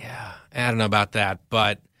 Yeah, I don't know about that,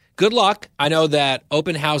 but good luck. I know that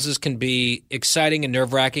open houses can be exciting and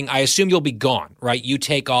nerve-wracking. I assume you'll be gone, right? You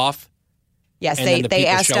take off. Yes, they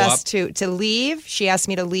asked us to leave. She asked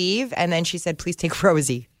me to leave, and then she said, please take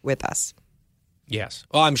Rosie with us. Yes.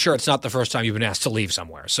 Well, I'm sure it's not the first time you've been asked to leave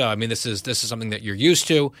somewhere. So, I mean, this is something that you're used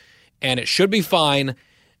to, and it should be fine.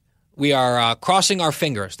 We are crossing our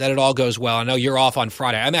fingers that it all goes well. I know you're off on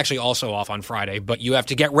Friday. I'm actually also off on Friday, but you have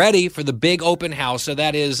to get ready for the big open house. So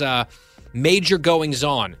that is major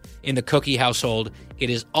goings-on in the Cookie household. It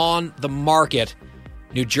is on the market.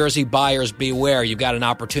 New Jersey buyers, beware. You've got an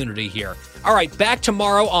opportunity here. All right, back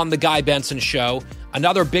tomorrow on The Guy Benson Show.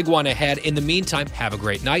 Another big one ahead. In the meantime, have a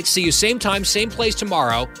great night. See you same time, same place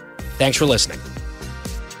tomorrow. Thanks for listening.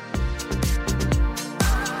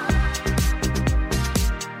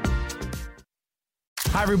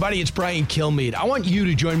 Hi, everybody. It's Brian Kilmeade. I want you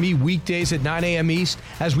to join me weekdays at 9 a.m. East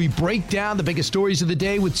as we break down the biggest stories of the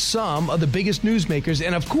day with some of the biggest newsmakers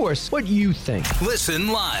and, of course, what you think. Listen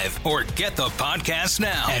live or get the podcast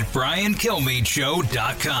now at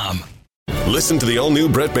BrianKilmeadShow.com. Listen to the all-new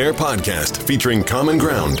Bret Baier podcast featuring Common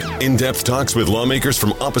Ground, in-depth talks with lawmakers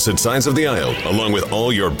from opposite sides of the aisle, along with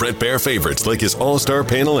all your Bret Baier favorites like his all-star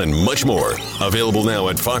panel and much more. Available now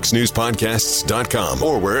at FoxNewsPodcasts.com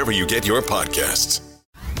or wherever you get your podcasts.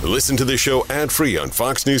 Listen to the show ad-free on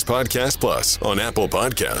Fox News Podcast Plus, on Apple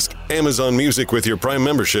Podcast, Amazon Music with your Prime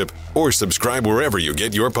membership, or subscribe wherever you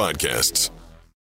get your podcasts.